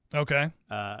 19. Okay.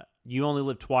 You Only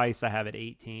Live Twice, I have at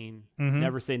 18.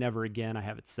 Never Say Never Again, I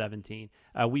have at 17.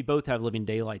 We both have Living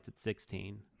Daylights at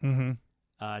 16.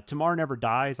 Tomorrow Never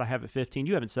Dies, I have at 15.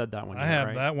 You haven't said that one yet, I have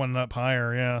right? that one up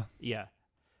higher, yeah. Yeah.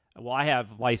 Well, I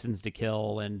have License to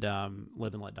Kill and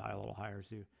Live and Let Die a little higher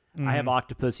too. I have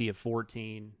Octopussy at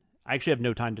 14. I actually have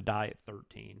No Time to Die at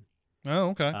 13. Oh,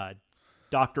 okay.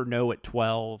 Dr. No at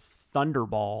 12.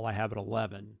 Thunderball, I have at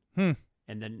 11.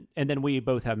 And then we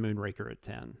both have Moonraker at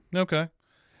 10. Okay.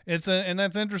 And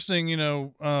that's interesting,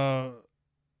 but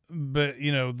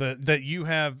that you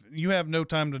have No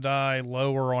Time to Die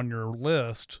lower on your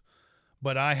list,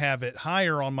 but I have it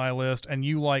higher on my list, and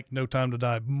you like No Time to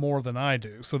Die more than I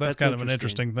do. So that's kind of an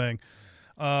interesting thing.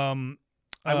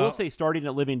 I will say, starting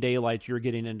at Living Daylights, you're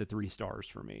getting into 3 stars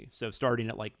for me. So starting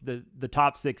at like the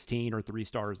top 16 or 3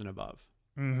 stars and above.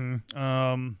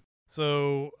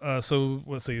 So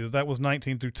let's see. That was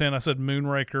 19 through 10. I said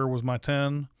Moonraker was my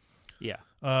 10. Yeah.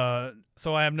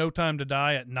 So I have No Time to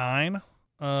Die at 9.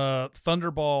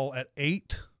 Thunderball at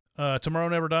 8. Tomorrow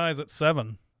Never Dies at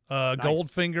 7. Nice.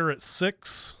 Goldfinger at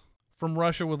 6. From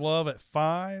Russia with Love at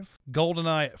 5.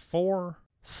 GoldenEye at 4.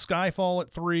 Skyfall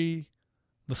at 3.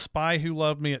 The Spy Who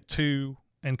Loved Me at 2,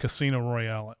 and Casino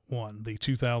Royale at 1. The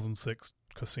 2006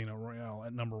 Casino Royale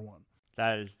at number 1.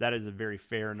 That is a very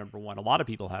fair number 1. A lot of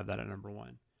people have that at number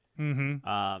 1.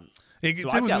 It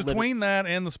was between that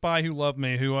and The Spy Who Loved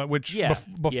Me,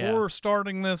 before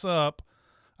starting this up,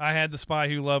 I had The Spy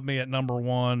Who Loved Me at number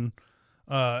 1.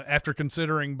 After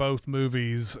considering both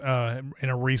movies in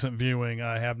a recent viewing,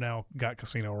 I have now got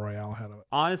Casino Royale ahead of it.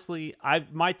 Honestly,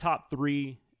 my top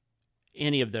 3.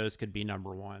 Any of those could be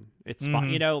number 1. It's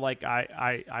fine. Like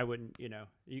I wouldn't,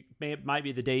 it might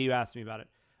be the day you asked me about it.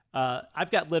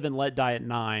 I've got Live and Let Die at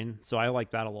 9. So I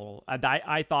like that a little.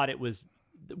 I thought it was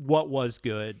what was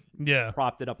good. Yeah.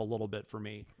 Propped it up a little bit for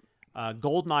me.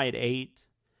 GoldenEye at 8.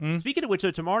 Speaking of which,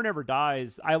 though, Tomorrow Never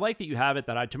Dies, I like that you have it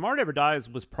Tomorrow Never Dies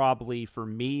was probably, for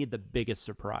me, the biggest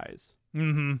surprise.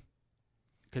 Mm-hmm.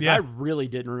 Because I really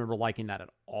didn't remember liking that at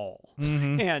all.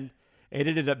 Mm-hmm. And it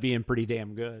ended up being pretty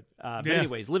damn good. But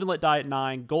anyways, Live and Let Die at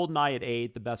 9, GoldenEye at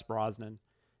 8, the best Brosnan,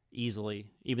 easily,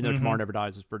 even though Tomorrow Never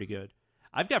Dies was pretty good.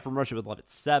 I've got From Russia with Love at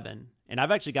 7, and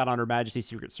I've actually got On Her Majesty's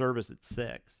Secret Service at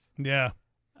 6. Yeah.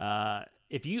 I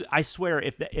swear,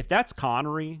 if that's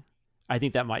Connery, I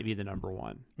think that might be the number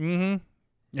one.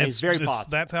 Mm-hmm. It's very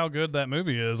possible. That's how good that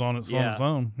movie is on its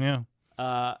own. Yeah.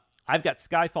 I've got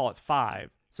Skyfall at 5.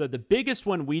 So the biggest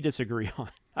one we disagree on,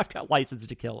 I've got License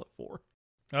to Kill at 4.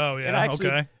 Oh, yeah. And actually,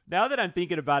 okay. Now that I'm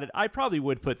thinking about it, I probably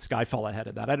would put Skyfall ahead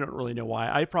of that. I don't really know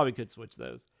why. I probably could switch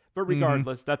those. But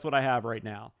regardless, that's what I have right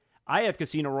now. I have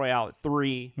Casino Royale at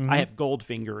 3. I have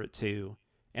Goldfinger at 2.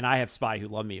 And I have Spy Who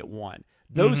Loved Me at 1.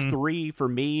 Those 3, for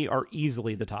me, are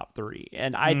easily the top 3.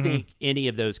 And I think any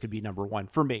of those could be number 1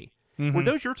 for me. Were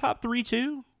those your top 3,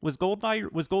 too? Was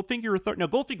Goldfinger a third? No,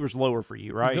 Goldfinger's lower for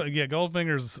you, right? Yeah,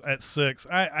 Goldfinger's at 6.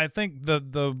 I think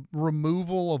the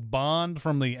removal of Bond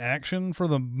from the action for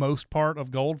the most part of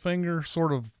Goldfinger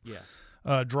sort of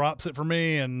drops it for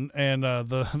me, and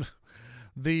the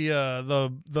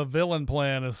villain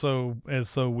plan is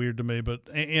so weird to me, but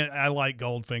I like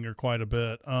Goldfinger quite a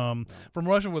bit. From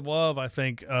Russia with Love, I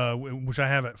think, which I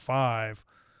have at 5.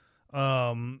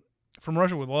 From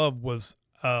Russia with Love was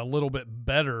a little bit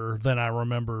better than I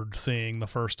remembered seeing the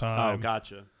first time. Oh,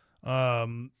 gotcha.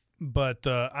 But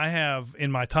I have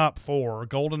in my top 4,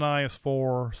 GoldenEye is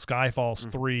 4, Skyfall's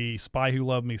 3, Spy Who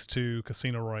Loved Me's 2,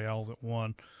 Casino Royale's at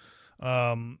 1.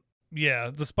 Yeah,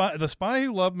 the Spy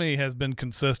Who Loved Me has been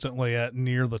consistently at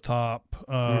near the top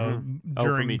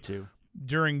for me too.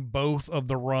 During both of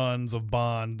the runs of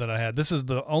Bond that I had. This is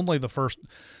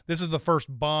the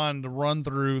first Bond run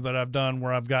through that I've done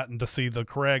where I've gotten to see the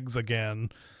Craigs again.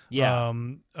 Yeah.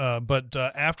 But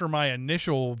after my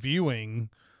initial viewing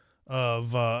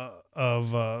of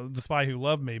The Spy Who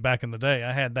Loved Me back in the day,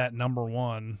 I had that number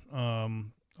 1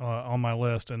 on my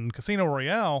list. And Casino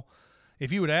Royale,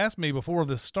 if you had asked me before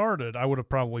this started, I would have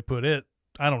probably put it,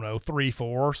 I don't know, 3,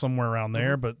 4, somewhere around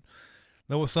there. But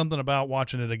there was something about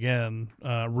watching it again.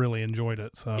 Really enjoyed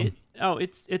it. So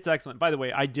it's excellent. By the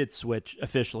way, I did switch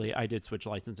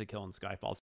License to Kill and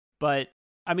Skyfall. But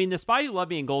I mean, The Spy Who Loved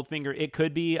Me and Goldfinger, it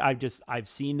could be. I've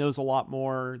seen those a lot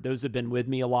more. Those have been with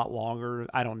me a lot longer.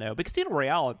 I don't know. But Casino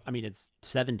Royale, I mean, it's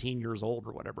 17 years old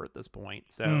or whatever at this point.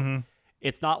 So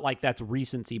it's not like that's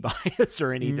recency bias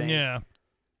or anything. Yeah.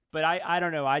 But I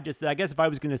don't know. I guess if I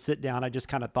was going to sit down, I just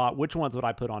kind of thought, which ones would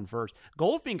I put on first?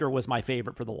 Goldfinger was my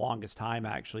favorite for the longest time,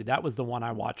 actually. That was the one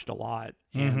I watched a lot.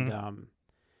 And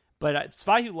but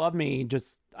Spy Who Loved Me,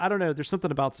 just, I don't know. There's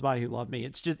something about Spy Who Loved Me.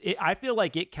 It's just, I feel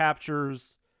like it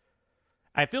captures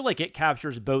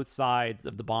both sides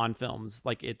of the Bond films.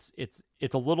 Like it's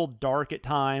a little dark at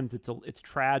times. It's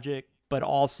tragic, but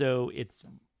also it's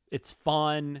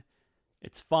fun.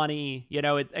 It's funny,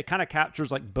 it kind of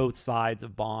captures like both sides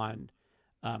of Bond,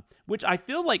 which I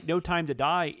feel like No Time to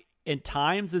Die in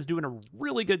times is doing a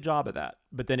really good job of that,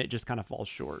 but then it just kind of falls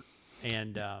short.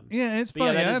 And it's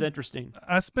funny. Yeah, that is interesting.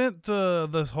 I spent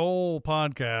this whole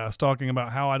podcast talking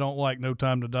about how I don't like No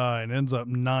Time to Die, and ends up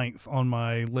 9th on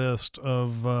my list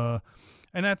of,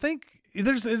 and I think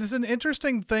there's an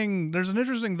interesting thing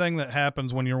that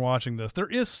happens when you're watching this. There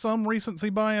is some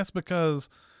recency bias because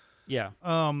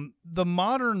the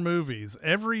modern movies,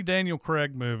 every Daniel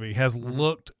Craig movie has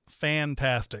looked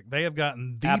fantastic. They have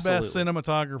gotten the best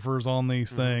cinematographers on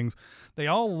these things. They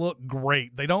all look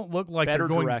great. They don't look like better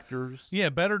they're going directors. Yeah,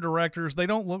 better directors. They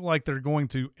don't look like they're going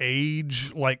to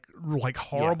age like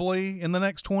horribly in the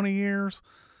next 20 years.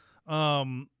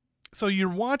 So you're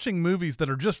watching movies that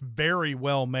are just very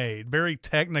well made, very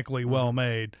technically well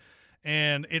made,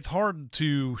 and it's hard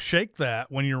to shake that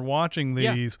when you're watching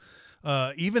these.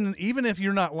 Even if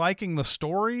you're not liking the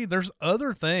story, there's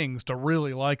other things to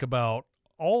really like about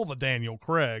all the Daniel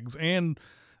Craigs, and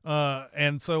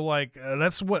so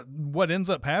that's what ends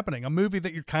up happening. A movie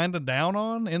that you're kind of down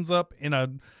on ends up in a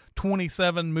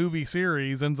 27 movie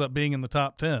series, ends up being in the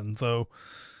top 10. So,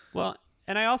 well,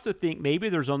 and I also think maybe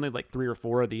there's only like 3 or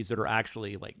 4 of these that are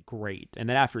actually like great, and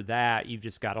then after that, you've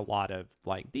just got a lot of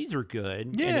like these are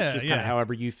good. Yeah, and it's just kind of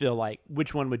however you feel like.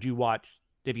 Which one would you watch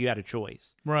if you had a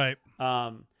choice? Right.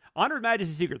 Honor Her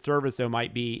Majesty's Secret Service, though,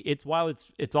 might be, while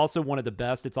it's also one of the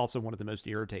best, it's also one of the most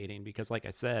irritating because, like I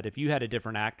said, if you had a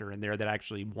different actor in there that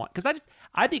actually because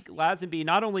I think Lazenby,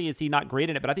 not only is he not great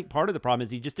in it, but I think part of the problem is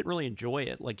he just didn't really enjoy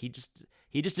it. Like he just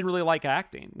didn't really like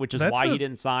acting, which is why he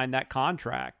didn't sign that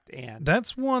contract. And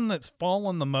that's one that's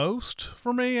fallen the most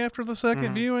for me after the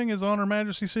second viewing is Honor Her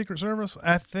Majesty's Secret Service.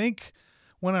 I think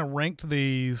when I ranked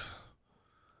these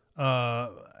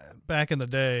back in the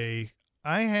day,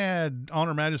 I had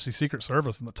Honor Her Majesty's Secret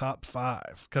Service in the top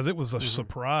 5 because it was a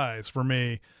surprise for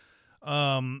me.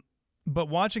 But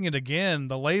watching it again,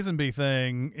 the Lazenby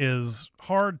thing is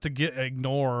hard to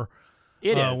ignore.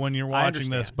 It is when you're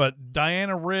watching this. But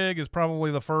Diana Rigg is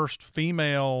probably the first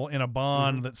female in a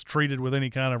Bond that's treated with any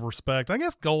kind of respect. I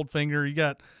guess Goldfinger, you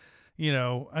got,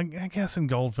 I guess in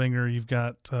Goldfinger you've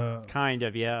got kind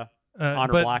of, yeah.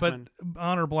 Honor Blackman. But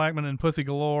Honor Blackman and Pussy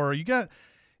Galore. You got.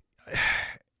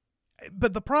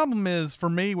 But the problem is for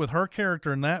me with her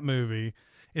character in that movie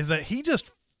is that he just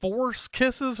force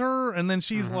kisses her, and then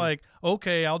she's like,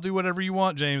 "Okay, I'll do whatever you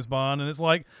want, James Bond." And it's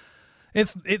like,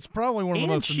 it's probably one of the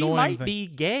most annoying things. She might be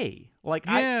gay. Like,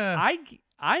 yeah.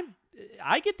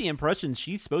 I get the impression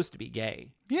she's supposed to be gay.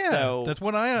 Yeah, so that's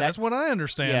what I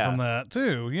understand from that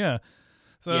too. Yeah,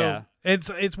 so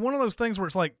it's one of those things where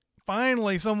it's like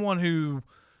finally someone who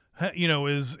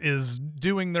is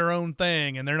doing their own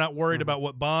thing and they're not worried about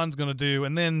what Bond's going to do,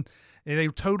 and then they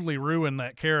totally ruin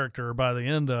that character by the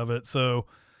end of it. So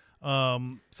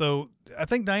I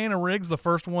think Diana Rigg's the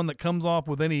first one that comes off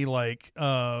with any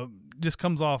just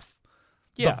comes off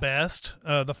the best,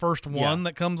 the first one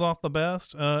that comes off the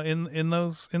best in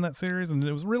that series, and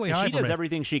it was really high. She does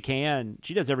everything she can.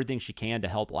 She does everything she can to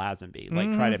help Lazenby,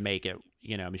 try to make it.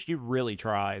 She really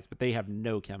tries, but they have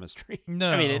no chemistry. No,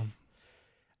 I mean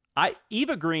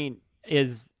Eva Green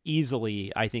is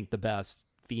easily, I think, the best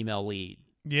female lead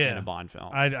in a Bond film.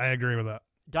 I agree with that.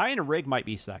 Diana Rigg might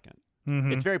be second.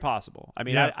 It's very possible. I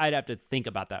mean, I'd have to think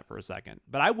about that for a second,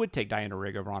 but I would take Diana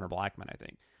Rigg over Honor Blackman, I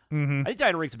think. I think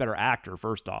Diana Rigg's a better actor,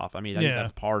 first off. I mean, I think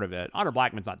that's part of it. Honor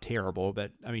Blackman's not terrible,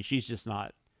 but I mean, she's just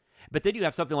not. But then you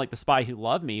have something like The Spy Who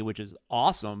Loved Me, which is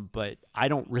awesome, but I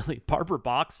don't really. Barbara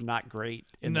Bach's not great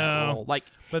in that role.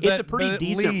 It's a pretty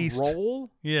decent role.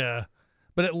 Yeah.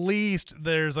 But at least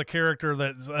there's a character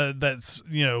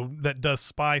that does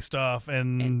spy stuff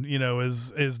and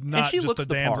is not just a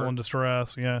damsel in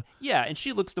distress. Yeah. Yeah, and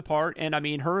she looks the part. And I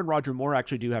mean, her and Roger Moore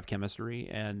actually do have chemistry,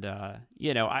 and or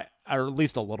at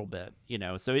least a little bit.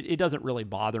 So it doesn't really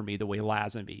bother me the way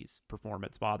Lazenby's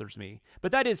performance bothers me.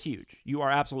 But that is huge. You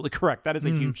are absolutely correct. That is a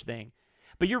huge thing.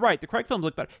 But you're right. The Craig films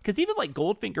look better because even like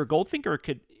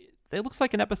Goldfinger it looks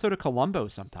like an episode of Columbo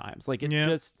sometimes. Like it's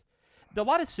just. A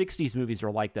lot of 60s movies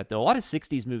are like that, though. A lot of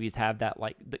 60s movies have that,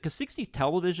 because 60s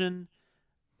television,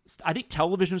 I think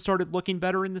television started looking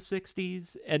better in the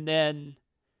 60s,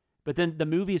 but then the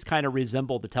movies kind of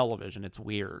resemble the television. It's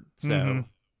weird. So,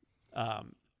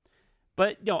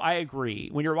 but no, I agree.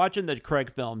 When you're watching the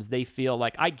Craig films, they feel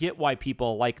like, I get why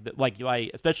people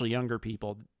especially younger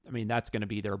people, I mean, that's going to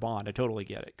be their Bond. I totally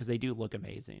get it, because they do look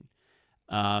amazing.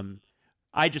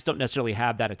 I just don't necessarily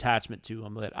have that attachment to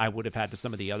them that I would have had to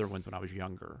some of the other ones when I was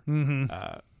younger,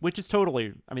 which is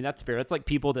totally, I mean, that's fair. That's like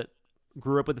people that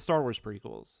grew up with the Star Wars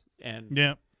prequels and,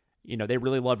 they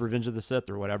really love Revenge of the Sith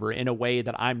or whatever in a way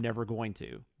that I'm never going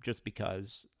to, just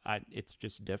because it's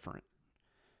just different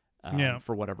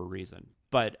for whatever reason.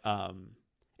 But,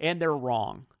 and they're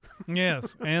wrong.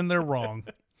 Yes, and they're wrong.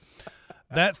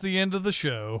 That's the end of the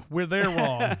show. They're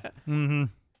wrong.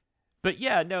 But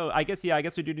yeah, no, I guess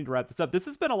we do need to wrap this up. This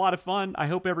has been a lot of fun. I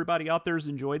hope everybody out there has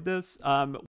enjoyed this.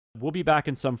 We'll be back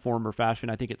in some form or fashion,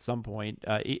 I think, at some point,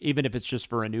 even if it's just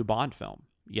for a new Bond film,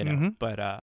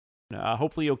 But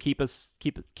hopefully you'll keep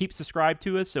subscribed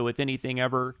to us. So if anything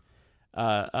ever,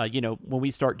 when we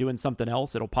start doing something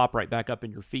else, it'll pop right back up in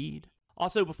your feed.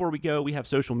 Also, before we go, we have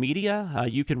social media.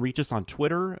 You can reach us on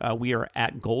Twitter. We are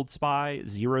at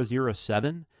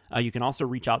GoldSpy007. You can also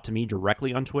reach out to me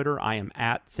directly on Twitter. I am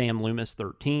at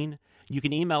SamLoomis13. You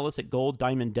can email us at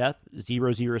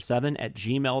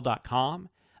golddiamonddeath007@gmail.com.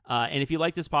 And if you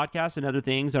like this podcast and other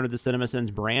things under the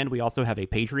CinemaSins brand, we also have a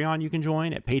Patreon you can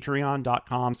join at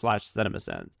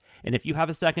patreon.com/CinemaSins. And if you have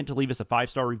a second to leave us a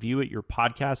 5-star review at your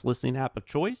podcast listening app of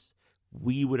choice,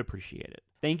 we would appreciate it.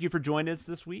 Thank you for joining us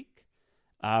this week.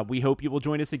 We hope you will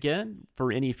join us again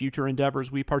for any future endeavors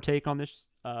we partake on this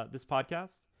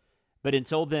podcast. But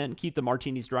until then, keep the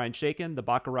martinis dry and shaken, the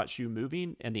Baccarat shoe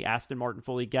moving, and the Aston Martin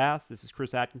fully gassed. This is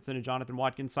Chris Atkinson and Jonathan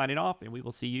Watkins signing off, and we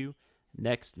will see you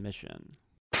next mission.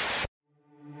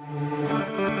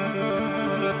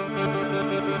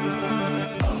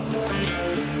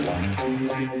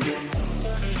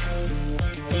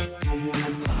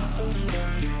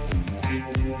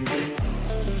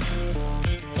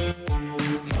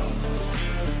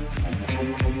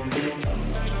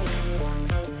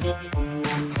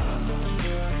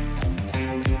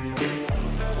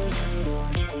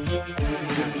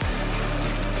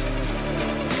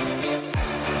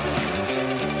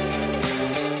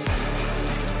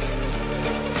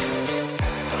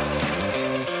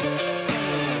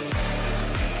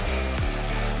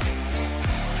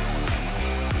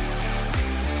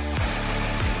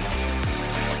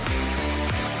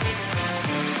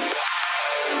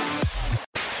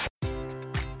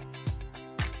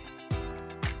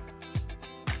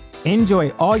 Enjoy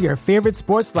all your favorite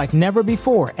sports like never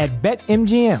before at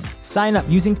BetMGM. Sign up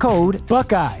using code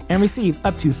Buckeye and receive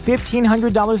up to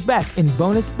 $1,500 back in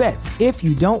bonus bets if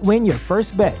you don't win your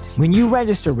first bet. When you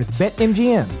register with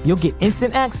BetMGM, you'll get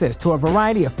instant access to a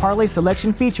variety of parlay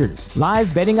selection features,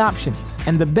 live betting options,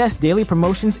 and the best daily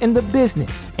promotions in the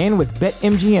business. And with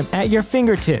BetMGM at your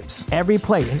fingertips, every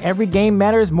play and every game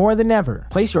matters more than ever.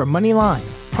 Place your money line,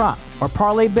 prop, or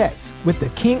parlay bets with the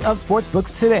king of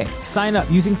sportsbooks today. Sign up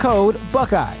using code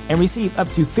Buckeye and receive up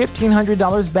to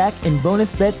 $1,500 back in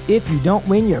bonus bets if you don't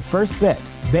win your first bet.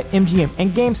 BetMGM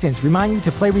and GameSense remind you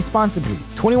to play responsibly.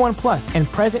 21 plus and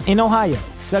present in Ohio,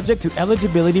 subject to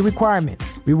eligibility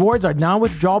requirements. Rewards are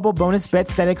non-withdrawable bonus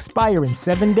bets that expire in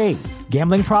 7 days.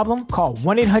 Gambling problem? Call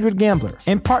 1-800-GAMBLER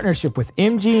in partnership with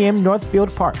MGM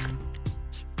Northfield Park.